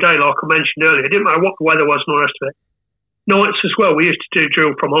every day, like I mentioned earlier. It didn't matter what the weather was and all the rest of it. Nights as well, we used to do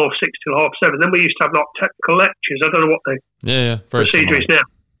drill from 6:30 till 7:30. Then we used to have technical lectures. I don't know what the procedure is now.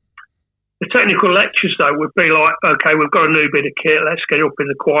 The technical lectures, though, would be like, okay, we've got a new bit of kit, let's get up in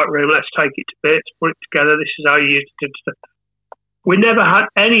the quiet room, let's take it to bits, put it together, this is how you use it. We never had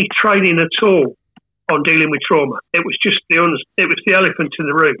any training at all on dealing with trauma. It was just the elephant in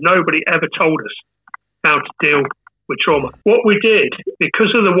the room. Nobody ever told us how to deal with trauma. What we did, because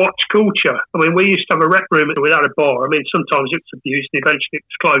of the watch culture, I mean, we used to have a rec room without a bar. I mean, sometimes it was abused and eventually it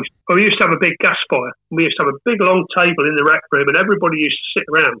was closed. But we used to have a big gas fire. And we used to have a big long table in the rec room, and everybody used to sit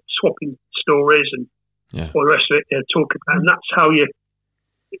around swapping stories and all the rest of it, talking about. And that's how you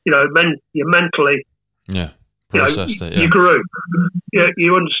mentally processed it. You grew.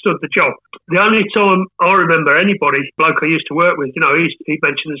 You understood the job. The only time I remember bloke I used to work with, he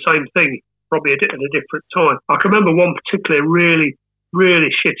mentioned the same thing, probably at a different time. I can remember one particularly really, really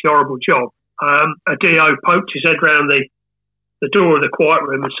shitty, horrible job. a DO poked his head round the door of the quiet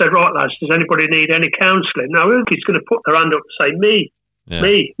room and said, right, lads, does anybody need any counselling? Now, he's going to put their hand up and say, me.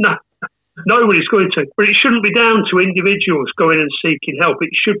 No, nobody's going to. But it shouldn't be down to individuals going and seeking help. It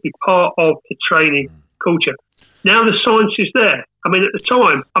should be part of the training culture. Now the science is there. I mean, at the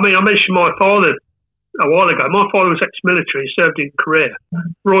time, I mentioned my father a while ago. My father was ex-military, he served in Korea,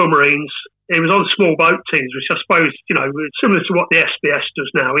 Royal Marines. He was on small boat teams, which I suppose, similar to what the SBS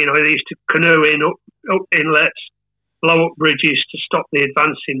does now. They used to canoe in up inlets, blow up bridges to stop the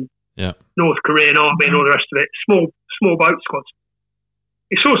advancing North Korean army and all the rest of it. Small boat squads.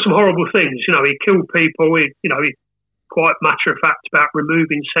 He saw some horrible things. He killed people. He quite matter of fact about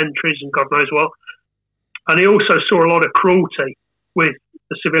removing sentries and God knows what. And he also saw a lot of cruelty with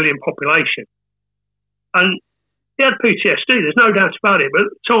the civilian population. And he had PTSD, there's no doubt about it, but at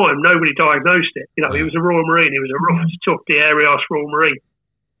the time, nobody diagnosed it. He was a Royal Marine, he was a rough, tough, the Air-Ass Royal Marine.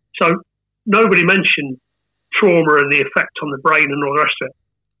 So nobody mentioned trauma and the effect on the brain and all the rest of it.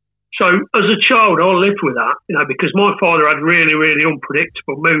 So as a child, I lived with that, because my father had really, really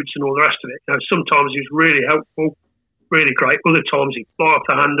unpredictable moods and all the rest of it. Sometimes he was really helpful, really great. Other times he'd fly off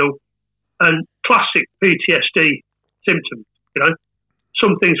the handle. And classic PTSD symptoms,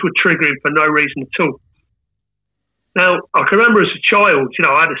 Some things would trigger him for no reason at all. Now, I can remember as a child,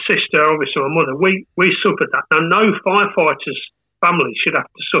 I had a sister, obviously my mother, we suffered that. Now, no firefighter's family should have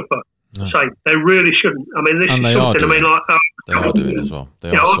to suffer. No. Say, they really shouldn't. I mean, this and is something, they are doing it as well.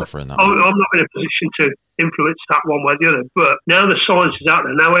 They are suffering that. I'm not in a position to influence that one way or the other, but now the science is out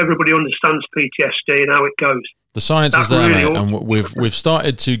there. Now everybody understands PTSD and how it goes. The science is there, mate, and we've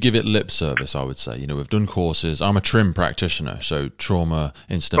started to give it lip service, I would say. We've done courses. I'm a TRIM practitioner, so trauma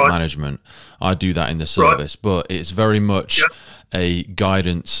incident management. I do that in the service, but it's very much a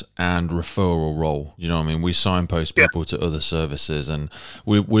guidance and referral role. You know what I mean? We signpost people to other services, and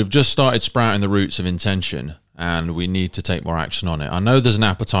we've just started sprouting the roots of intention, and we need to take more action on it. I know there's an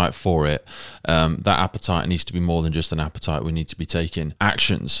appetite for it. That appetite needs to be more than just an appetite. We need to be taking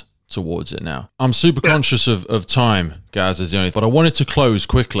actions towards it now. I'm super conscious of time, Gaz, is the only thought. I wanted to close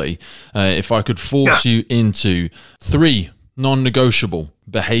quickly. If I could force you into 3 non-negotiable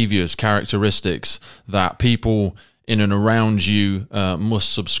behaviors, characteristics that people in and around you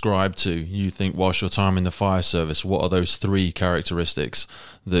must subscribe to. You think whilst your time in the fire service, what are those 3 characteristics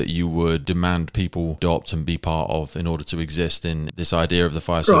that you would demand people adopt and be part of in order to exist in this idea of the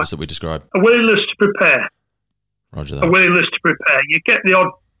fire service that we described? A willingness to prepare. Roger that. A willingness to prepare. You get the odd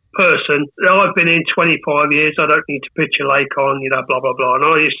person. I've been in 25 years. I don't need to pitch a lake on, blah, blah, blah. And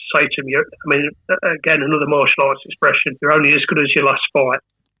I used to say to them, again, another martial arts expression, you're only as good as your last fight.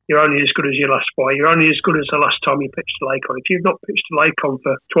 You're only as good as your last fight. You're only as good as the last time you pitched a lake on. If you've not pitched a lake on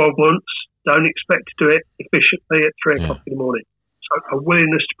for 12 months, don't expect to do it efficiently at 3 o'clock in the morning. So a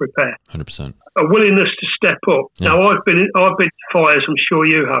willingness to prepare. 100%. A willingness to step up. Yeah. Now, I've been to fires, I'm sure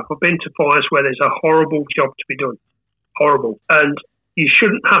you have. I've been to fires where there's a horrible job to be done. Horrible. And you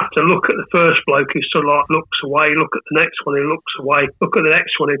shouldn't have to look at the first bloke who sort of looks away, look at the next one who looks away, look at the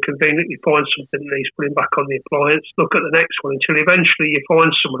next one who conveniently finds something and he's putting back on the appliance, look at the next one until eventually you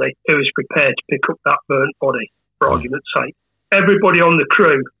find somebody who is prepared to pick up that burnt body, for argument's sake. Everybody on the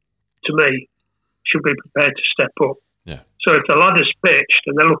crew, to me, should be prepared to step up. Yeah. So if the ladder's pitched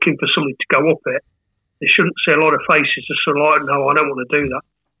and they're looking for somebody to go up it, they shouldn't see a lot of faces that sort of like, no, I don't want to do that.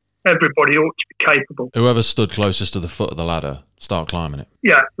 Everybody ought to be capable. Whoever stood closest to the foot of the ladder, start climbing it.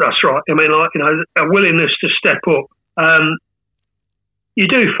 Yeah, that's right. I mean, a willingness to step up. You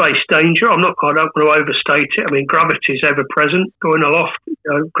do face danger. I don't want to overstate it. I mean, gravity is ever present. Going aloft,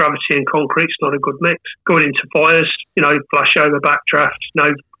 gravity and concrete's not a good mix. Going into fires, flash over backdraft,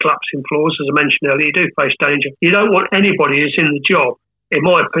 collapsing floors, as I mentioned earlier, you do face danger. You don't want anybody who's in the job, in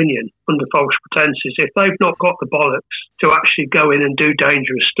my opinion, under false pretences, if they've not got the bollocks to actually go in and do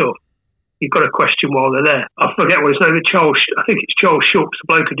dangerous stuff, you've got to question while they're there. I forget what his name is, I think it's Charles Schultz, the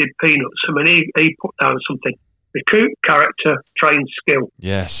bloke who did Peanuts. I mean, he put down something. Recruit character, train skill.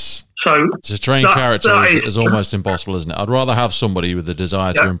 Yes. So to train character is almost impossible, isn't it? I'd rather have somebody with a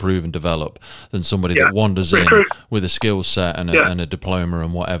desire to improve and develop than somebody that wanders in with a skill set and a diploma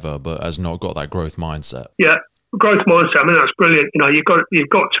and whatever, but has not got that growth mindset. Yeah. Growth mindset, I mean, that's brilliant. You've got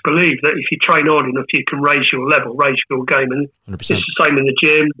to believe that if you train hard enough, you can raise your level, raise your game. And 100%. It's the same in the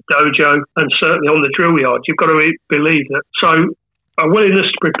gym, the dojo, and certainly on the drill yard. You've got to believe that. So a willingness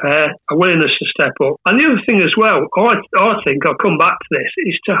to prepare, a willingness to step up. And the other thing as well, I think, I'll come back to this,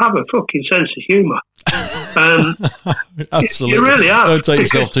 is to have a fucking sense of humour. Absolutely. You really have. Don't take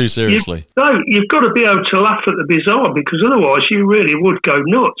yourself too seriously. You've got to be able to laugh at the bizarre, because otherwise you really would go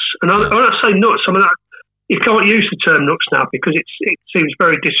nuts. And when I say nuts, I mean, you can't use the term nuts now because it seems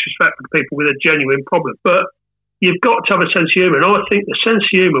very disrespectful to people with a genuine problem. But you've got to have a sense of humour, and I think the sense of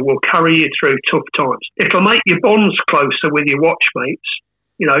humour will carry you through tough times. It'll make your bonds closer with your watchmates.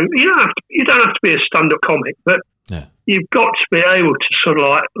 You know, you don't have to be a stand-up comic, but you've got to be able to sort of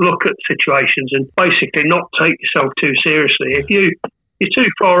like look at situations and basically not take yourself too seriously. If you're too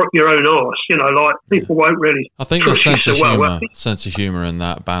far up your own arse, you know, like people won't really. I think the sense of humour and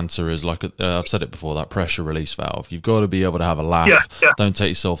that banter is like I've said it before, that pressure release valve. You've got to be able to have a laugh. Yeah. Don't take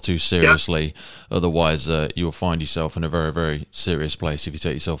yourself too seriously, otherwise you'll find yourself in a very, very serious place if you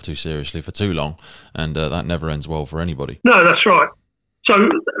take yourself too seriously for too long, and that never ends well for anybody. No, that's right. So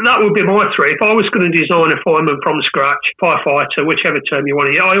that would be my three. If I was going to design a fireman from scratch, firefighter, whichever term you want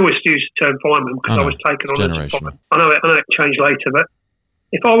to use, I always use the term fireman because I was taken on as a fireman. I know it changed later, but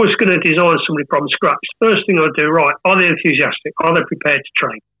if I was going to design somebody from scratch, first thing I'd do, right, are they enthusiastic? Are they prepared to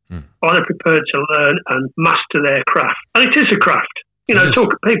train? Are they prepared to learn and master their craft? And it is a craft. You know,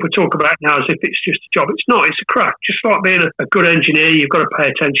 people talk about it now as if it's just a job. It's not. It's a craft. Just like being a good engineer, you've got to pay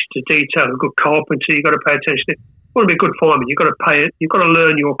attention to detail. A good carpenter, you've got to pay attention to. You want to be a good fireman, you've got to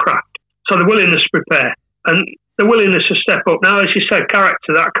learn your craft. So the willingness to prepare and the willingness to step up. Now, as you said,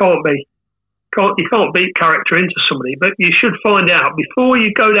 character, that you can't beat character into somebody, but you should find out before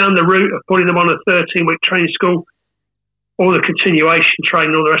you go down the route of putting them on a 13-week training school or the continuation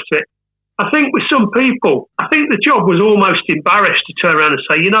training and all the rest of it. I think with some people, I think the job was almost embarrassed to turn around and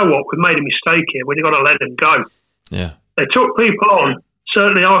say, you know what, we've made a mistake here, we've got to let them go. Yeah. They took people on.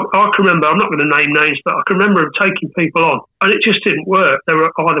 Certainly, I can remember, I'm not going to name names, but I can remember them taking people on, and it just didn't work. They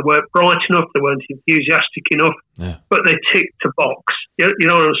either weren't bright enough, they weren't enthusiastic enough, but they ticked a box. You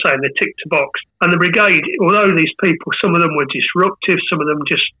know what I'm saying? They ticked a box. And the brigade, although these people, some of them were disruptive, some of them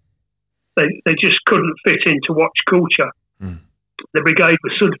they just couldn't fit into watch culture. The brigade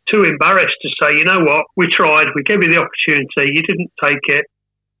was sort of too embarrassed to say, you know what, we tried, we gave you the opportunity, you didn't take it.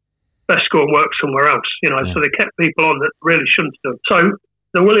 Let's go and work somewhere else, you know. So they kept people on that really shouldn't have. So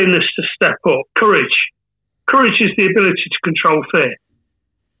the willingness to step up, courage is the ability to control fear.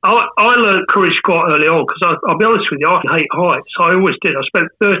 I learned courage quite early on because I'll be honest with you, I hate heights. I always did. I spent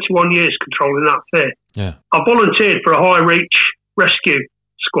 31 years controlling that fear. Yeah. I volunteered for a high reach rescue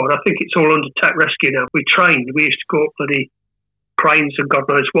squad. I think it's all under tech rescue now. We trained. We used to go up bloody cranes and God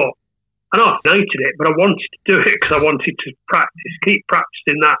knows what. And I hated it, but I wanted to do it because I wanted to keep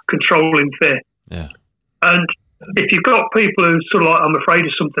practicing that controlling fear. Yeah. And if you've got people who sort of like, I'm afraid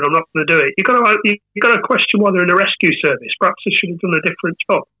of something, I'm not going to do it, you've got to question why they're in a rescue service. Perhaps they should have done a different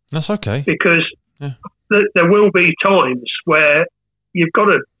job. That's okay. Because there will be times where you've got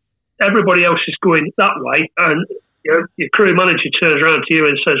to, everybody else is going that way, and your crew manager turns around to you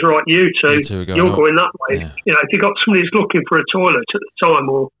and says, right, you two you're going that way. Yeah. You know, if you've got somebody who's looking for a toilet at the time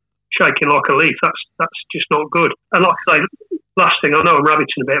or shaking like a leaf, that's just not good. And like I say, last thing, I know I'm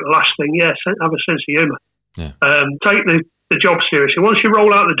rabbiting a bit, but last thing, have a sense of humour. Yeah. Take the job seriously. Once you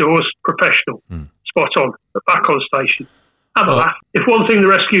roll out the doors, professional, spot on, but back on station. Have a laugh. If one thing the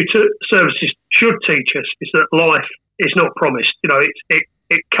rescue services should teach us is that life is not promised. You know,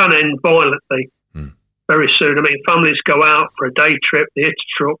 it can end violently very soon. I mean, families go out for a day trip, they hit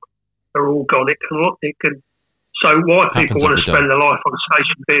a truck, they're all gone. It can. So why people want to spend their life on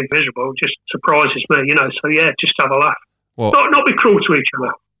station being miserable just surprises me, you know. So just have a laugh. Well, not be cruel to each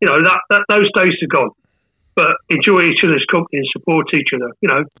other. You know, that those days are gone. But enjoy each other's company and support each other, you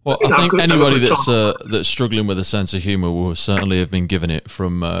know. Well, I think anybody that's struggling with a sense of humour will certainly have been given it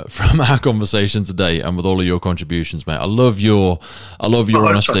from our conversation today and with all of your contributions, mate. I love your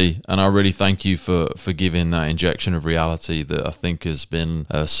honesty, and I really thank you for giving that injection of reality that I think has been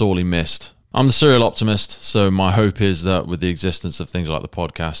sorely missed. I'm the serial optimist, so my hope is that with the existence of things like the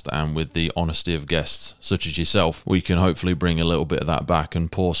podcast and with the honesty of guests such as yourself, we can hopefully bring a little bit of that back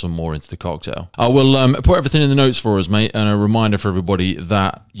and pour some more into the cocktail. I will put everything in the notes for us, mate, and a reminder for everybody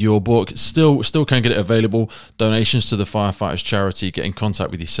that your book still can get it available. Donations to the Firefighters charity, get in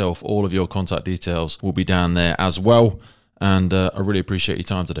contact with yourself. All of your contact details will be down there as well. And I really appreciate your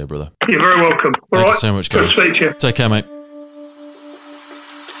time today, brother. You're very welcome. Thank you so much, Gary. Good to speak to you. Take care, mate.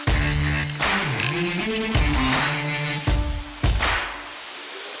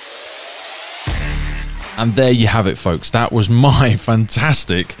 And there you have it, folks. That was my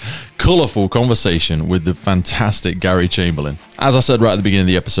fantastic, colourful conversation with the fantastic Gary Chamberlain. As I said right at the beginning of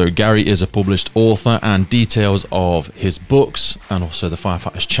the episode, Gary is a published author, and details of his books and also the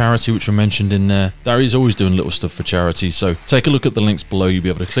Firefighters charity, which were mentioned in there. Gary's always doing little stuff for charity, so take a look at the links below. You'll be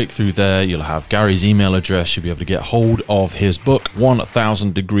able to click through there. You'll have Gary's email address. You'll be able to get hold of his book,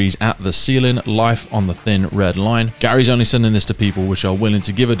 1000 Degrees at the Ceiling, Life on the Thin Red Line. Gary's only sending this to people which are willing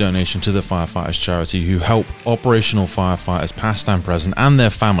to give a donation to the Firefighters charity, who help operational firefighters past and present and their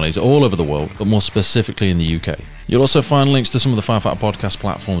families all over the world, but more specifically in the UK. You'll also find links to some of the Firefighter podcast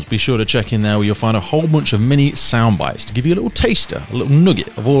platforms. Be sure to check in there where you'll find a whole bunch of mini sound bites to give you a little taster, a little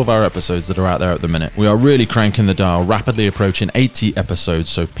nugget of all of our episodes that are out there at the minute. We are really cranking the dial, rapidly approaching 80 episodes,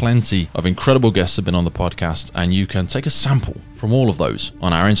 so plenty of incredible guests have been on the podcast, and you can take a sample from all of those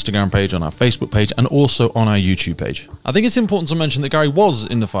on our Instagram page, on our Facebook page, and also on our YouTube page. I think it's important to mention that Gary was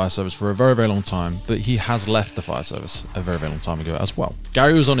in the fire service for a very, very long time, but he has left the fire service a very, very long time ago as well.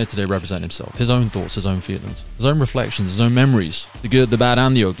 Gary was on here today representing himself, his own thoughts, his own feelings, his own reflections, his own memories, the good, the bad,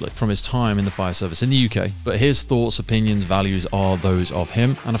 and the ugly from his time in the fire service in the UK. But his thoughts, opinions, values are those of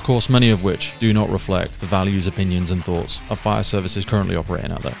him, and of course many of which do not reflect the values, opinions, and thoughts of fire services currently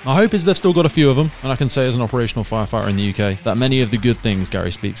operating out there. My hope is they've still got a few of them, and I can say as an operational firefighter in the UK that many of the good things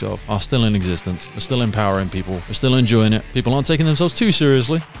Gary speaks of are still in existence. We're still empowering people, we're still enjoying it. People aren't taking themselves too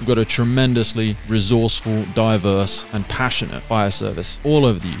seriously. We've got a tremendously resourceful, diverse, and passionate fire service all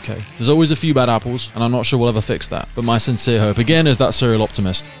over the UK. There's always a few bad apples, and I'm not sure we'll ever fix that. But my sincere hope, again as that serial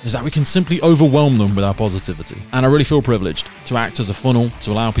optimist, is that we can simply overwhelm them with our positivity. And I really feel privileged to act as a funnel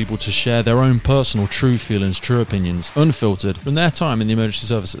to allow people to share their own personal, true feelings, true opinions, unfiltered from their time in the emergency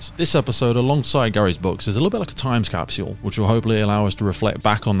services. This episode, alongside Gary's books, is a little bit like a times capsule, which will hopefully allow us to reflect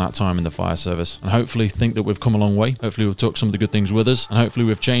back on that time in the fire service and hopefully think that we've come a long way. Hopefully we've took some of the good things with us, and hopefully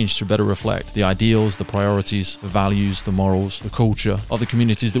we've changed to better reflect the ideals, the priorities, the values, the morals, the culture of the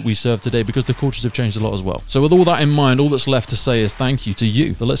communities that we serve today, because the cultures have changed a lot as well. So with all that in mind, all that's left to say is thank you to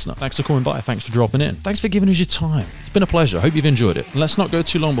you, the listener. Thanks for coming by. Thanks for dropping in. Thanks for giving us your time. It's been a pleasure. I hope you've enjoyed it. And let's not go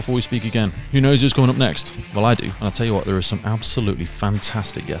too long before we speak again. Who knows who's coming up next? Well, I do. And I'll tell you what, there are some absolutely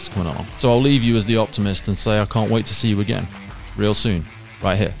fantastic guests coming on. So I'll leave you as the optimist and say I can't wait to see you again real soon,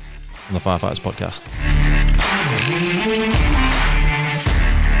 right here on the Firefighters Podcast.